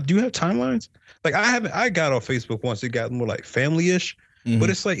timeline. Do you have timelines? Like I got off Facebook once. It got more like family-ish, but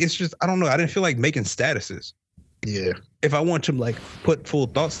it's just I don't know. I didn't feel like making statuses. Yeah. If I want to like put full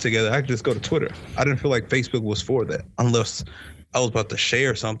thoughts together, I could just go to Twitter. I didn't feel like Facebook was for that unless I was about to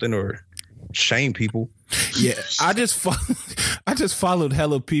share something or shame people. Yeah, I just followed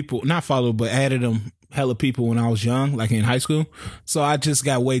hella people. Not followed, but added them hella people when I was young, like in high school. So I just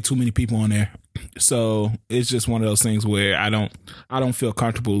got way too many people on there. So it's just one of those things where I don't feel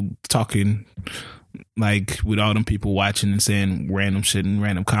comfortable talking like with all them people watching and saying random shit and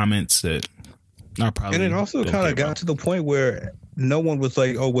random comments that I probably. And it also kind of got to the point where no one was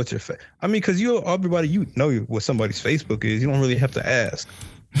like, "Oh, what's your?" I mean, because everybody know what somebody's Facebook is. You don't really have to ask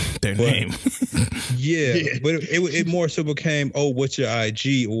their name. Yeah, but it more so became, "Oh, what's your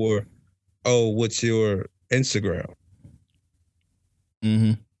IG?" or "Oh, what's your Instagram?"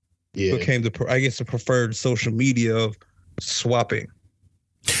 Mm-hmm. Yeah, became the preferred social media of swapping.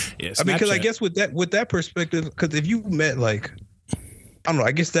 Yeah, I mean, because I guess with that perspective, because if you met like, I don't know,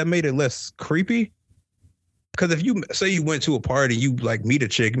 I guess that made it less creepy. Because if you say you went to a party, you like meet a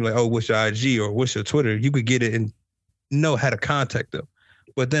chick, and you're like, "Oh, what's your IG or what's your Twitter?" You could get it in know how to contact them.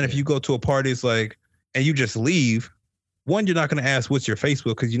 But then if you go to a party, it's like, and you just leave, one, you're not going to ask what's your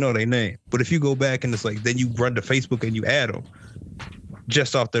Facebook because you know their name. But if you go back and it's like, then you run to Facebook and you add them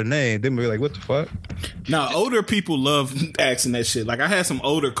just off their name, then we're like, what the fuck? Now, older people love asking that shit. Like, I had some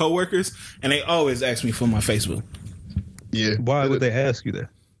older coworkers and they always ask me for my Facebook. Yeah. Why would they ask you that?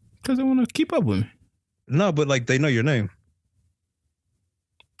 Because they want to keep up with me. No, but like they know your name.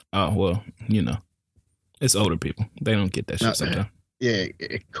 Oh, well, you know, it's older people. They don't get that shit sometimes. Yeah,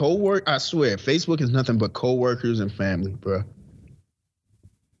 co-work. I swear, Facebook is nothing but co-workers and family, bro.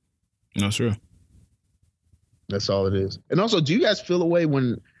 No, sure. That's all it is. And also, do you guys feel a way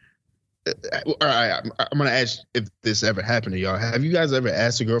when? All right, I'm gonna ask if this ever happened to y'all. Have you guys ever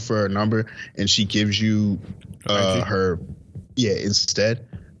asked a girl for her number and she gives you her, instead?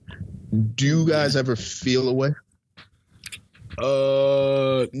 Do you guys ever feel a way?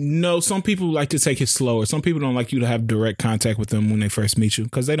 No, some people like to take it slower. Some people don't like you to have direct contact with them when they first meet you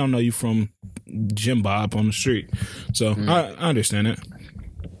because they don't know you from Jim Bob on the street. So I understand it.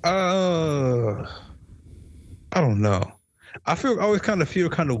 I don't know. I always kind of feel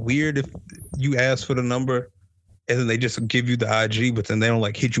kind of weird if you ask for the number and then they just give you the IG, but then they don't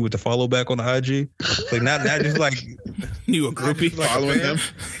like hit you with the follow back on the IG. Like not just like you a groupie like following them.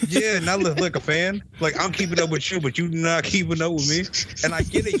 Yeah, not like a fan. Like I'm keeping up with you, but you not keeping up with me. And I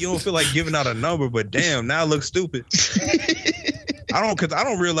get it. You don't feel like giving out a number, but damn, now it looks stupid. I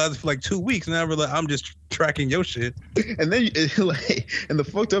don't realize it for like 2 weeks, and I realize I'm just tracking your shit. And then, and the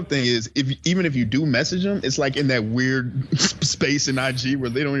fucked up thing is, even if you do message them, it's like in that weird space in IG where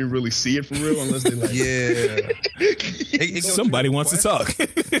they don't even really see it for real unless they like. Yeah. Somebody wants to talk.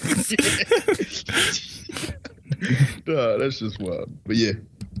 That's just wild. But yeah,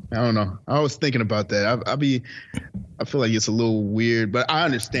 I don't know. I was thinking about that. I feel like it's a little weird, but I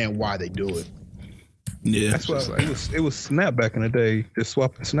understand why they do it. Yeah, that's why it was Snap back in the day, just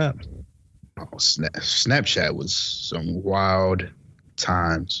swapping snaps. Oh, Snapchat was some wild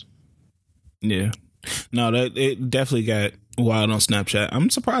times. Yeah, no, it definitely got wild on Snapchat. I'm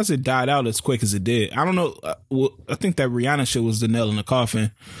surprised it died out as quick as it did. I don't know. I think that Rihanna shit was the nail in the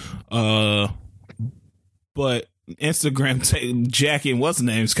coffin. But Instagram jacking what's the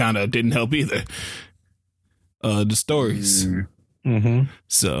names kind of didn't help either. The stories. Mm-hmm.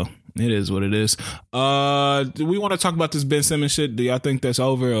 So it is what it is. Do we want to talk about this Ben Simmons shit? Do y'all think that's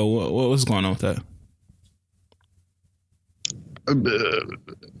over, or what's going on with that?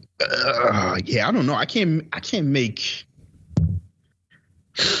 Yeah, I don't know. I can't make.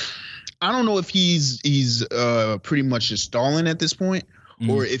 I don't know if he's pretty much just stalling at this point,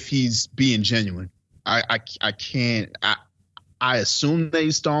 or if he's being genuine. I can't. I assume that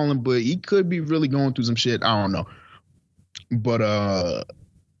he's stalling, but he could be really going through some shit. I don't know. But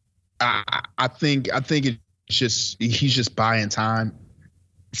I think it's just he's just buying time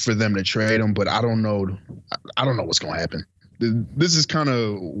for them to trade him. But I don't know. I don't know what's going to happen. This is kind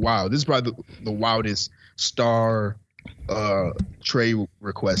of wild. This is probably the wildest star trade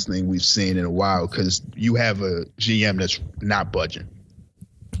request thing we've seen in a while because you have a GM that's not budging.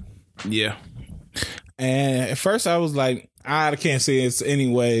 Yeah. And at first I was like, I can't see it's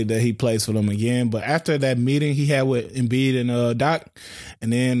any way that he plays for them again. But after that meeting he had with Embiid and Doc,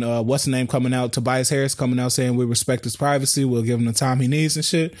 and then what's the name coming out, Tobias Harris coming out saying we respect his privacy, we'll give him the time he needs and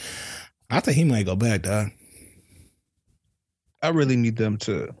shit. I think he might go back, dog. I really need them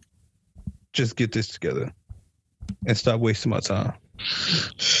to just get this together and stop wasting my time.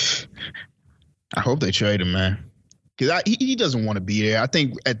 I hope they trade him, man. Because he doesn't want to be there. I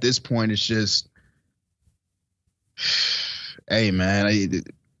think at this point it's just, hey, man,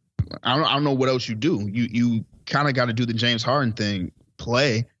 I don't know what else you do. You kind of got to do the James Harden thing,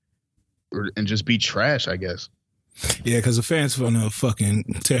 play, and just be trash, I guess. Yeah, because the fans want to fucking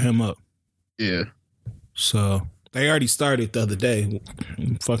tear him up. Yeah. So they already started the other day,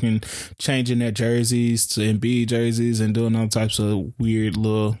 fucking changing their jerseys to Embiid jerseys and doing all types of weird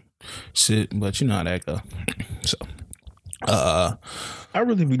little shit. But you know how that go. So, I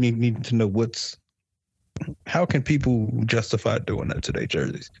really need to know how can people justify doing that to their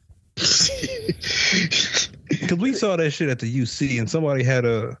jerseys? Because we saw that shit at the UC and somebody had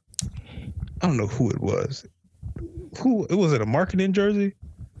I don't know who it was. Was it a marketing jersey?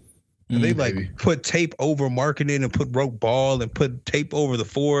 And they like put tape over marketing and wrote ball and put tape over the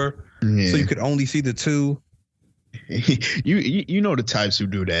 4 so you could only see the 2. You know the types who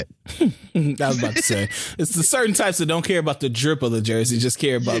do that. I was about to say it's the certain types that don't care about the drip of the jersey, just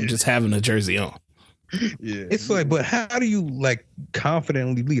care about just having a jersey on. Yeah, it's like, but how do you like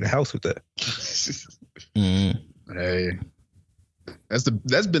confidently leave a house with that? Hey,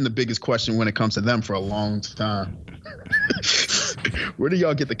 That's been the biggest question when it comes to them for a long time. Where do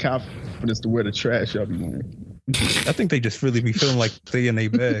y'all get the confidence to wear the trash y'all be wearing? I think they just really be feeling like they in a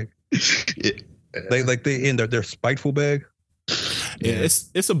bag. They in their spiteful bag. Yeah,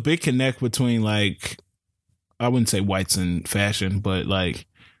 it's a big connect between, like, I wouldn't say whites and fashion, but like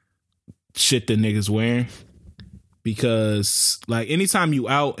shit that niggas wearing. Because like anytime you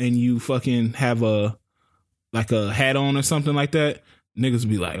out and you fucking have a hat on or something like that, niggas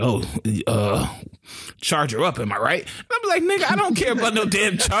be like, charger up, am I right? And I be like, nigga, I don't care about no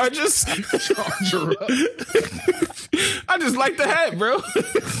damn chargers. Charger up. I just like the hat, bro.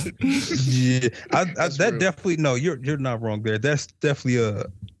 Yeah, that definitely, no, you're not wrong there. That's definitely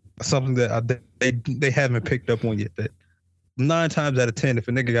something that they haven't picked up on yet. That 9 times out of 10, if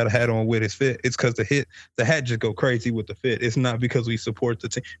a nigga got a hat on with his fit, it's because the hat just go crazy with the fit. It's not because we support the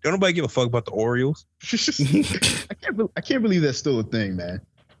team. Don't nobody give a fuck about the Orioles. I can't believe that's still a thing, man.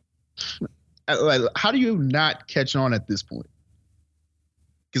 Like, how do you not catch on at this point?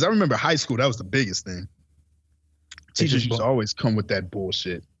 Because I remember high school, that was the biggest thing. Teachers used to always come with that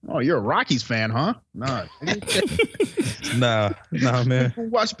bullshit. Oh, you're a Rockies fan, huh? Nah. Nah, man.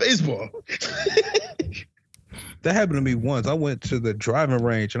 Watch baseball. That happened to me once. I went to the driving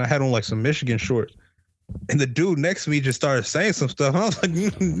range and I had on like some Michigan shorts. And the dude next to me just started saying some stuff. I was like,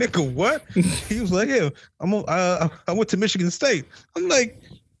 nigga, what? He was like, yeah, I went to Michigan State. I'm like,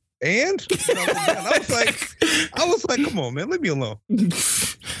 and? I was like, come on, man, leave me alone.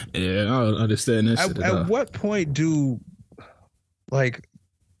 Yeah, I don't understand this. At what point do, like,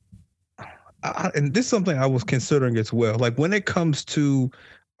 and this is something I was considering as well. Like when it comes to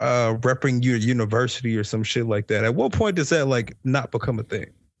repping your university or some shit like that, at what point does that like not become a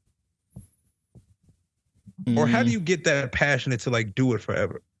thing? Or how do you get that passionate to like do it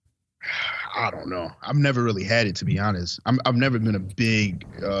forever? I don't know. I've never really had it, to be honest. I've never been a big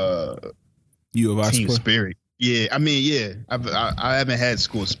team spirit. Yeah, I mean, yeah, I haven't had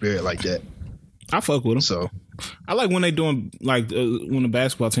school spirit like that. I fuck with them. So I like when they doing like when the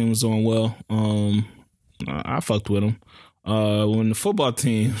basketball team was doing well. I fucked with them. When the football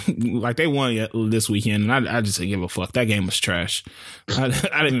team, like they won this weekend, and I just didn't give a fuck. That game was trash. I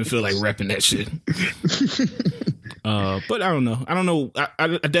didn't even feel like repping that shit. But I don't know. I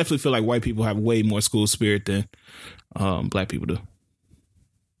definitely feel like white people have way more school spirit than black people do.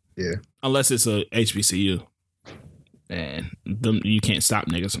 Yeah. Unless it's a HBCU. And you can't stop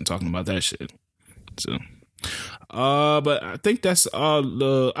niggas from talking about that shit. So, but I think that's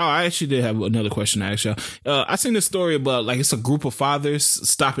all. I actually did have another question to ask y'all. I seen this story about like it's a group of fathers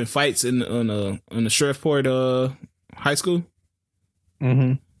stopping fights in the Shreveport high school.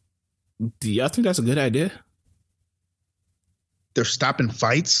 Mm-hmm. Do y'all think that's a good idea? They're stopping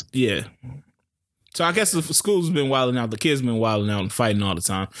fights? Yeah. So I guess the school's been wilding out, the kids been wilding out and fighting all the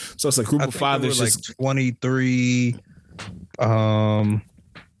time. So it's a group of fathers like 23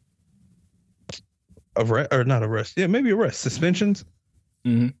 maybe arrest, suspensions.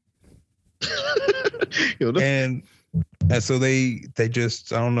 Mm-hmm. and so they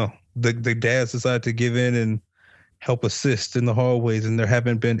just, I don't know, the dads decided to give in and help assist in the hallways, and there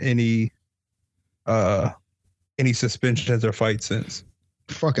haven't been any suspensions or fights since.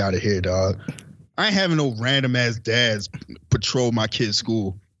 Fuck out of here, dog. I ain't having no random ass dads patrol my kid's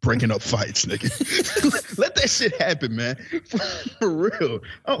school breaking up fights, nigga. Let that shit happen, man. For real.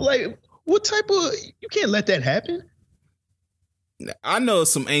 I'm like, what type of, you can't let that happen. I know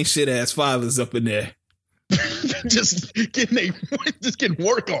some ain't shit ass fathers up in there. just getting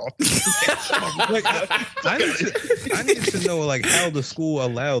work off. Like, I need to know like how the school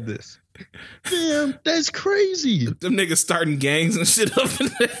allowed this. Damn, that's crazy. Them niggas starting gangs and shit up in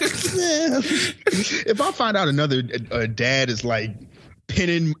there. Yeah. If I find out another dad is like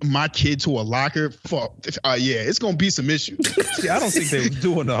pinning my kid to a locker, fuck. Yeah, it's gonna be some issues. See, I don't think they were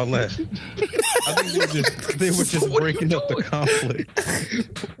doing all that. I think they were just breaking up the conflict.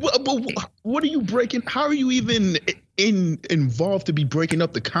 But what are you breaking? How are you even involved to be breaking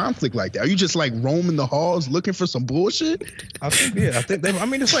up the conflict like that? Are you just like roaming the halls looking for some bullshit? I think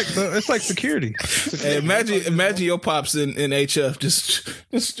it's like security. Hey, imagine your pops in HF just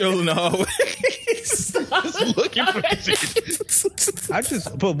strolling the hallway. Just looking for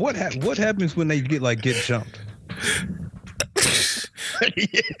shit. But what happens when they get jumped?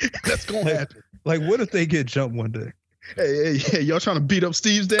 Yeah, that's gonna happen. Like, what if they get jumped one day? Hey, y'all trying to beat up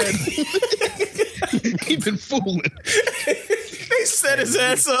Steve's dad? He been fooling. They set his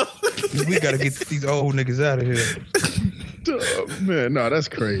ass up. We gotta get these old niggas out of here. Oh, man, no, that's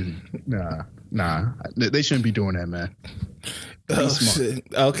crazy. Nah, they shouldn't be doing that, man. Oh, shit.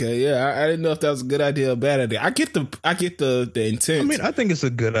 Okay, yeah. I didn't know if that was a good idea or a bad idea. I get the intent. I mean, I think it's a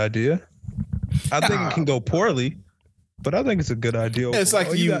good idea. I think it can go poorly, but I think it's a good idea. It's like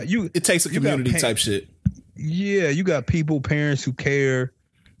it takes a community type shit. Yeah, you got parents who care,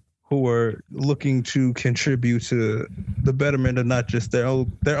 who are looking to contribute to the betterment of not just their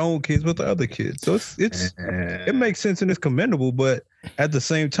own kids, but the other kids. So it makes sense and it's commendable, but at the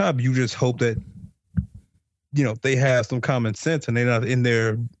same time, you just hope that they have some common sense and they're not in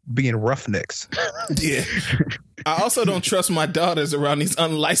there being roughnecks. Yeah. I also don't trust my daughters around these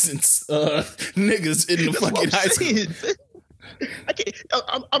unlicensed niggas in the fucking high school. I can't.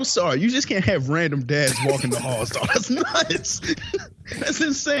 I'm sorry. You just can't have random dads walking the halls. Dog. That's nuts. That's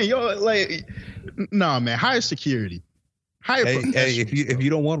insane. Yo, like, nah, man. Hire security. Hire. Hey, if you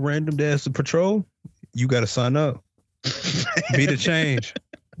don't want random dads to patrol, you got to sign up. Be the change.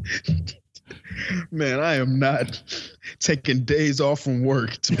 Man, I am not taking days off from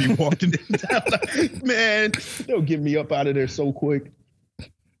work to be walking down. Man, they'll get me up out of there so quick.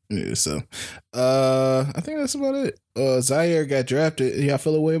 Yeah, so I think that's about it. Zaire got drafted. Y'all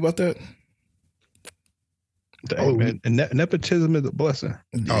feel a way about that? Dang, man. And nepotism is a blessing.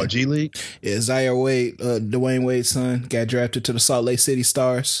 Yeah. Oh, G League? Yeah, Zaire Wade, Dwayne Wade's son, got drafted to the Salt Lake City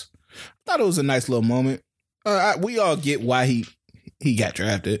Stars. Thought it was a nice little moment. We all get why he got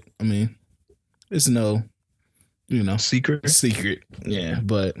drafted. I mean, it's no, secret. Yeah,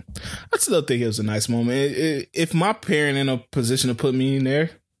 but I still think it was a nice moment. If my parent in a position to put me in there,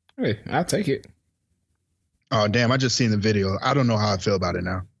 hey, I'll take it. Oh, damn. I just seen the video. I don't know how I feel about it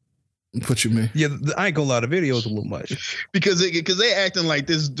now. What you mean? Yeah, I ain't gonna lie. The video is a little much. Because they acting like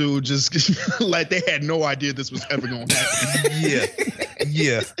this dude just, like they had no idea this was ever going to happen.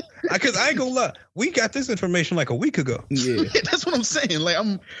 Yeah. Because I ain't gonna lie. We got this information like a week ago. Yeah. That's what I'm saying. Like,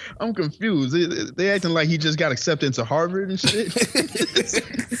 I'm confused. They acting like he just got accepted into Harvard and shit.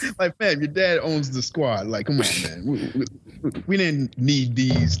 Like, man, your dad owns the squad. Like, come on, man. We didn't need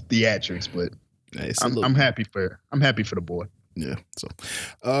these theatrics, but hey, I'm happy for the boy. Yeah. So,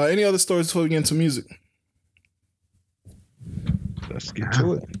 any other stories before we get into music? Let's get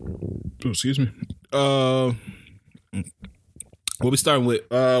to it. Oh, excuse me. What we starting with?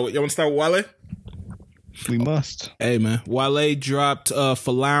 Y'all want to start with Wale? We must. Hey, man. Wale dropped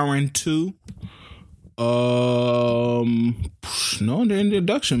Flowering 2. No, the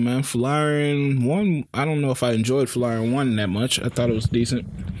introduction, man. Flowering 1, I don't know if I enjoyed Flowering 1 that much. I thought it was decent.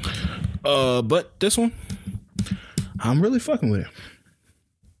 But this one, I'm really fucking with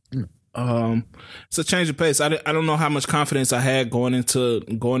it. It's a change of pace. I don't know how much confidence I had going into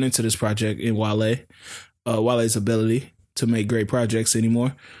this project in Wale. Wale's ability to make great projects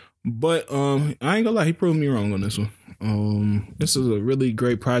anymore. But I ain't gonna lie, he proved me wrong on this one. This is a really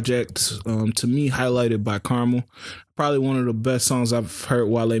great project, to me, highlighted by Caramel. Probably one of the best songs I've heard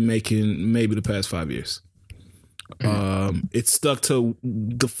Wale making maybe the past 5 years. It stuck to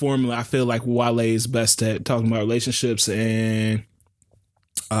the formula I feel like Wale is best at, talking about relationships, and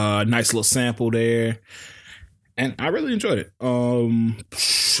nice little sample there. And I really enjoyed it.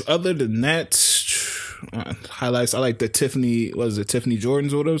 Other than that, highlights, I like the Tiffany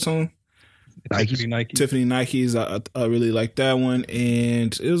Jordans or whatever song? Tiffany Nikes. I really like that one,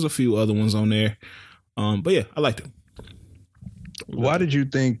 and there's a few other ones on there. But yeah, I liked it. Why did you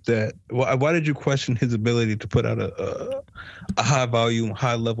think that? Why did you question his ability to put out a high volume,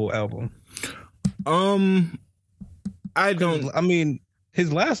 high level album? I don't. I mean,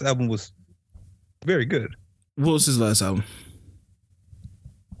 his last album was very good. What was his last album?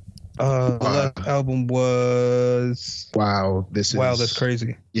 Last album was Wow. That's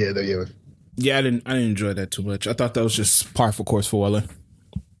crazy. Yeah. Yeah, I didn't enjoy that too much. I thought that was just par for course for Wale.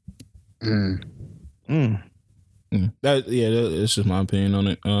 That's just my opinion on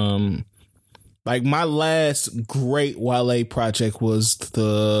it. Like my last great Wale project was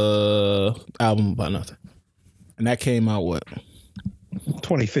the album About Nothing, and that came out what?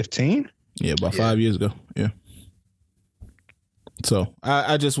 2015. Yeah, about 5 years ago. Yeah. So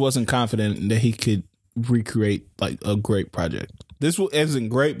I just wasn't confident that he could recreate like a great project. This isn't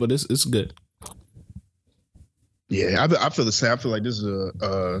great, but it's good. Yeah, I feel the same. I feel like this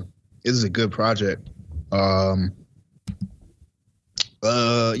is a good project. The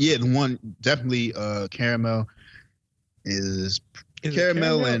one definitely Caramel is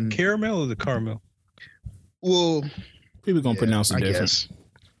Caramel and Caramel or the Caramel? Well, people gonna pronounce it different. Guess.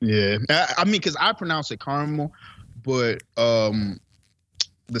 Yeah, I mean, because I pronounce it Caramel, but the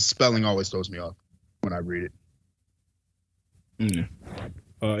spelling always throws me off when I read it.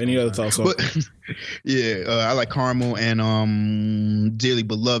 Any other thoughts on? But yeah, I like Caramel and Dearly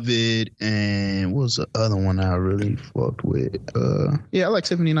Beloved, and what was the other one I really fucked with? Yeah, I like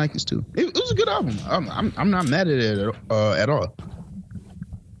Tiffany Nikes too. It was a good album. I'm not mad at it at all.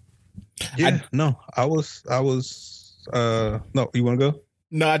 Yeah, no, I was no, you want to go?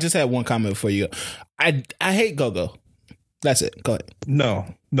 No, I just had one comment for you. I hate go-go. That's it. Go ahead.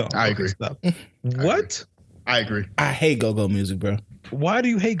 No, I agree. Stop. What? I agree. I hate go-go music, bro. Why do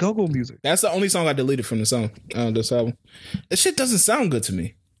you hate go-go music? That's the only song I deleted from the song. This album. This shit doesn't sound good to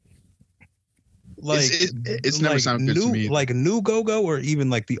me. Like it's never like sounded good to me. Like new go-go or even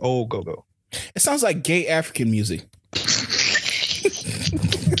like the old go-go. It sounds like gay African music.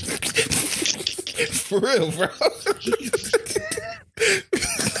 For real, bro.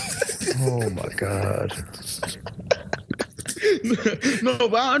 Oh my god. No,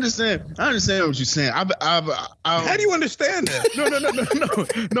 but I understand what you're saying. How do you understand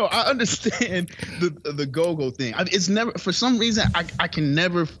that? No. I understand the go-go thing. It's never, for some reason, I can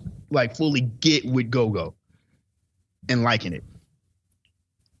never like fully get with go-go and liking it.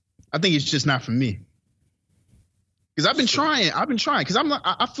 I think it's just not for me. Because I've been trying. Because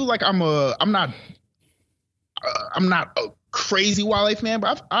I feel like I'm not a crazy Wale fan,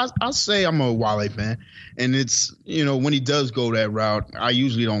 but I'll say I'm a Wale fan. And it's, when he does go that route, I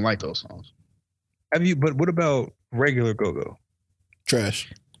usually don't like those songs. But what about regular go-go?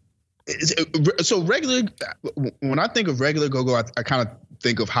 Trash. So when I think of regular go-go, I kind of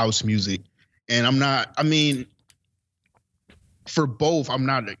think of house music. And for both, I'm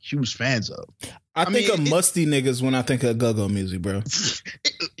not a huge fans of. I think of musty niggas when I think of go-go music, bro.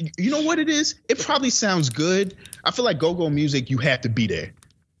 You know what it is? It probably sounds good. I feel like go-go music, you have to be there.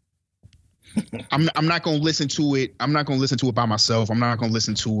 I'm not gonna listen to it. I'm not gonna listen to it by myself. I'm not gonna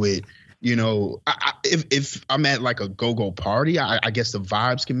listen to it. If I'm at like a go-go party, I guess the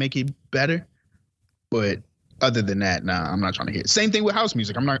vibes can make it better. But other than that, nah, I'm not trying to hear it. Same thing with house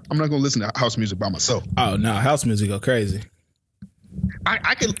music. I'm not gonna listen to house music by myself. Oh no, house music go crazy.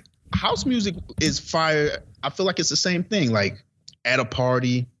 I can. House music is fire. I feel like it's the same thing. Like at a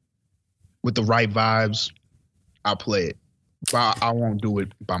party with the right vibes, I'll play it. But I won't do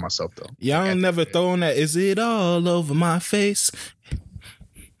it by myself though. Y'all never throw on that. Is it all over my face?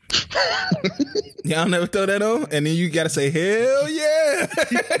 Y'all never throw that on, and then you gotta say hell yeah,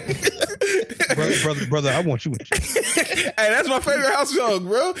 brother. I want you. Hey, that's my favorite house song,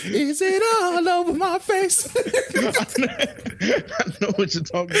 bro. Is it all over my face? I know what you're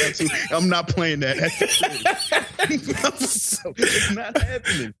talking about too. I'm not playing that. It's not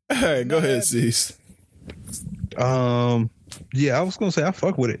happening. All right, go ahead, Cease. Yeah, I was gonna say I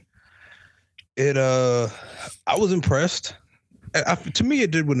fuck with it. I was impressed. To me,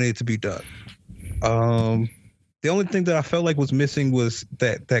 it did what needed to be done. The only thing that I felt like was missing was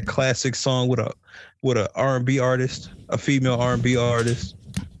that classic song with a R&B artist, a female R&B artist.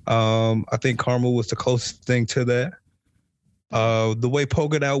 I think Carmel was the closest thing to that. The way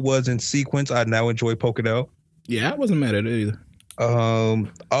Poke It Out was in sequence, I now enjoy Poke It Out. Yeah, I wasn't mad at it either.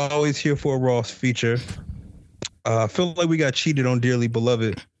 Always here for a Ross feature. I feel like we got cheated on Dearly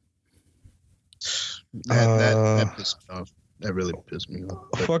Beloved. That pissed me off. That really pissed me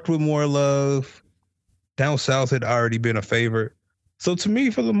off. Fucked with More Love. Down South had already been a favorite. So to me,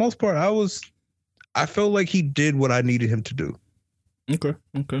 for the most part, I felt like he did what I needed him to do. Okay.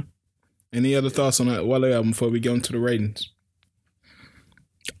 Any other thoughts on that Wale album before we go into the ratings?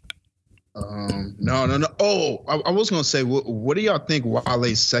 No. Oh, I was gonna say, what do y'all think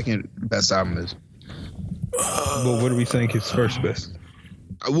Wale's second best album is? Well, what do we think his first best?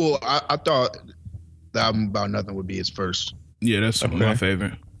 Well, I thought the album About Nothing would be his first. Yeah, that's my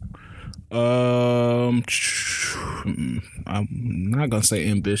favorite. I'm not gonna say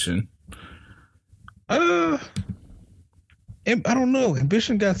Ambition. I don't know.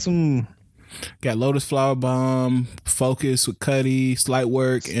 Ambition got Lotus Flower Bomb, Focus with Cudi, Slight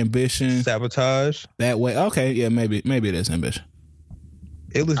Work, Ambition, Sabotage. That Way. Okay, yeah, maybe it is Ambition.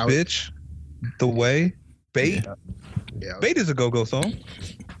 Illest Bitch, The Way, Bait. Yeah. Bait is a go-go song.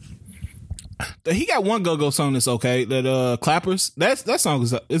 He got one go-go song that's okay. That Clappers. That song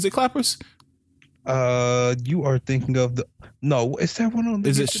is it Clappers? You are thinking of no. Is that one on?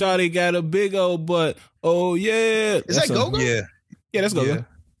 Is it Shawty got a big old butt? Oh yeah. Is that go-go? Yeah, that's go-go. Yeah.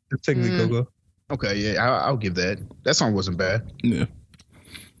 It's technically go-go. Okay, yeah, I'll give that. That song wasn't bad. Yeah.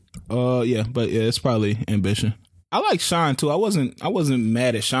 Yeah, but yeah, it's probably Ambition. I like Shine too. I wasn't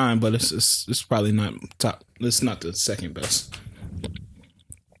mad at Shine, but it's probably not top. It's not the second best.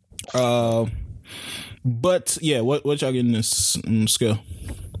 But yeah, what y'all getting this scale?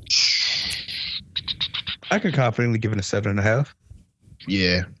 I could confidently give it a 7.5.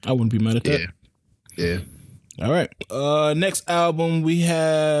 Yeah. I wouldn't be mad at that. Yeah. All right. Next album we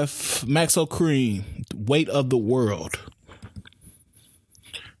have Maxo Kream, Weight of the World.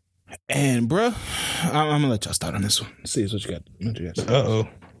 And bruh, I'm gonna let y'all start on this one. See what you got.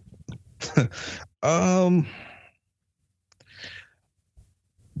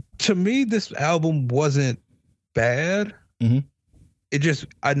 To me, this album wasn't bad. Mm-hmm.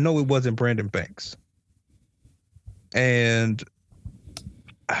 I know it wasn't Brandon Banks, and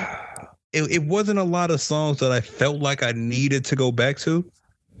it wasn't a lot of songs that I felt like I needed to go back to,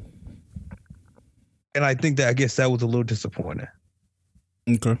 and I guess that was a little disappointing.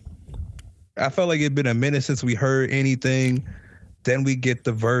 Okay. I felt like it'd been a minute since we heard anything. Then we get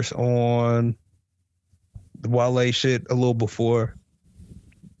the verse on the Wale shit a little before.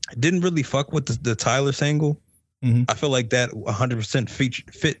 I didn't really fuck with the Tyler single. Mm-hmm. I feel like that 100%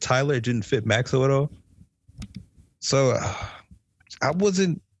 fit Tyler. It didn't fit Maxo at all. So I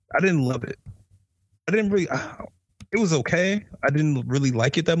didn't love it. I didn't really, it was okay. I didn't really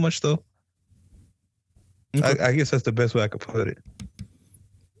like it that much though. Okay. I guess that's the best way I could put it.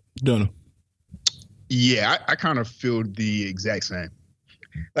 Don't know. Yeah, I kind of feel the exact same.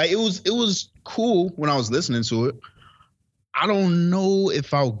 Like it was cool when I was listening to it. I don't know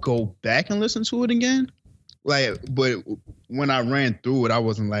if I'll go back and listen to it again. Like, but when I ran through it, I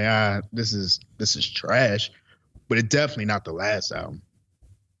wasn't like, this is trash. But it's definitely not the last album.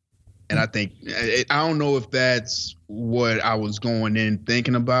 And I think I don't know if that's what I was going in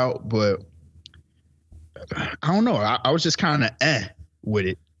thinking about, but I don't know. I was just kind of with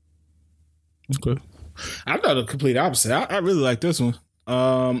it. Okay. I thought the complete opposite. I really like this one.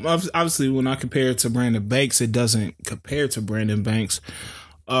 Obviously, when I compare it to Brandon Banks, it doesn't compare to Brandon Banks.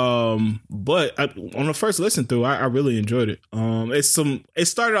 But on the first listen through, I really enjoyed it. It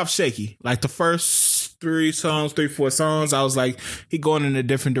started off shaky. Like the first 4 songs, I was like, he going in a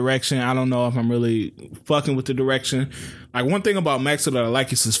different direction. I don't know if I'm really fucking with the direction. Like one thing about Maxo that I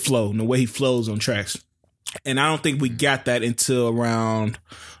like is his flow and the way he flows on tracks. And I don't think we got that until around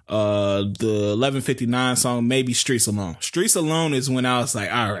the 11:59 song, maybe Streets Alone. Streets Alone is when I was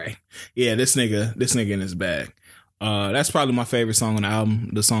like, all right, yeah, this nigga in his bag. That's probably my favorite song on the album,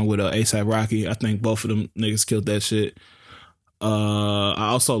 the song with A$AP Rocky. I think both of them niggas killed that shit. I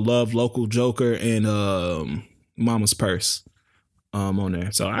also love Local Joker and Mama's Purse on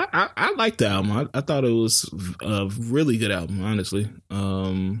there. So I like the album. I thought it was a really good album, honestly.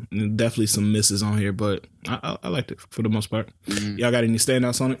 Definitely some misses on here, but I liked it for the most part. Y'all got any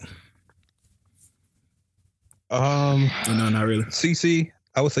standouts on it? No, not really. CC,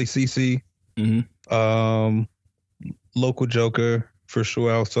 I would say CC. Mm-hmm. Local Joker for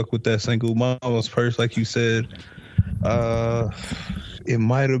sure. I was stuck with that single. Mama's Purse, like you said. It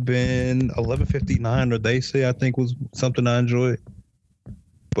might have been 11:59 or They Say, I think was something I enjoyed.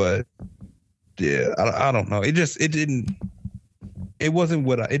 But yeah, I don't know. It didn't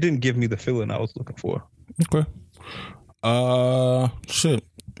give me the feeling I was looking for. Okay. Shit.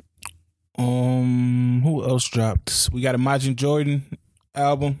 Who else dropped? We got Imagine Jordan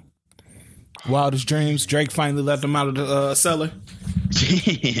album. Wildest Dreams. Drake finally let them out of the cellar.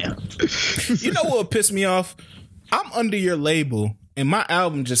 Damn. You know what pissed me off? I'm under your label and my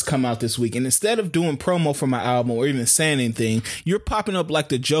album just come out this week, and instead of doing promo for my album or even saying anything, you're popping up like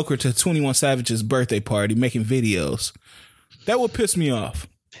the Joker to 21 Savage's birthday party making videos. That would piss me off.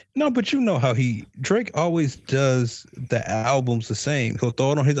 No, but you know how Drake always does the albums the same. He'll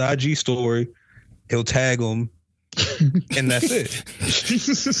throw it on his IG story, he'll tag them, and that's it.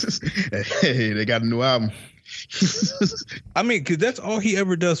 Hey, they got a new album. I mean, because that's all he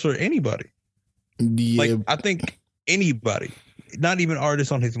ever does for anybody. Yeah. Like, I think anybody, not even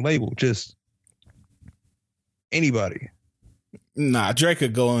artists on his label, just anybody. Nah, Drake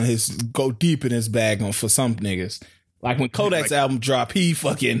could go deep in his bag on for some niggas. Like when Kodak's album dropped, he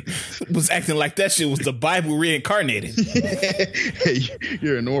fucking was acting like that shit was the Bible reincarnated. Hey,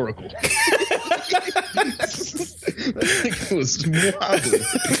 you're an oracle. It was wild.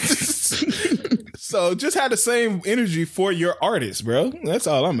 So just have the same energy for your artist, bro. That's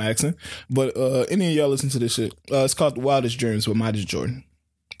all I'm asking. But any of y'all listen to this shit? It's called The Wildest Dreams with Midas Jordan.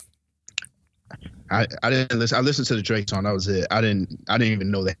 I didn't listen. I listened to the Drake song. That was it. I didn't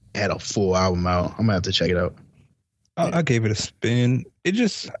even know they had a full album out. I'm gonna have to check it out. I gave it a spin.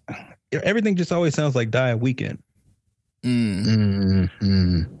 Everything just always sounds like Die Weekend. He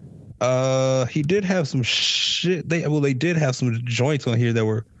did have some shit. They did have some joints on here that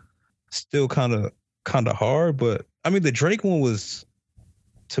were still kind of hard, but I mean the Drake one was,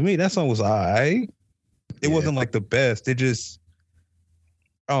 to me, that song was alright. It wasn't like the best. It just,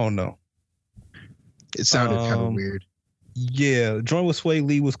 I don't know. It sounded kind of weird. Yeah, joint with Sway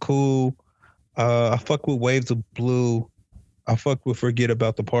Lee was cool. I fuck with Waves of Blue. I fuck with Forget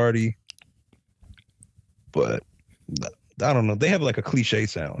About the Party. But I don't know. They have like a cliche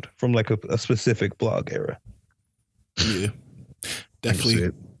sound from like a specific blog era. Yeah,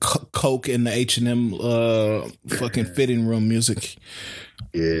 definitely Coke and the H&M fucking fitting room music.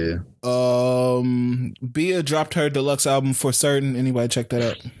 Yeah. Bia dropped her deluxe album For Certain. Anybody check that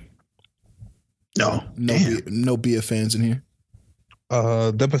out? No Bia fans in here.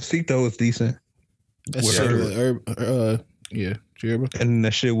 Despacito is decent. That shit with yeah, Jerba. And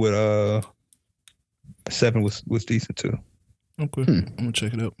that shit with 7 was decent too. Okay, I'm gonna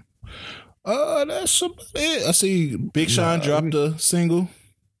check it out. That's about it. I see Big Sean dropped a single.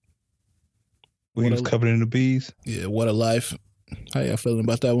 When he was covered in the bees. Yeah, What a Life. How y'all feeling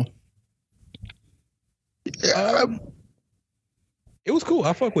about that one? It was cool.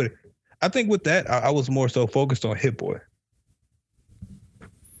 I fuck with it. I think with that, I was more so focused on Hit Boy.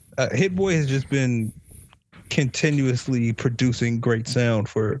 Hit Boy has just been continuously producing great sound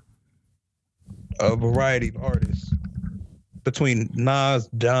for a variety of artists. Between Nas,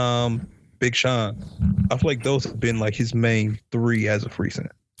 Dom, Big Sean, I feel like those have been like his main 3 as of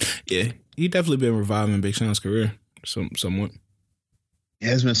recent. Yeah, he definitely been reviving Big Sean's career somewhat. He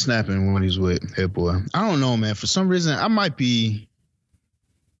has been snapping when he's with Hit Boy. I don't know, man. For some reason, I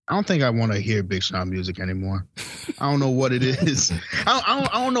don't think I want to hear Big Sean music anymore. I don't know what it is. I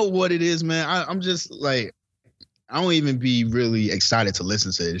don't know what it is, man. I'm just like, I don't even be really excited to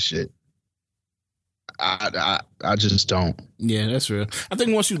listen to this shit. I just don't. Yeah, that's real. I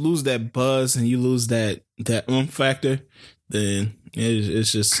think once you lose that buzz and you lose that factor, then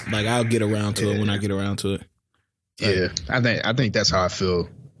it's just like I'll get around to it when I get around to it. Like, yeah, I think that's how I feel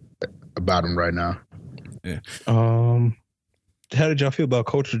about him right now. Yeah. How did y'all feel about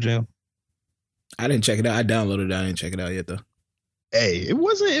Culture Jam? I didn't check it out. I downloaded it. I didn't check it out yet though. Hey, it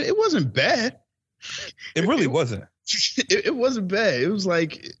wasn't bad. It really wasn't. It wasn't bad. It was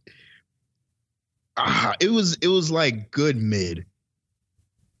like it was like good mid.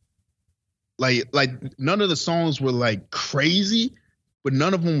 Like none of the songs were like crazy, but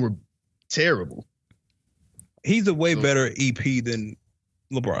none of them were terrible. He's a way better EP than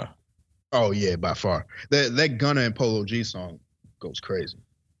LeBron. Oh yeah, by far. That Gunna and Polo G song goes crazy.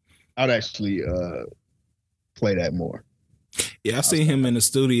 I'd actually play that more. Yeah, I see him in the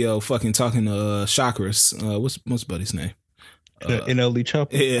studio fucking talking to Chakras. What's buddy's name? NLE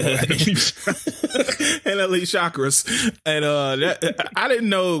Chopper. Yeah. NLE Chakras. And I didn't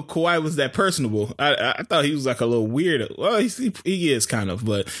know Kawhi was that personable. I thought he was like a little weird. Well, he is kind of,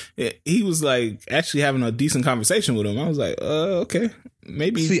 but he was like actually having a decent conversation with him. I was like, okay.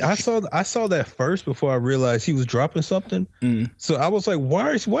 Maybe. See, I saw that first before I realized he was dropping something. So I was like,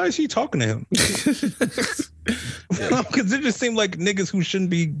 why is he talking to him? Because it just seemed like niggas who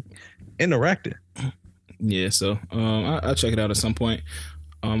shouldn't be interacting. Yeah, so I'll check it out at some point.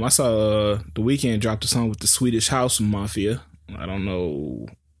 I saw The Weeknd dropped a song with the Swedish House Mafia. I don't know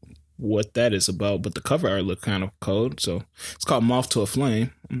what that is about, but the cover art looked kind of cold. So it's called Moth to a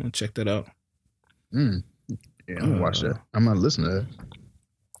Flame. I'm gonna check that out. Yeah, I'm gonna watch that. I'm gonna listen to that.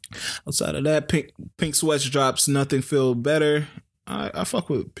 Outside of that, Pink Sweats drops Nothing Feel Better. I fuck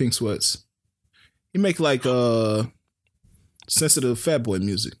with Pink Sweats. He make like sensitive fat boy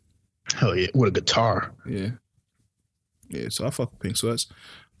music. Hell yeah, with a guitar. Yeah. So I fuck with Pink Sweats.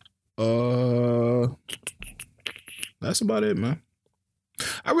 That's about it, man.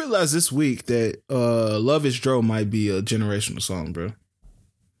 I realized this week that Love Is Dro might be a generational song, bro.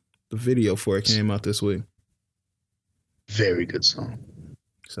 The video for it came out this week. Very good song.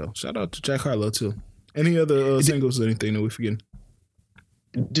 So shout out to Jack Harlow too. Any other singles or anything that we forgetting?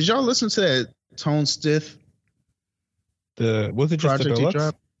 Did y'all listen to that Tone Stiff? Was it just project the he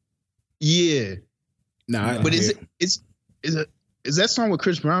dropped? Yeah. Nah, but is that song with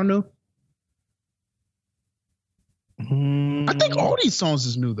Chris Brown new? I think all these songs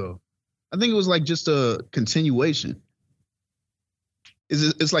is new though. I think it was like just a continuation.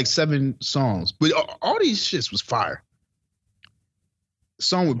 It's like 7 songs, but all these shits was fire. The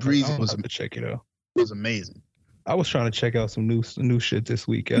song with Breezy was to check it out. Was amazing. I was trying to check out some new shit this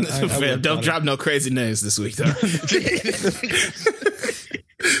week. Don't drop no crazy names this week though.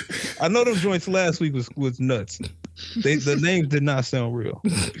 I know them joints last week was nuts. The names did not sound real.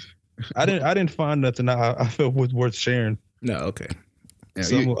 I didn't find nothing I felt was worth sharing. No, okay. Yeah,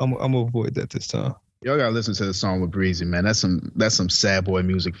 so I'm gonna avoid that this time. Y'all gotta listen to the song with Breezy, man. That's some sad boy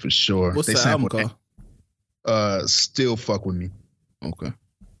music for sure. What's the album called? Still Fuck With Me. Okay.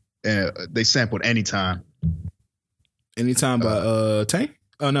 And they sampled Anytime. Anytime by Tank?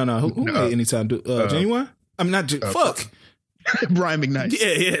 Oh no. Who made Anytime? Genuine? I'm not. Fuck. Brian McKnight.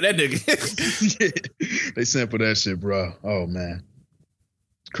 Yeah, that nigga. Yeah. They sampled that shit, bro. Oh man,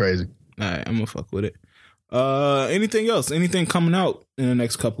 crazy. All right, I'm gonna fuck with it. Anything else? Anything coming out in the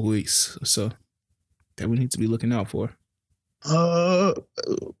next couple weeks or so that we need to be looking out for?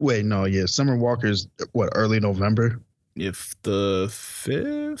 Wait, no, yeah. Summer Walker's early November? If the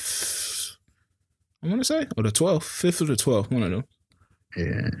 5th, I want to say, or the 12th, 5th or the 12th, one of them.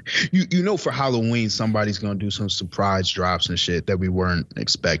 Yeah. You know, for Halloween, somebody's gonna do some surprise drops and shit that we weren't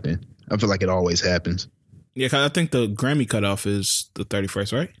expecting. I feel like it always happens. Yeah, cause I think the Grammy cutoff is the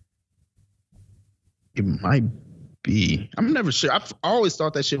 31st, right? It might be. I'm never sure. I always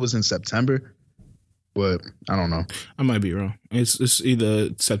thought that shit was in September, but I don't know. I might be wrong. It's either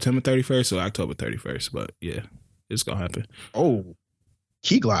September 31st or October 31st, but yeah, it's gonna happen. Oh,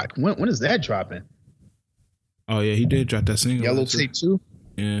 Key Glock. When is that dropping? Oh yeah, he did drop that single. Yellow Tape 2?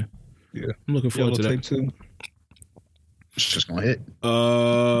 Yeah. Yeah. I'm looking forward to that. Tape 2. It's just gonna hit.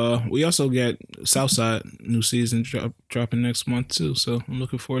 We also got Southside new season dropping next month too, so I'm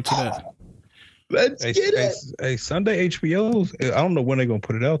looking forward to that. Let's get it. Hey, Sunday HBO. I don't know when they're gonna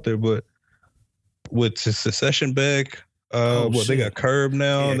put it out there, but with Secession back, they got Curb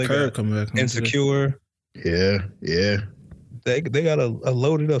now. Yeah, they Curb got coming back. Insecure. Yeah. They got a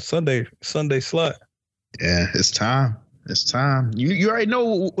loaded up Sunday slot. Yeah, it's time. It's time. You already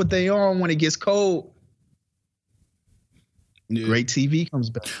know what they on when it gets cold. Yeah. Great TV comes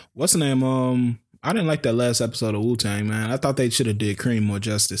back. What's the name? I didn't like that last episode of Wu-Tang, man. I thought they should have did Cream more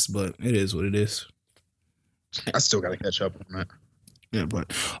justice, but it is what it is. I still gotta catch up on that. Yeah,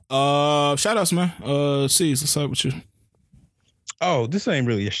 but shout outs, man. C's, what's up with you? Oh, this ain't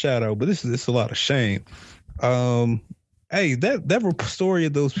really a shout out, but this is a lot of shame. Hey, that story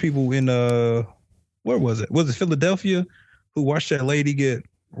of those people in where was it? Was it Philadelphia who watched that lady get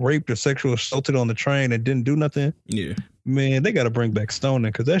raped or sexually assaulted on the train and didn't do nothing? Yeah. Man, they got to bring back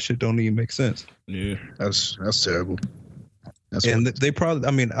stoning because that shit don't even make sense. Yeah. That's terrible. They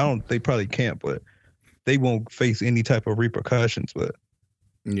probably, they probably can't, but they won't face any type of repercussions. But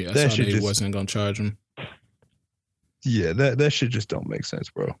yeah, that shit just wasn't gonna charge them. Yeah, that shit just don't make sense,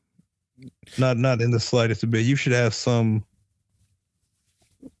 bro. Not in the slightest bit. You should have some.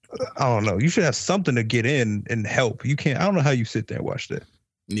 I don't know. You should have something to get in and help. You can't. I don't know how you sit there and watch that.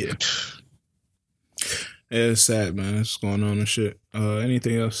 Yeah. It's sad, man. What's going on and shit.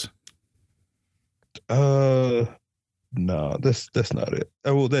 Anything else? No, that's not it.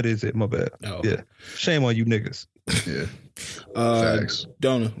 Oh, well, that is it. My bad. Oh. Yeah. Shame on you niggas. Yeah. Facts.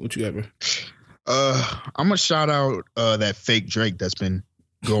 Donna, what you got, bro? I'm gonna shout out that fake Drake that's been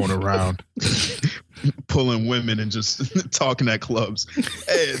going around pulling women and just talking at clubs.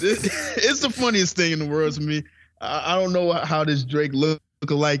 Hey, it's the funniest thing in the world to me. I don't know how this Drake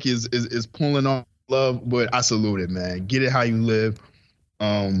look-alike is pulling on love, but I salute it, man. Get it how you live.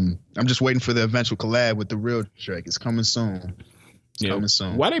 I'm just waiting for the eventual collab with the real Drake. It's coming soon. Coming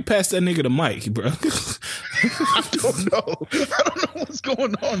soon. Why they pass that nigga the mic, bro? I don't know what's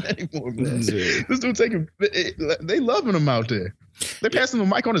going on anymore, man. Yeah. This dude they loving him out there. They passing the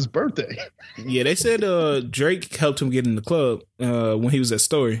mic on his birthday. Yeah, they said Drake helped him get in the club when he was at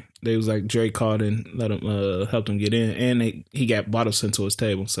Story. They was like Drake called and let him helped him get in, and he got bottles sent to his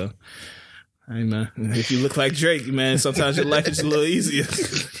table. So, hey man, if you look like Drake, man, sometimes your life is a little easier.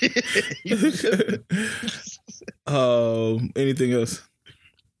 Anything else?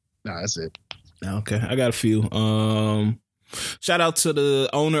 Nah, that's it. Okay, I got a few. Shout out to the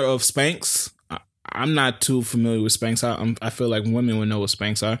owner of Spanx. I'm not too familiar with Spanx. I feel like women would know what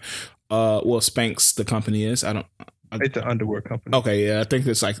Spanx are. Spanx, the company is. It's an underwear company. Okay, yeah, I think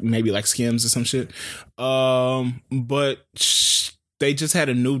it's like maybe like Skims or some shit. But they just had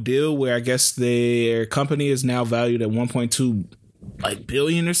a new deal where I guess their company is now valued at 1.2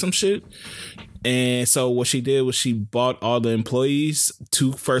 billion or some shit. And so what she did was she bought all the employees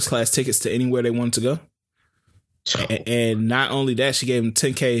 2 first class tickets to anywhere they wanted to go. And not only that, she gave them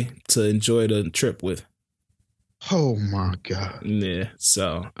 $10,000 to enjoy the trip with. Oh my God. Yeah.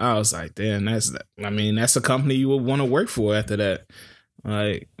 So I was like, damn, that's a company you would want to work for after that.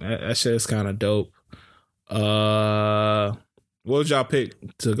 Like that shit is kind of dope. What would y'all pick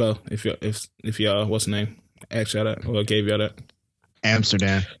to go if y'all what's the name? Asked y'all that or gave y'all that?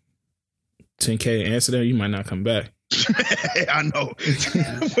 Amsterdam. $10,000 Amsterdam, you might not come back. I know.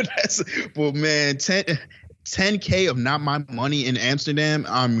 But man, $10,000 of not my money in Amsterdam,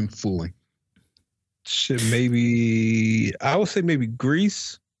 I'm fooling. Shit, maybe I would say maybe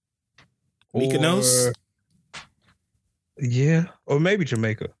Greece. Mykonos? Yeah. Or maybe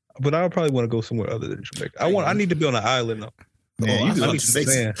Jamaica. But I would probably want to go somewhere other than Jamaica. I need to be on an island though. I was about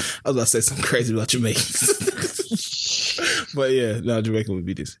to say something crazy about Jamaica. But yeah, no, Jamaica would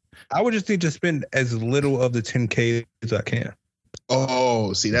be this. I would just need to spend as little of the 10K as I can.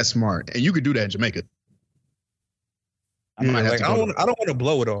 Oh, see, that's smart. And you could do that in Jamaica. I don't want to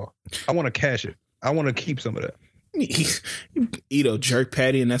blow it all. I want to cash it. I want to keep some of that. Eat a jerk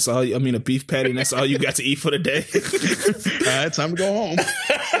patty, and that's all. I mean, a beef patty, and that's all you got to eat for the day. All right, time to go home.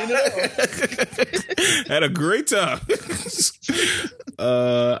 Had a great time.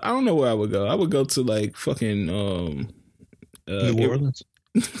 I don't know where I would go. I would go to like fucking New Orleans.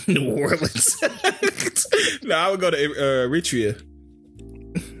 New Orleans. No, I would go to Eritrea.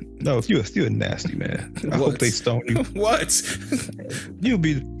 No, you're nasty, man. I hope they stone you. What?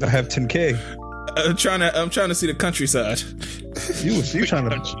 I have 10K. I'm trying to see the countryside. You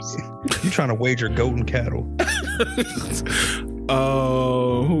trying to wager goat and cattle.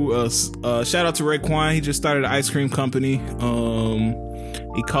 Who else? Shout out to Raekwon. He just started an ice cream company.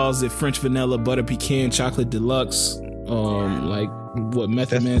 He calls it French Vanilla Butter Pecan Chocolate Deluxe. Like what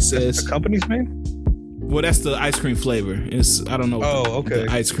Method Man says. That's the company's name? Well, that's the ice cream flavor. I don't know. Oh, okay.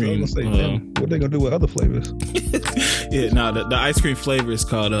 The ice cream. What are they gonna do with other flavors? Yeah, no. The ice cream flavor is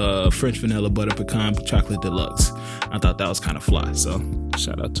called French Vanilla Butter Pecan Chocolate Deluxe. I thought that was kind of fly. So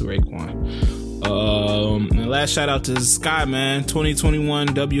shout out to Raekwon. And last shout out to Sky, man. 2021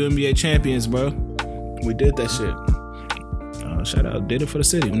 WNBA champions, bro. We did that shit. Shout out, did it for the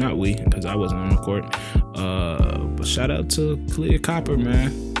city. Not we, because I wasn't on the court. But shout out to Clea Copper,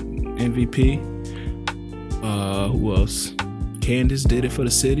 man. MVP. Who else? Candace did it for the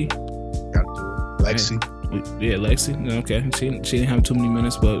city. Lexi. Yeah, Lexi. Okay, she didn't have too many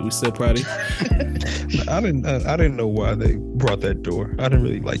minutes, but we still proud of you. I didn't know why they brought that door. I didn't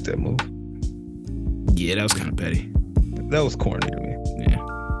really like that move. Yeah, that was kind of petty. That was corny to me. Yeah.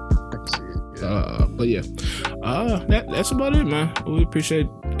 But yeah, that's about it, man. We appreciate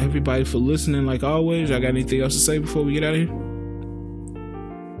everybody for listening. Like always, y'all got anything else to say before we get out of here?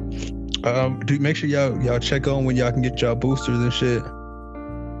 Do make sure y'all check on when y'all can get y'all boosters and shit.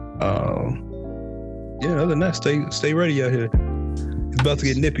 Yeah, other than that, stay ready out here. It's about to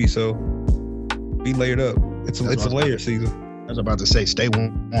get nippy, so be layered up. It's a layer season. I was about to say, stay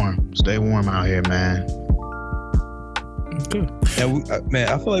warm. Stay warm out here, man. Okay. And man,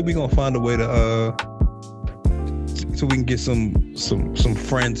 I feel like we're gonna find a way to so we can get some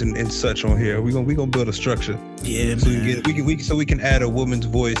friends and such on here. We gonna build a structure. Yeah, so man. we can add a woman's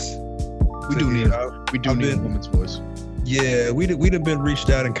voice. We do need a woman's voice. Yeah, we'd have been reached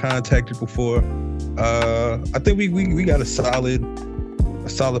out and contacted before. I think we got a solid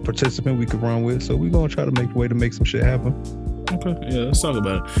participant we could run with. So we're gonna try to make a way to make some shit happen. Okay, yeah, let's talk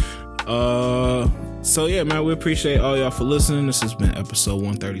about it. So yeah, man, we appreciate all y'all for listening. This has been episode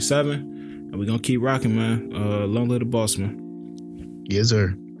 137, and we're gonna keep rocking, man. Long live the boss, man. Yes,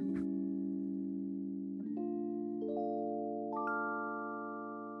 sir.